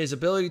 his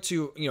ability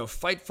to,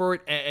 fight for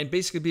it and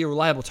basically be a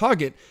reliable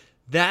target.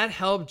 That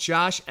helped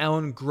Josh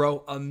Allen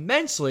grow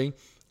immensely.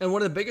 And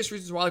one of the biggest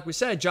reasons why, like we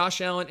said, Josh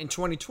Allen in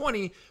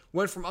 2020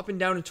 went from up and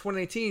down in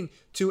 2018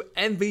 to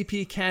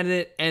MVP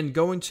candidate and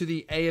going to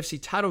the AFC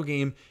title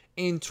game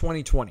in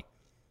 2020.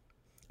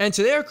 And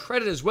to their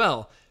credit as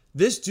well,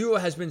 this duo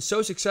has been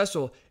so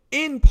successful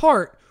in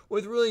part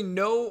with really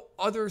no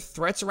other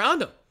threats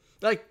around him.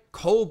 Like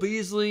Cole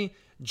Beasley,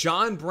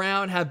 John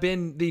Brown have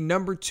been the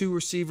number 2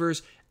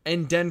 receivers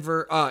in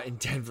Buffalo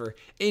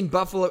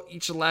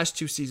each of the last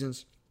 2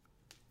 seasons.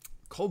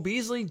 Cole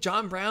Beasley,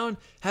 John Brown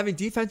having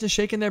defenses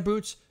shaking their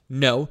boots?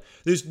 No.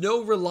 There's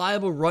no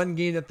reliable run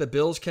game that the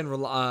Bills can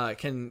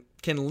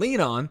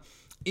lean on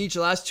each of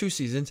the last 2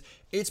 seasons.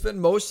 It's been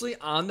mostly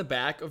on the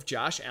back of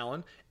Josh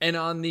Allen and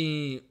on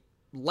the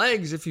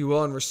legs, if you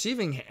will, and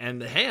receiving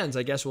and the hands,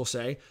 I guess we'll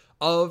say,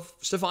 of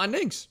Stephon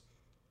Diggs.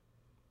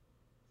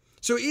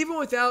 So even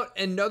without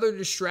another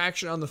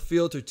distraction on the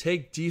field to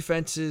take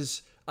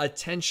defenses'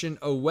 attention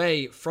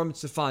away from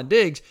Stephon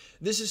Diggs,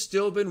 this has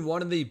still been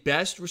one of the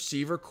best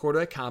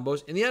receiver-quarterback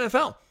combos in the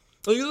NFL.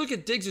 When you look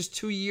at Diggs'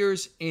 2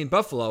 years in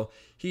Buffalo,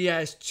 he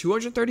has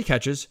 230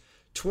 catches,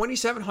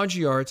 2,700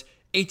 yards,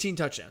 18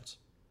 touchdowns.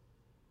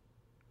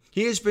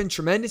 He has been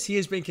tremendous. He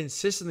has been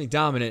consistently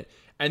dominant.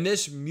 And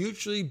this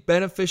mutually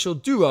beneficial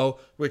duo,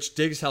 which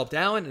Diggs helped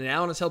Allen and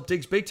Allen has helped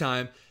Diggs big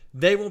time,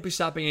 they won't be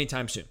stopping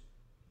anytime soon.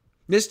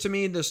 This, to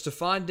me, the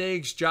Stephon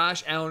Diggs,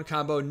 Josh Allen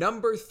combo,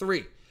 number 3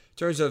 in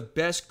terms of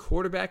best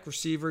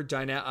quarterback-receiver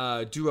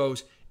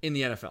duos in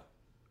the NFL.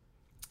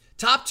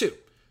 Top 2.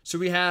 So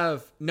we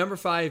have number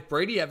 5,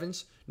 Brady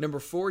Evans. Number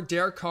 4,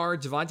 Derek Carr,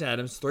 Davante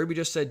Adams. 3, we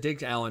just said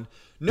Diggs Allen.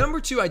 Number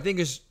 2, I think,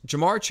 is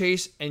Jamar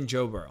Chase and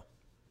Joe Burrow.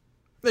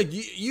 Like,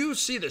 you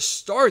see the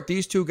start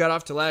these two got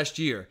off to last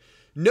year.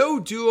 No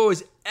duo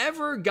has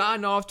ever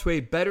gotten off to a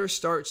better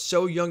start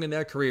so young in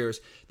their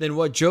careers than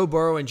what Joe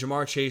Burrow and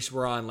Jamar Chase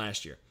were on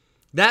last year.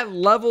 That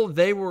level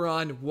they were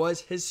on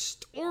was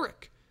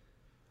historic.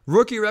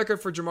 Rookie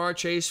record for Jamar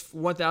Chase,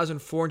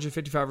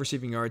 1,455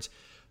 receiving yards.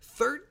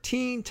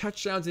 13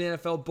 touchdowns in the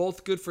NFL,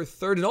 both good for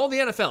third in all the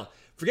NFL.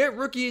 Forget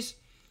rookies,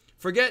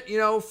 forget,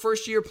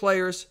 first-year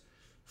players.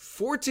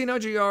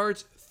 1,400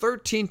 yards,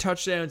 13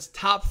 touchdowns,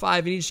 top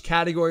 5 in each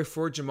category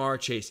for Ja'Marr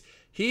Chase.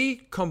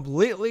 He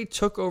completely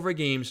took over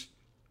games.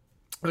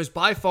 It was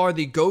by far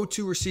the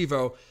go-to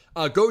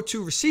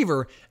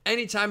receiver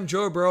anytime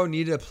Joe Burrow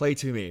needed a play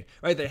to be made.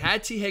 Right? They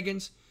had T.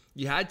 Higgins,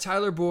 you had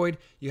Tyler Boyd,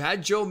 you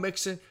had Joe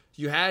Mixon,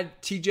 you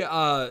had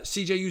CJ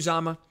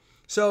Uzomah.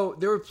 So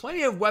there were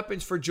plenty of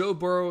weapons for Joe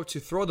Burrow to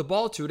throw the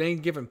ball to at any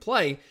given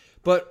play.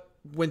 But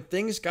when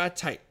things got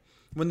tight,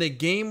 when the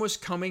game was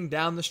coming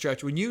down the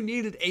stretch, when you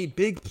needed a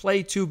big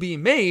play to be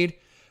made,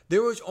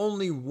 there was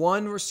only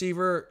one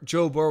receiver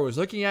Joe Burrow was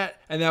looking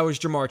at, and that was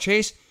Ja'Marr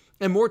Chase.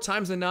 And more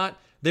times than not,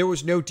 there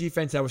was no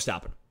defense that was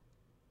stopping him.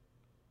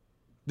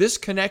 This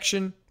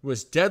connection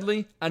was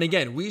deadly. And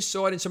again, we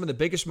saw it in some of the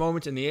biggest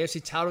moments in the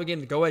AFC title game.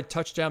 The go-ahead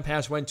touchdown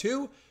pass went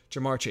to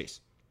Ja'Marr Chase.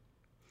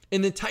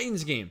 In the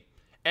Titans game,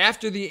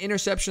 after the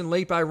interception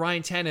late by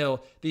Ryan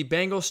Tannehill, the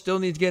Bengals still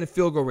need to get in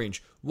field goal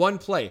range. One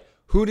play.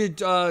 Who did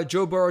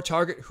Joe Burrow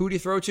target? Who did he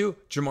throw to?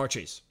 Ja'Marr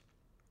Chase.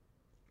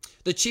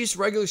 The Chiefs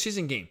regular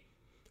season game.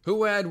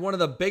 Who had one of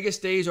the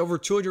biggest days, over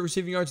 200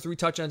 receiving yards, 3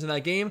 touchdowns in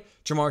that game?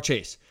 Ja'Marr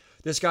Chase.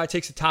 This guy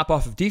takes the top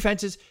off of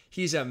defenses.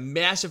 He's a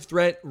massive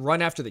threat,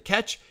 run after the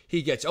catch.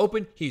 He gets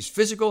open. He's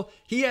physical.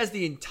 He has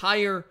the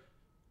entire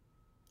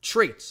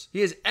traits.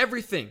 He has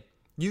everything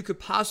you could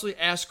possibly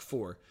ask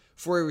for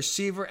a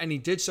receiver, and he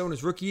did so in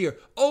his rookie year.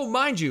 Oh,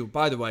 mind you,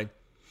 by the way,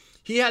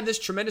 he had this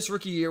tremendous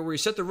rookie year where he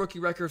set the rookie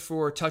record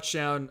for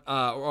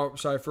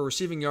for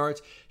receiving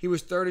yards. He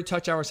was third in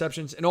touchdown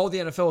receptions in all the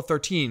NFL with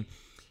 13.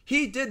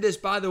 He did this,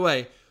 by the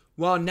way,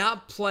 while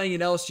not playing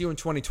at LSU in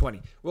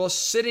 2020, while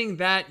sitting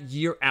that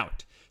year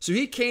out. So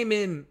he came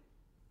in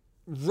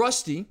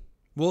rusty,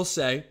 we'll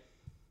say,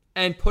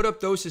 and put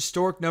up those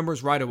historic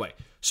numbers right away.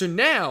 So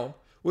now,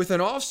 with an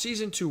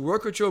offseason to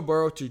work with Joe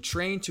Burrow, to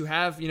train, to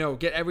have,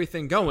 get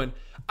everything going,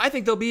 I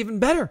think they'll be even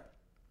better.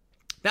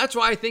 That's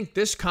why I think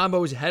this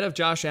combo is ahead of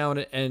Josh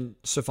Allen and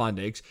Stephon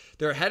Diggs.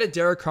 They're ahead of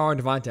Derek Carr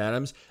and Devonta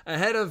Adams,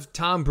 ahead of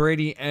Tom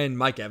Brady and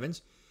Mike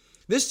Evans.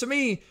 This, to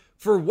me,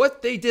 for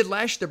what they did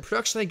last year, the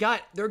production they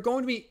got, they're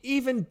going to be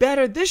even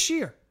better this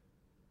year.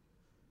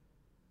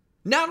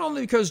 Not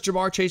only because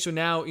Ja'Marr Chase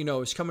now,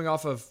 is coming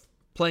off of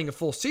playing a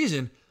full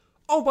season.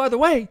 Oh, by the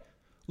way,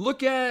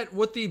 look at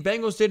what the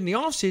Bengals did in the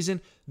offseason.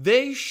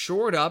 They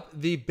shored up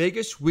the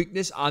biggest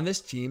weakness on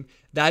this team.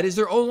 That is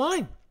their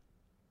O-line.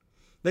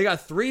 They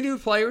got 3 new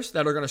players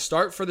that are going to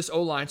start for this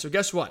O-line. So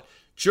guess what?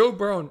 Joe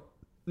Burrow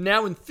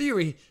now, in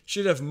theory,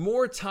 should have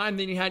more time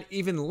than he had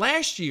even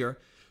last year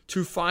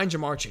to find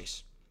Ja'Marr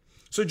Chase.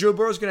 So Joe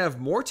Burrow is going to have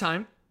more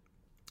time.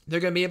 They're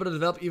going to be able to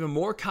develop even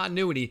more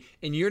continuity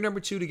in year number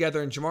 2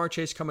 together, and Ja'Marr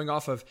Chase coming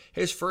off of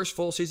his first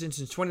full season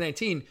since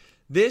 2019.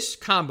 This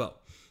combo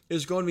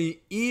is going to be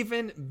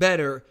even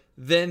better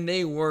than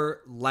they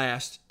were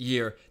last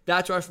year.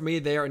 That's why, for me,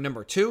 they are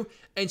number 2.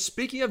 And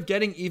speaking of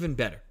getting even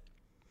better,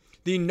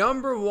 the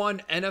number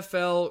 1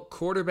 NFL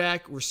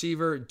quarterback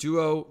receiver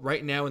duo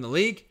right now in the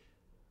league,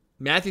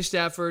 Matthew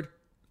Stafford,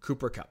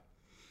 Cooper Kupp.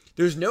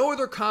 There's no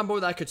other combo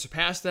that could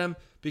surpass them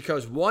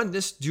because, one,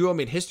 this duo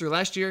made history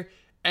last year,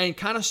 and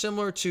kind of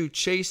similar to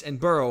Chase and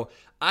Burrow,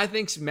 I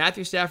think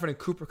Matthew Stafford and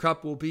Cooper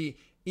Kupp will be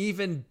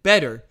even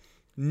better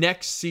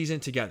next season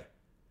together.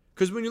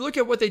 Because when you look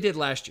at what they did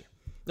last year,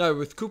 now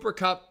with Cooper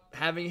Kupp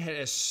having had a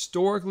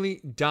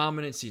historically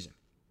dominant season,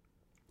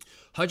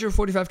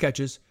 145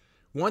 catches,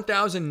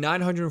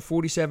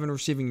 1,947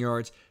 receiving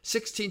yards,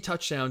 16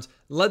 touchdowns,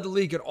 led the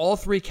league in all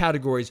 3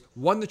 categories,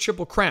 won the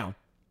Triple Crown.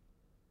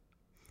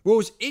 What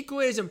was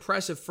equally as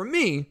impressive for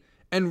me,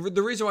 and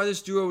the reason why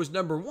this duo was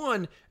number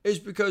 1, is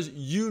because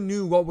you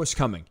knew what was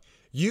coming.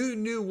 You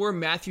knew where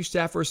Matthew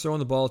Stafford was throwing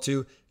the ball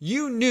to.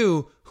 You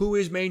knew who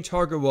his main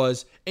target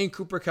was in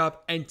Cooper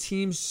Kupp, and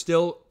teams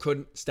still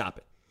couldn't stop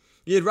it.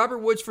 You had Robert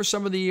Woods for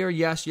some of the year,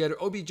 yes. You had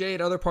OBJ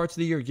at other parts of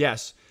the year,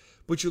 yes.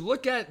 But you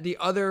look at the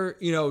other,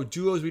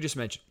 duos we just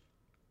mentioned.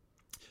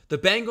 The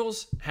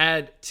Bengals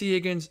had T.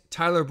 Higgins,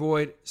 Tyler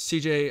Boyd,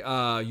 CJ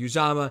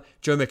Uzomah,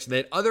 Joe Mixon. They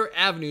had other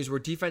avenues where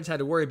defense had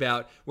to worry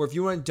about, where if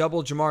you want to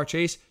double Ja'Marr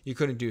Chase, you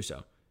couldn't do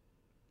so.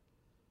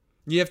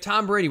 You have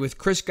Tom Brady with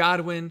Chris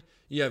Godwin.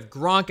 You have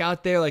Gronk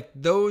out there. Like,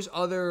 those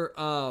other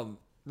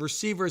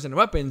receivers and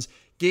weapons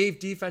gave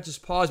defenses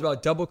pause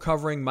about double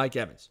covering Mike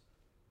Evans.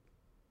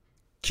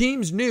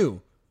 Teams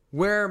knew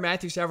where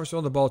Matthew Stafford was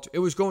throwing the ball to. It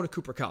was going to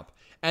Cooper Kupp.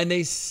 And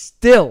they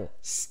still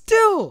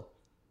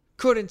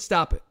couldn't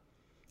stop it.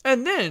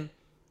 And then,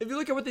 if you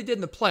look at what they did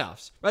in the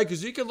playoffs, right?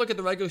 Because you can look at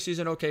the regular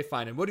season, okay,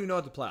 fine. And what do you know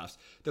about the playoffs?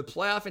 The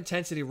playoff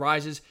intensity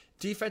rises.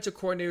 Defensive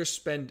coordinators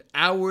spend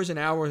hours and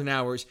hours and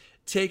hours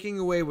taking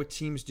away what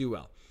teams do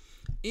well.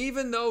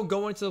 Even though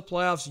going to the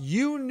playoffs,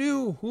 you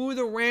knew who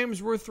the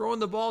Rams were throwing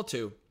the ball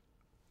to,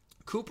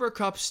 Cooper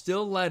Kupp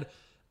still led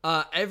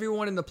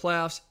everyone in the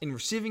playoffs in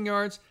receiving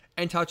yards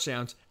and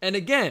touchdowns. And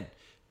again,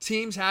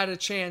 teams had a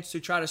chance to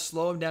try to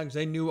slow him down because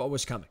they knew what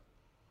was coming.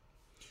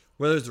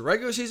 Whether it's the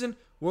regular season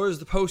was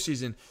the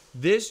postseason,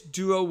 this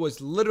duo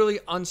was literally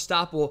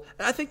unstoppable.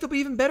 And I think they'll be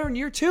even better in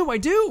year 2. I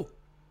do.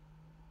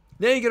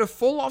 Now you get a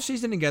full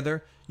offseason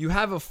together. You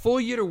have a full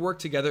year to work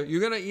together.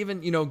 You're going to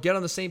even, get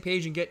on the same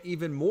page and get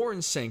even more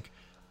in sync.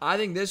 I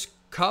think this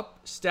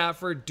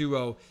Kupp-Stafford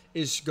duo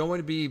is going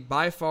to be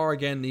by far,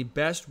 again, the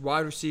best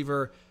wide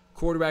receiver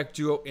quarterback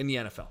duo in the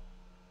NFL.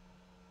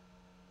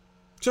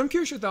 So I'm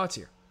curious your thoughts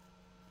here.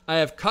 I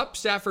have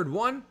Kupp-Stafford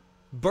 1,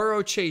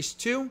 Burrow Chase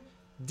 2,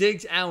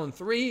 Diggs Allen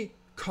 3,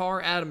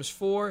 Carr Adams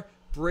 4,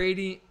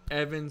 Brady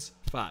Evans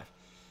 5.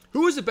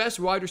 Who is the best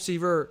wide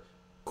receiver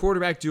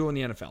quarterback duo in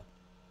the NFL?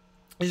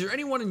 Is there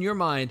anyone in your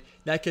mind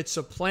that could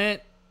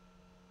supplant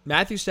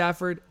Matthew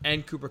Stafford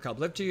and Cooper Kupp?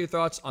 Love to hear your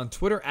thoughts on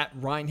Twitter at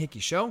Ryan Hickey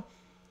Show.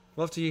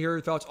 Love to hear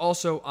your thoughts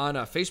also on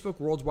Facebook,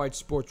 Worldwide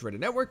Sports Radio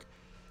Network,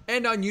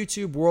 and on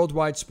YouTube,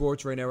 Worldwide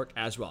Sports Radio Network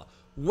as well.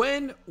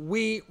 When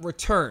we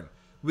return,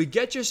 we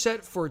get you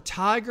set for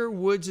Tiger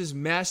Woods'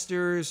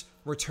 Masters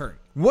return.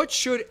 What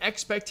should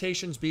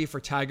expectations be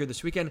for Tiger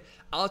this weekend?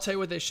 I'll tell you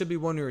what they should be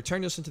when we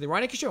return. Listen to the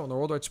Ryan Hickey Show on the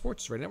Worldwide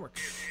Sports Radio Network.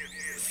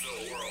 It's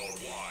the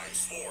Worldwide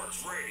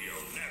Sports Radio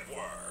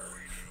Network.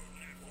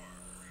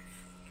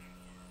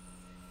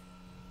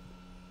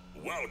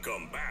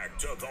 Welcome back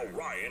to the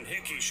Ryan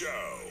Hickey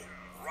Show,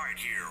 right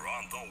here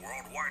on the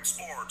Worldwide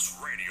Sports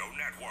Radio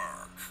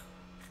Network.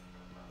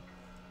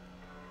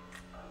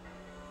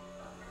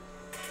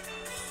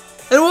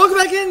 And welcome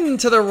back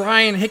into the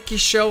Ryan Hickey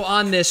Show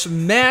on this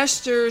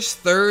Masters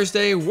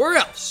Thursday. Where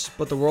else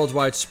but the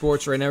Worldwide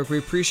Sports Radio Network? We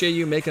appreciate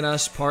you making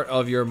us part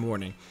of your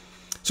morning.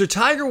 So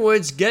Tiger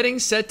Woods getting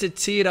set to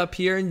tee it up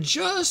here in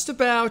just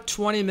about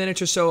 20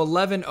 minutes or so.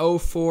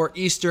 11:04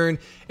 Eastern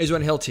is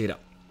when he'll tee it up.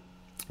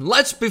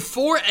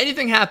 Before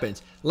anything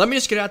happens, let me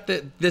just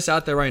get this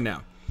out there right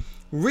now.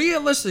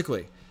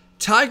 Realistically,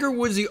 Tiger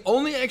Woods, the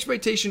only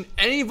expectation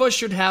any of us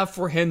should have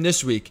for him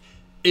this week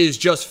is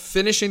just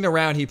finishing the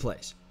round he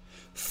plays.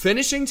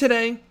 Finishing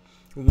today,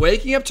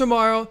 waking up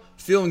tomorrow,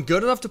 feeling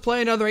good enough to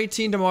play another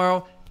 18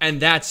 tomorrow, and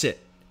that's it.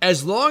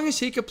 As long as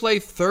he could play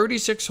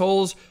 36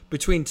 holes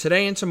between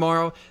today and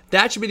tomorrow,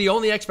 that should be the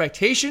only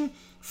expectation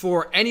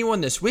for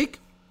anyone this week.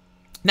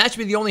 That should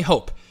be the only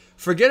hope.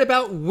 Forget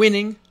about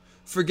winning.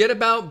 Forget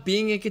about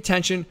being in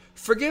contention.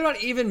 Forget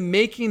about even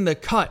making the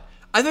cut.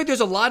 I think there's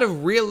a lot of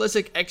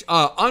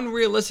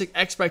unrealistic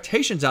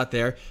expectations out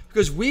there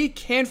because we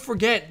can't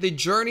forget the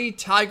journey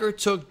Tiger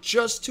took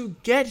just to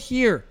get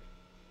here.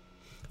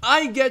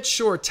 I get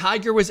sure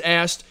Tiger was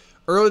asked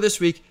earlier this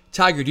week,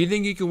 Tiger, do you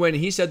think you can win?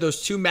 And he said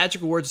those two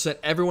magical words that sent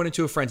everyone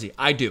into a frenzy.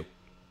 I do.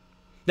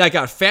 That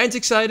got fans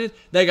excited.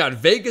 That got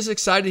Vegas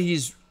excited.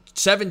 He's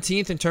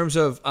 17th in terms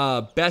of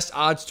best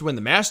odds to win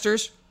the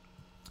Masters.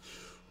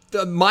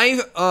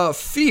 My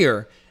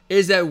fear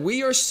is that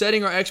we are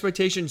setting our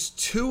expectations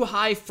too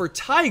high for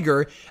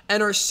Tiger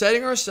and are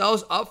setting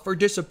ourselves up for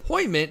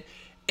disappointment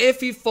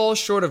if he falls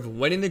short of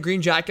winning the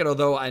green jacket,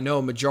 although I know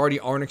a majority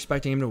aren't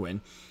expecting him to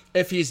win.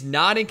 If he's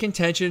not in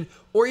contention,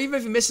 or even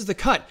if he misses the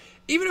cut,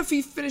 even if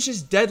he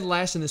finishes dead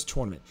last in this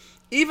tournament,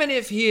 even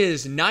if he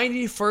is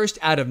 91st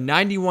out of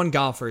 91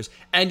 golfers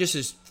and just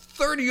is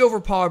 30 over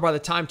par by the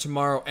time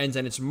tomorrow ends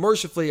and it's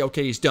mercifully,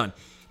 okay, he's done,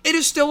 it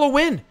is still a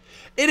win.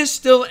 It is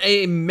still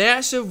a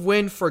massive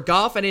win for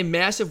golf and a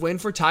massive win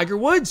for Tiger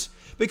Woods.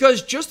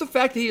 Because just the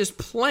fact that he is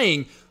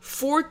playing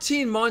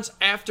 14 months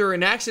after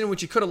an accident in which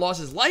he could have lost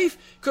his life,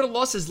 could have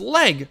lost his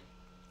leg,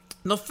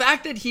 the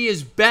fact that he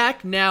is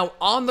back now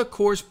on the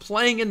course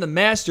playing in the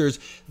Masters,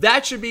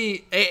 that should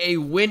be a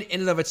win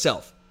in and of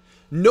itself.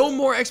 No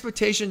more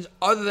expectations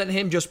other than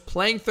him just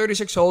playing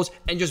 36 holes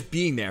and just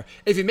being there.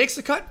 If he makes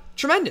the cut,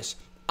 tremendous.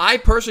 I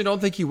personally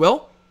don't think he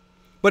will.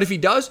 But if he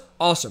does,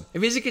 awesome.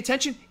 If he's in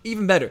contention,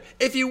 even better.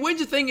 If he wins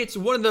the thing, it's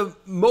one of the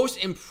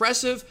most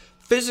impressive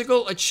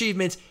physical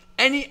achievements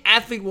any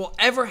athlete will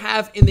ever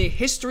have in the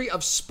history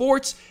of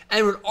sports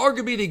and would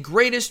arguably be the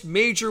greatest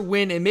major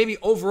win and maybe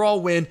overall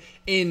win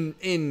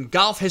in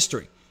golf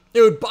history.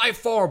 It would by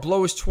far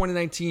blow his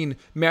 2019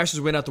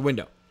 Masters win out the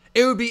window.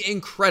 It would be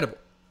incredible.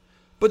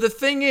 But the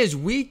thing is,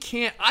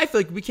 I feel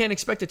like we can't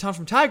expect a ton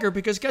from Tiger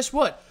because guess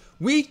what?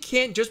 We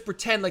can't just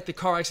pretend like the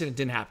car accident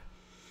didn't happen.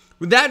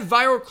 That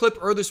viral clip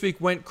earlier this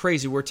week went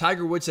crazy where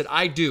Tiger Woods said,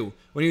 I do,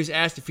 when he was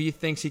asked if he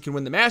thinks he can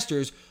win the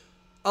Masters.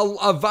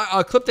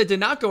 A clip that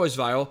did not go as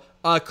viral,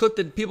 a clip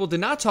that people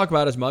did not talk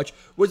about as much,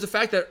 was the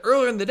fact that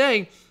earlier in the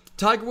day,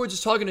 Tiger Woods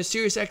was talking to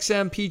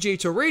SiriusXM PGA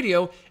Tour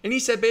Radio, and he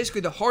said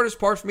basically the hardest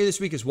part for me this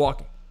week is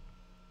walking.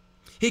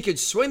 He can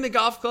swing the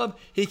golf club,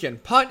 he can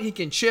putt, he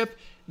can chip.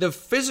 The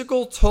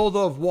physical toll,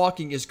 though, of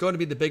walking is going to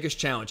be the biggest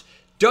challenge.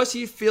 Does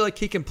he feel like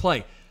he can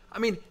play? I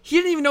mean, he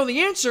didn't even know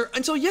the answer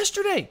until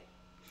yesterday.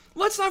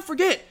 Let's not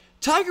forget,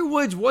 Tiger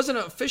Woods wasn't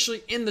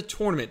officially in the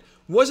tournament,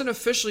 wasn't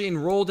officially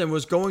enrolled and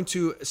was going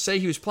to say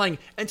he was playing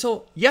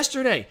until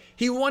yesterday.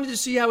 He wanted to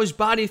see how his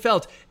body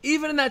felt.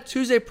 Even in that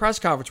Tuesday press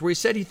conference where he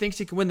said he thinks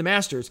he can win the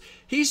Masters,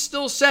 he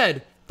still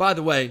said, by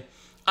the way,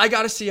 I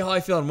got to see how I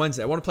feel on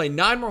Wednesday. I want to play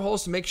 9 more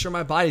holes to make sure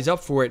my body's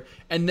up for it,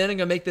 and then I'm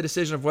going to make the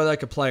decision of whether I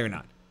could play or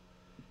not.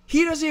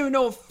 He doesn't even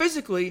know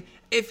physically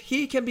if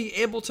he can be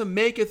able to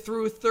make it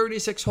through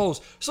 36 holes.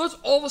 So let's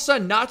all of a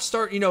sudden not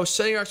start,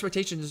 setting our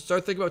expectations and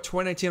start thinking about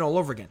 2019 all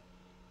over again.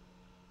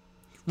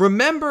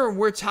 Remember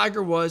where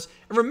Tiger was,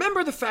 and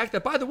remember the fact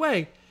that, by the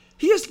way,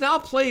 he has now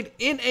played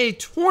in a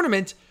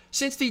tournament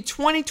since the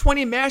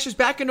 2020 Masters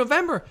back in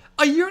November,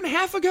 a year and a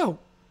half ago.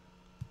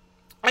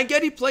 I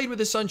get he played with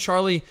his son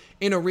Charlie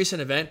in a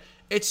recent event.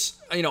 It's,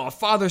 a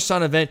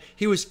father-son event.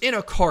 He was in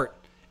a cart.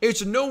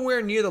 It's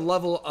nowhere near the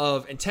level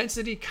of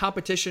intensity,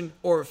 competition,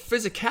 or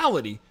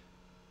physicality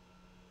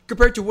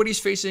compared to what he's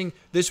facing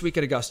this week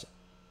at Augusta.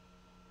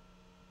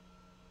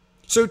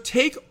 So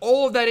take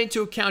all of that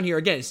into account here.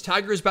 Again,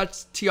 Tiger is about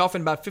to tee off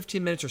in about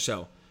 15 minutes or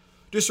so.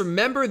 Just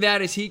remember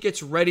that as he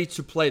gets ready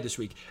to play this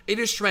week. It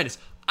is tremendous.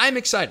 I'm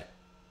excited.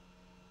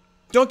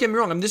 Don't get me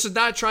wrong. This is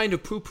not trying to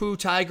poo-poo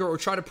Tiger or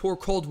try to pour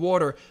cold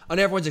water on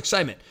everyone's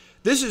excitement.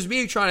 This is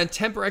me trying to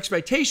temper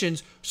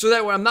expectations so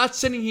that when I'm not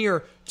sitting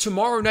here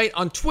tomorrow night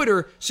on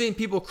Twitter seeing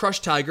people crush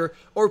Tiger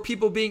or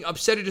people being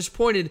upset or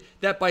disappointed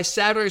that by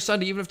Saturday or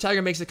Sunday, even if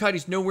Tiger makes the cut,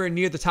 he's nowhere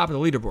near the top of the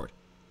leaderboard.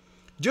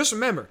 Just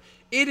remember,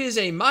 it is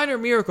a minor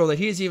miracle that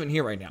he's even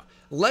here right now.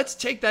 Let's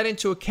take that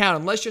into account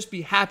and let's just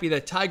be happy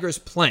that Tiger is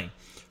playing.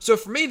 So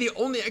for me, the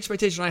only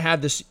expectation I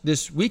have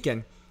this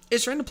weekend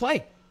is for him to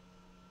play.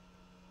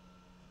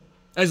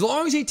 As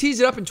long as he tees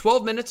it up in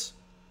 12 minutes,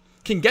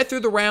 can get through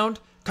the round,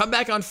 come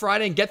back on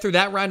Friday and get through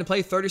that round and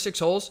play 36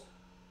 holes,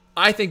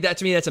 I think that,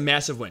 to me, that's a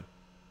massive win.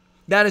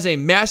 That is a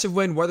massive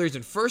win, whether he's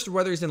in first or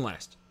whether he's in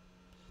last.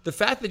 The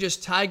fact that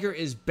just Tiger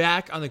is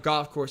back on the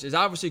golf course is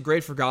obviously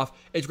great for golf.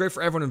 It's great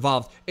for everyone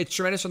involved. It's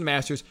tremendous for the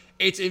Masters.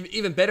 It's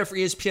even better for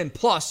ESPN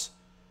Plus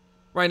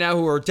right now,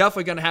 who are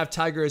definitely going to have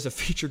Tiger as a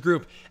feature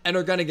group and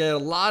are going to get a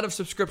lot of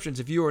subscriptions.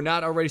 If you are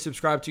not already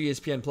subscribed to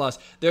ESPN Plus,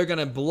 they're going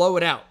to blow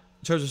it out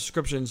in terms of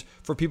subscriptions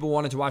for people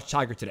wanting to watch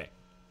Tiger today.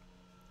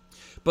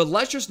 But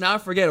let's just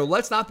not forget, or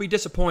let's not be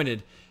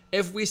disappointed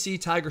if we see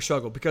Tiger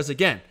struggle. Because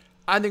again,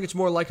 I think it's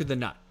more likely than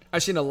not.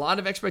 I've seen a lot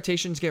of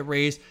expectations get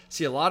raised,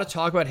 see a lot of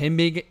talk about him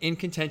being in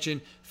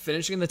contention,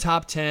 finishing in the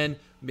top 10,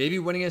 maybe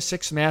winning a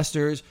 6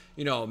 Masters,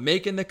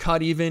 making the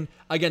cut even.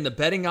 Again, the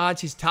betting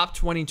odds, he's top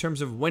 20 in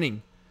terms of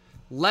winning.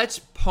 Let's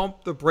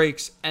pump the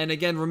brakes. And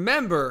again,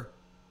 remember,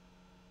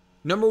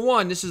 number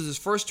one, this is his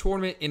first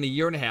tournament in a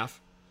year and a half.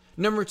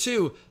 Number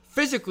two,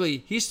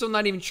 physically, he's still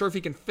not even sure if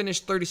he can finish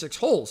 36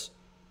 holes.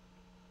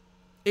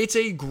 It's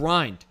a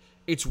grind.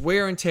 It's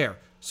wear and tear.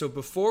 So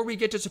before we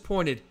get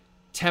disappointed,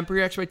 temper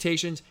your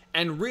expectations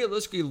and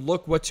realistically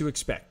look what to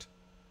expect.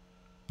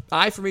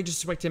 For me,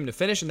 just expect him to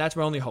finish, and that's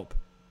my only hope.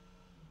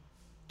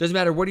 Doesn't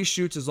matter what he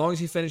shoots, as long as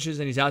he finishes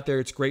and he's out there,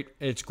 it's great.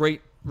 It's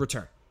great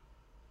return.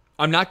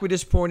 I'm not going to be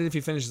disappointed if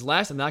he finishes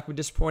last. I'm not going to be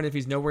disappointed if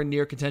he's nowhere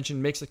near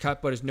contention, makes the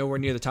cut, but is nowhere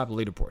near the top of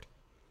the leaderboard.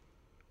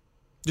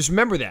 Just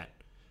remember that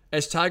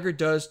as Tiger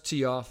does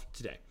tee off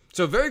today.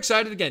 So very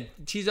excited. Again,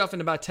 tees off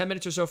in about 10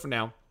 minutes or so from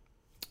now.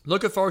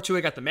 Looking forward to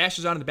it. Got the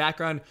Masters on in the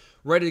background,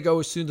 ready to go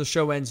as soon as the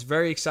show ends.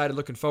 Very excited,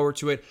 looking forward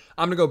to it.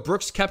 I'm going to go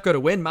Brooks Koepka to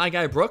win. My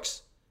guy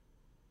Brooks,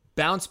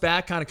 bounce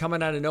back, kind of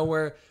coming out of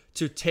nowhere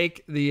to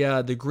take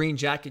the green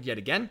jacket yet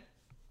again.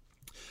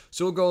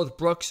 So we'll go with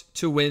Brooks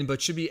to win,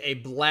 but should be a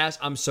blast.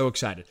 I'm so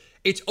excited.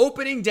 It's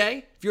opening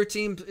day. If your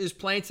team is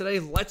playing today,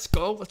 let's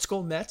go. Let's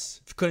go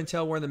Mets. If you couldn't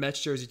tell, we're in the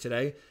Mets jersey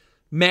today.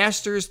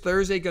 Masters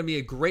Thursday, going to be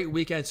a great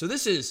weekend. So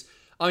this is,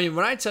 when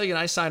I tell you and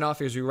I sign off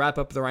here as we wrap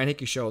up the Ryan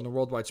Hickey Show on the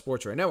Worldwide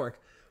Sports Radio Network,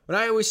 when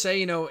I always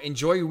say,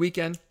 enjoy your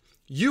weekend,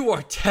 you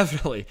are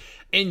definitely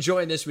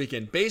enjoying this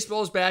weekend.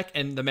 Baseball's back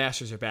and the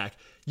Masters are back.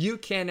 You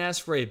can't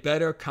ask for a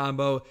better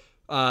combo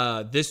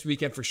this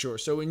weekend for sure.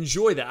 So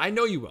enjoy that. I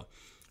know you will.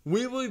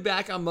 We will be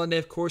back on Monday,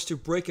 of course, to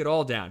break it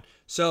all down.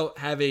 So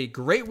have a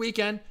great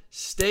weekend.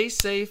 Stay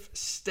safe,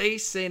 stay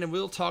sane, and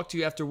we'll talk to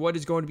you after what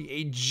is going to be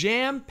a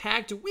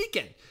jam-packed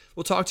weekend.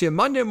 We'll talk to you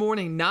Monday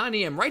morning, 9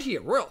 a.m. right here.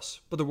 Where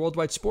else but the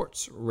Worldwide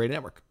Sports Radio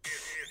Network. It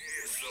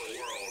is the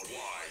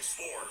Worldwide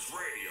Sports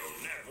Radio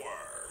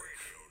Network.